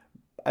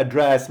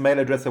 address, mail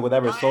address, or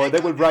whatever. So they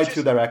will write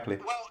you Just directly.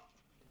 well,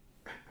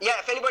 yeah.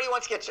 If anybody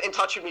wants to get in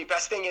touch with me,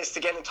 best thing is to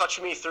get in touch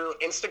with me through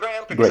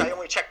Instagram because I Great,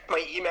 only check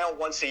my email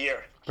once a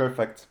year.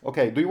 perfect.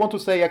 Okay, do you want to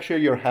say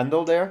actually your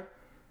handle there?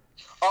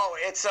 Oh,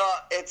 it's a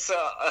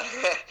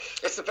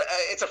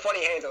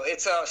funny handle.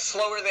 It's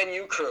slower than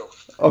you crew.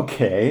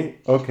 Okay,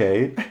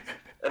 okay.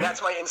 And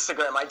that's my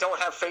Instagram. I don't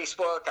have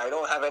Facebook. I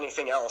don't have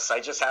anything else. I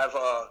just have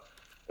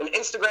an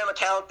Instagram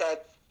account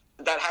that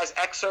has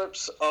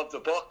excerpts of the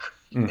book.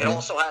 It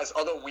also has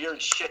other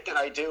weird shit that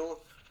I do.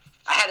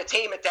 I had to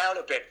tame it down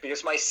a bit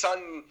because my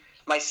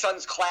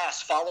son's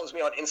class follows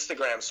me on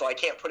Instagram, so I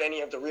can't put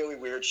any of the really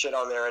weird shit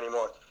on there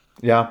anymore.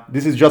 Yeah,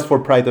 this is just for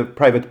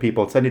private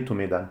people. Send it to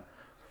me then.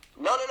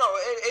 No.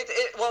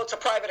 Well, it's a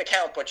private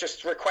account, but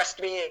just request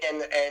me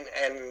and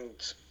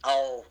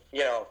I'll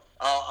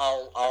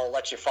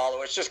let you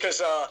follow. It's just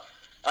because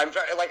I'm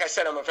very, like I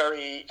said,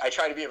 I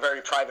try to be a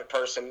very private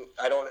person.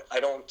 I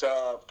don't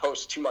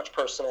post too much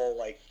personal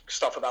like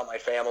stuff about my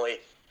family.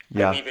 I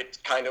Yeah, leave it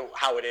kind of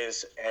how it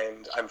is,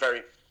 and I'm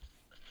very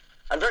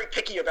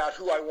picky about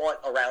who I want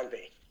around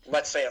me.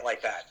 Let's say it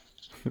like that.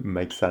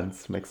 makes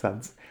sense. Makes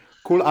sense.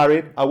 Cool,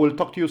 Ari. I will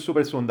talk to you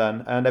super soon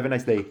then, and have a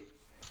nice day.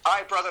 All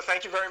right, brother.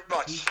 Thank you very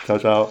much. Ciao,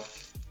 ciao.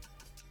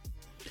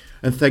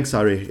 And thanks,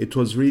 Ari. It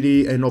was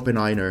really an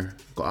opener.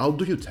 How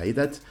do you say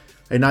that?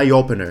 An eye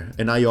opener.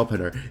 An eye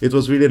opener. It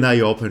was really an eye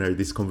opener,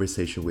 this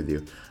conversation with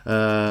you.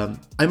 I'm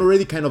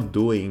already kind of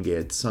doing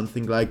it.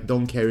 Something like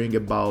don't caring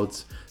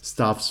about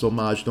stuff so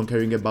much, don't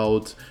caring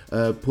about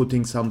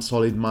putting some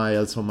solid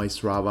miles on my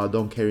Strava,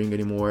 don't caring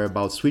anymore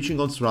about switching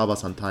on Strava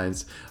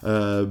sometimes.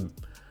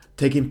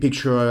 Taking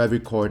picture of every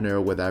corner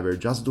or whatever,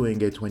 just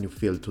doing it when you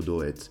feel to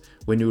do it.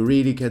 When you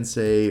really can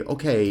say,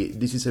 okay,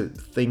 this is a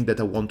thing that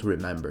I want to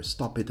remember,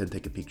 stop it and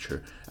take a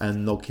picture,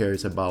 and no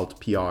cares about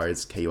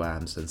PRs,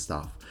 KOMs and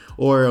stuff.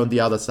 Or on the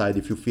other side,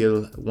 if you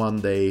feel one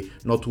day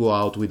not to go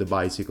out with a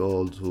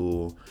bicycle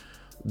to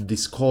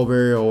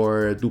discover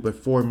or do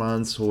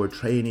performance or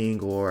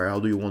training, or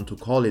how do you want to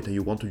call it, and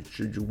you want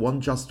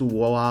just to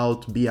go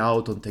out, be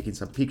out and taking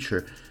some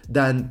picture,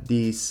 then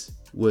this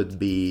would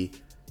be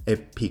a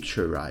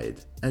picture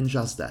ride. And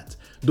just that,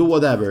 do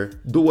whatever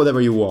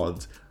you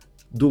want,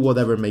 do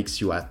whatever makes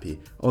you happy,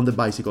 on the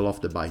bicycle,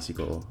 off the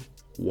bicycle,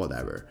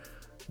 whatever.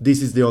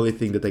 This is the only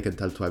thing that I can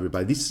tell to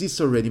everybody. This is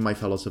already my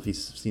philosophy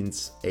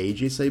since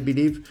ages, I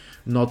believe.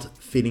 Not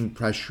feeling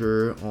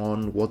pressure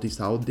on what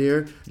is out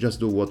there, just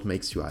do what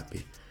makes you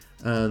happy.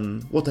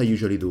 And what I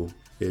usually do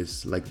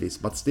is like this,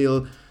 but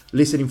still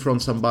listening from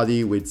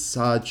somebody with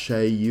such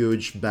a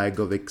huge bag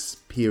of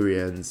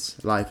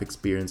experience, life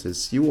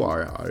experiences you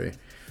are, Ari,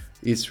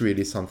 is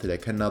really something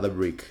like another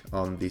brick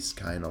on this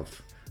kind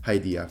of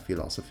idea,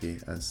 philosophy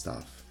and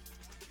stuff.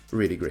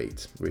 Really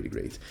great, really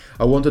great.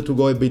 I wanted to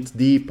go a bit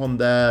deep on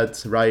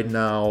that right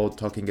now,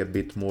 talking a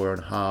bit more on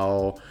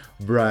how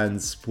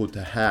brands put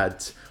a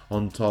hat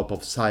on top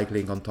of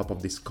cycling, on top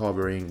of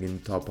discovering, on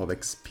top of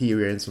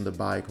experience on the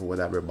bike or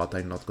whatever, but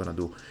I'm not gonna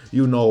do.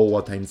 You know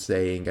what I'm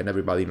saying, and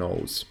everybody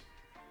knows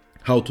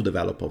how to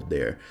develop up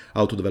there,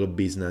 how to develop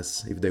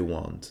business if they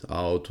want,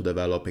 how to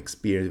develop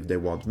experience if they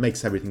want.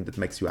 Makes everything that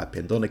makes you happy,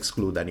 and don't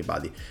exclude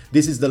anybody.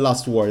 This is the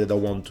last word that I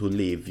want to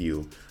leave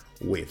you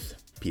with,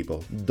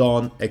 people.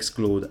 Don't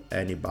exclude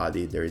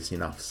anybody. There is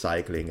enough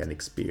cycling and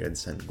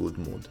experience and good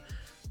mood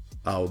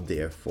out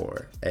there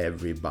for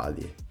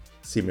everybody,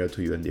 similar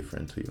to you and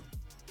different to you.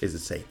 It's the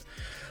same.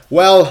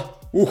 Well,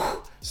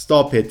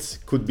 stop it.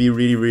 Could be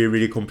really, really,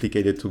 really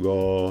complicated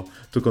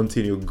to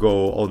continue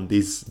go on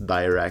this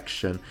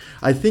direction.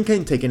 I think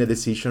I'm taking a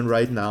decision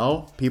right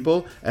now,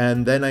 people,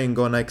 and then I'm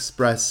gonna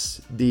express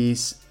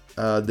this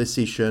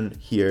decision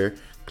here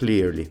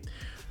clearly.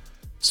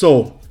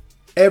 So,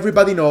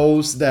 everybody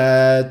knows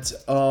that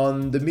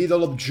on the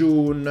middle of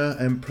June,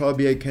 and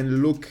probably I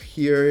can look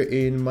here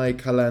in my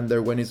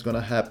calendar when it's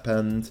gonna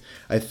happen.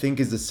 I think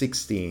it's the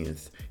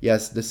 16th.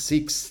 Yes, the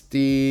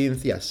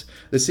 16th. Yes,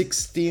 the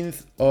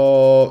 16th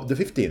or the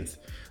 15th.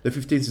 The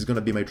 15th is gonna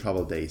be my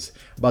travel days.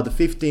 But the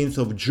 15th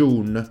of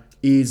June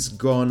is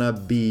gonna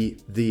be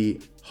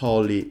the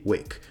Holy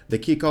Week, the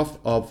kickoff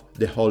of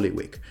the Holy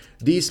Week.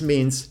 This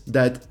means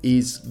that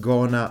is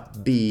gonna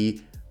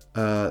be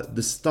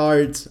the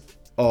start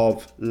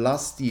of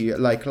last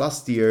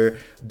year,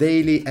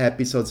 daily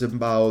episodes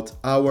about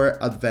our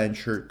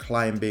adventure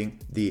climbing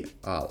the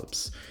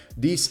Alps.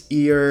 This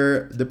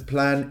year, the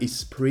plan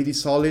is pretty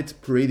solid,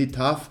 pretty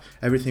tough.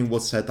 Everything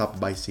was set up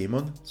by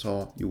Simon,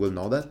 so you will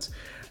know that.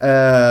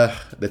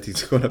 That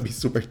is gonna be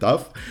super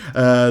tough,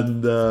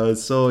 and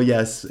so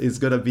yes, it's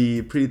gonna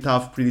be pretty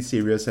tough, pretty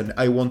serious, and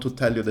I want to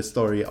tell you the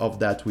story of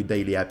that with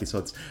daily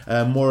episodes,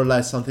 more or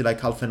less something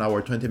like half an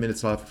hour, 20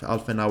 minutes of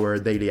half an hour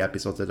daily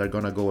episodes that are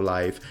gonna go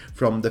live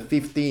from the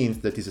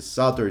 15th, that is a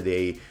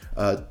Saturday,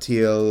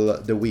 till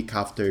the week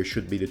after,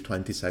 should be the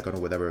 22nd or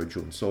whatever of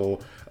June. So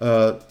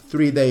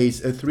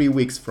 3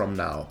 weeks from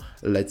now,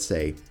 let's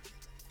say.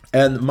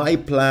 And my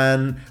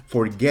plan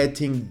for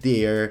getting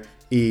there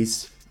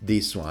is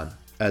this one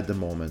at the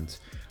moment.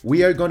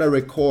 We are gonna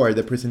record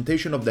the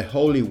presentation of the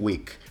Holy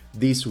Week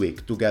this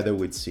week together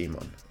with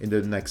Simon in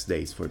the next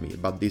days for me,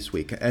 but this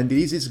week. And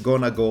this is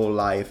gonna go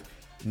live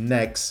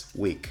next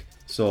week.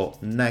 So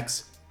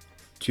next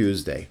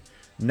Tuesday.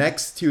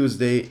 Next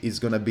Tuesday is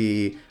gonna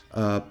be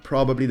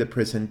probably the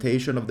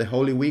presentation of the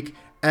Holy Week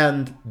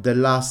and the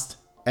last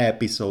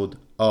episode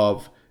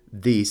of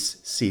this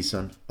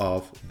season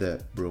of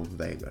the Broom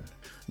Vegan.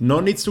 No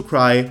needs to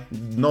cry,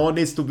 no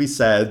needs to be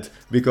sad,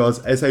 because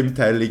as I'm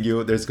telling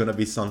you, there's gonna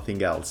be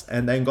something else.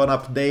 And I'm gonna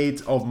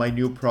update of my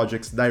new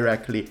projects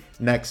directly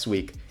next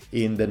week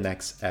in the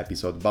next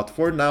episode. But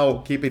for now,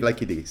 keep it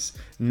like it is.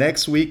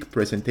 Next week,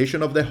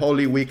 presentation of the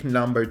Holy Week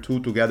number 2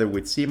 together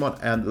with Simon,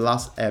 and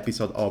last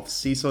episode of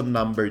season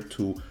number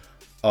 2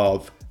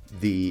 of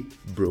the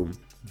Broom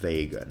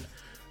Vegan.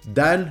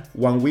 Then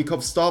 1 week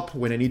of stop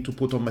when I need to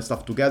put all my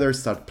stuff together,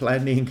 start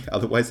planning.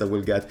 Otherwise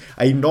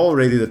I know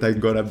already that I'm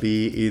gonna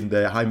be in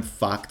the I'm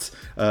fucked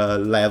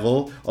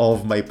level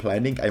of my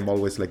planning. I'm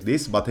always like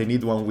this, but I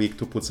need 1 week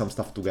to put some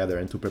stuff together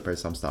and to prepare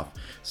some stuff.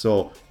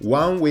 So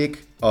 1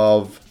 week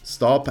of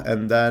stop,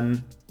 and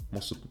then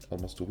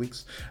almost 2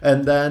 weeks.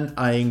 And then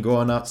I'm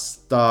gonna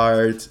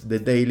start the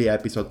daily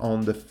episode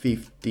on the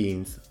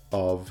 15th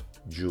of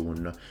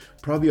June.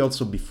 Probably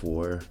also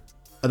before.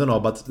 I don't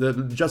know, but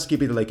just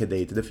keep it like a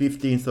date. The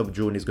 15th of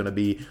June is going to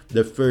be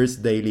the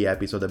first daily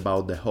episode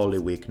about the Holy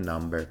Week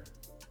number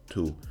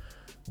 2.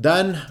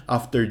 Then,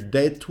 after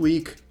that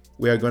week,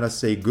 we are going to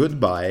say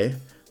goodbye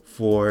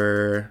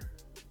for,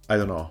 I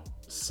don't know,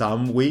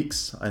 some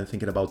weeks. I'm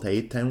thinking about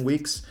 8-10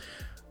 weeks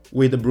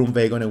with the Broom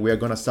Vegan, and we are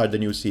going to start the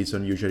new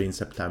season usually in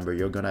September.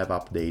 You're going to have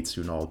updates,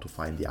 to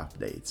find the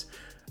updates.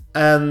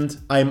 And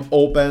I'm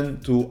open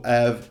to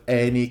have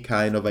any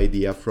kind of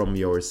idea from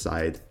your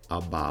side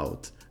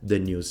about the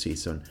new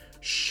season.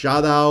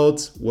 Shout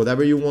out,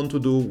 whatever you want to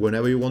do,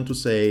 whenever you want to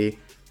say,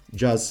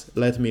 just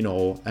let me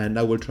know, and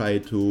I will try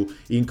to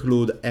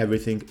include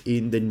everything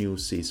in the new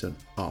season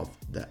of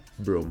the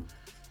Broom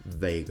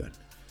Vegan.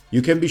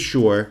 You can be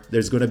sure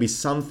there's gonna be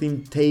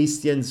something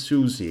tasty and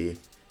juicy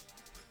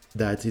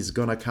that is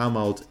gonna come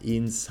out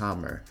in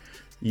summer.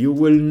 You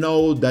will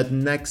know that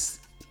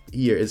next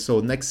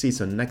season,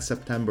 next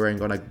September, I'm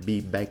gonna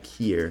be back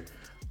here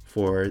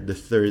for the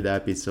third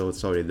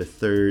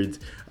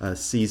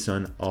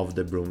season of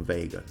the Broom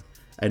Vegan.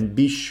 And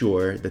be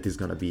sure that it's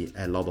gonna be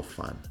a lot of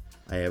fun.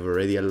 We have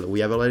already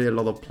a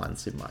lot of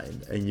plans in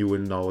mind, and you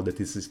will know that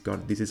this is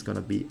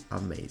gonna be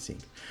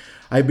amazing.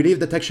 I believe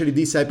that actually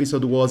this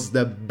episode was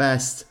the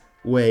best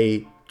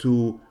way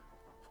to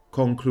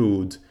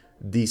conclude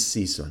this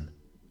season.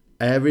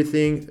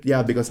 Everything,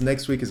 because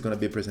next week is gonna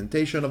be a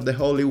presentation of the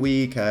Holy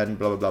Week and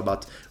blah blah blah,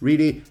 but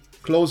really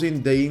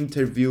closing the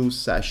interview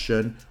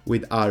session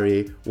with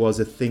Ari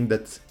was a thing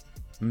that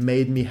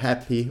made me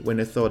happy when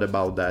I thought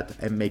about that,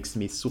 and makes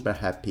me super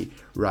happy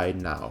right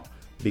now,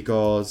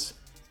 because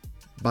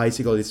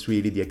bicycle is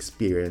really the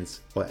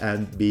experience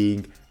and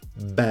being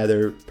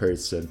better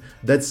person.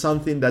 That's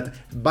something that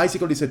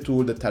bicycle is a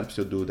tool that helps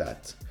you do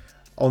that.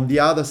 On the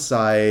other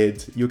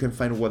side, you can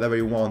find whatever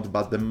you want,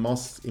 but the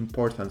most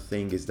important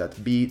thing is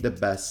that be the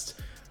best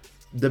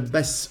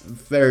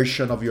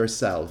version of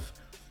yourself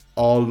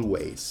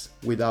always,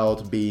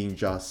 without being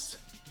just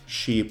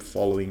sheep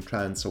following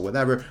trends or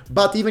whatever.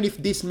 But even if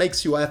this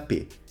makes you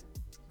happy,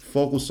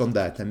 focus on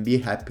that and be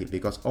happy,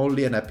 because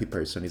only an happy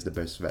person is the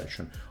best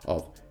version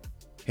of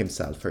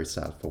himself,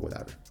 herself, or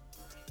whatever.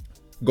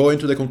 Going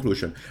to the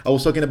conclusion, I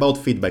was talking about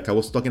feedback, I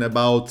was talking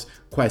about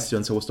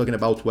questions, I was talking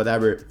about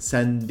whatever.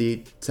 Send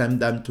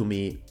them to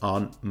me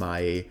on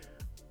my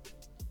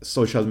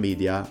social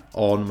media,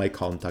 on my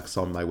contacts,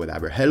 on my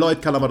whatever.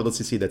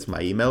 hello@calamaro.cc, that's my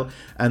email.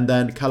 And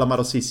then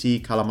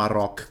CalamaroCC,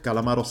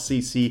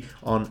 CalamaroCC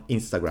on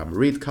Instagram.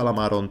 Read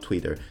Calamaro on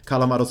Twitter.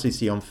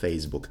 CalamaroCC on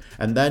Facebook.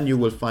 And then you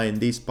will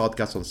find this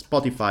podcast on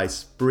Spotify,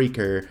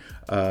 Spreaker,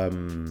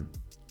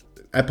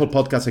 Apple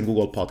Podcasts and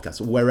Google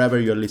Podcasts. Wherever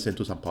you're listening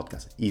to some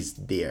podcast is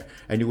there.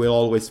 And you will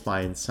always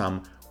find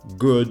some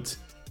good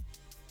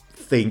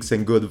things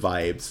and good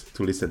vibes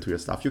to listen to your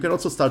stuff. You can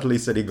also start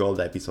listening all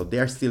the episodes. They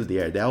are still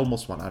there. They're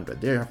almost 100.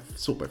 They're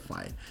super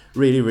fine.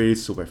 Really, really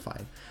super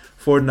fine.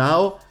 For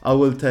now, I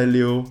will tell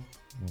you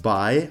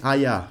bye.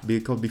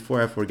 Because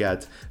before I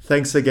forget,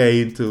 thanks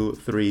again to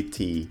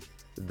 3T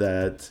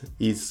that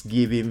is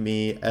giving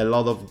me a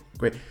lot of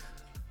great...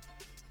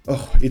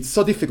 Oh, it's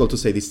so difficult to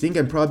say this thing,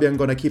 and probably I'm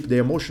gonna keep the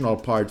emotional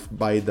part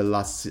by the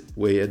last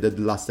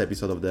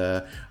episode of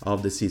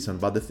the season.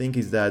 But the thing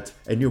is that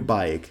a new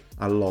bike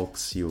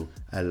unlocks you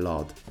a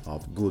lot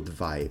of good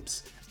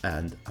vibes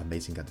and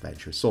amazing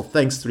adventures. So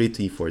thanks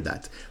 3T for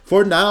that.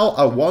 For now,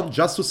 I want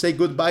just to say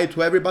goodbye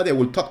to everybody. I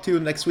will talk to you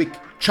next week.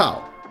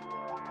 Ciao.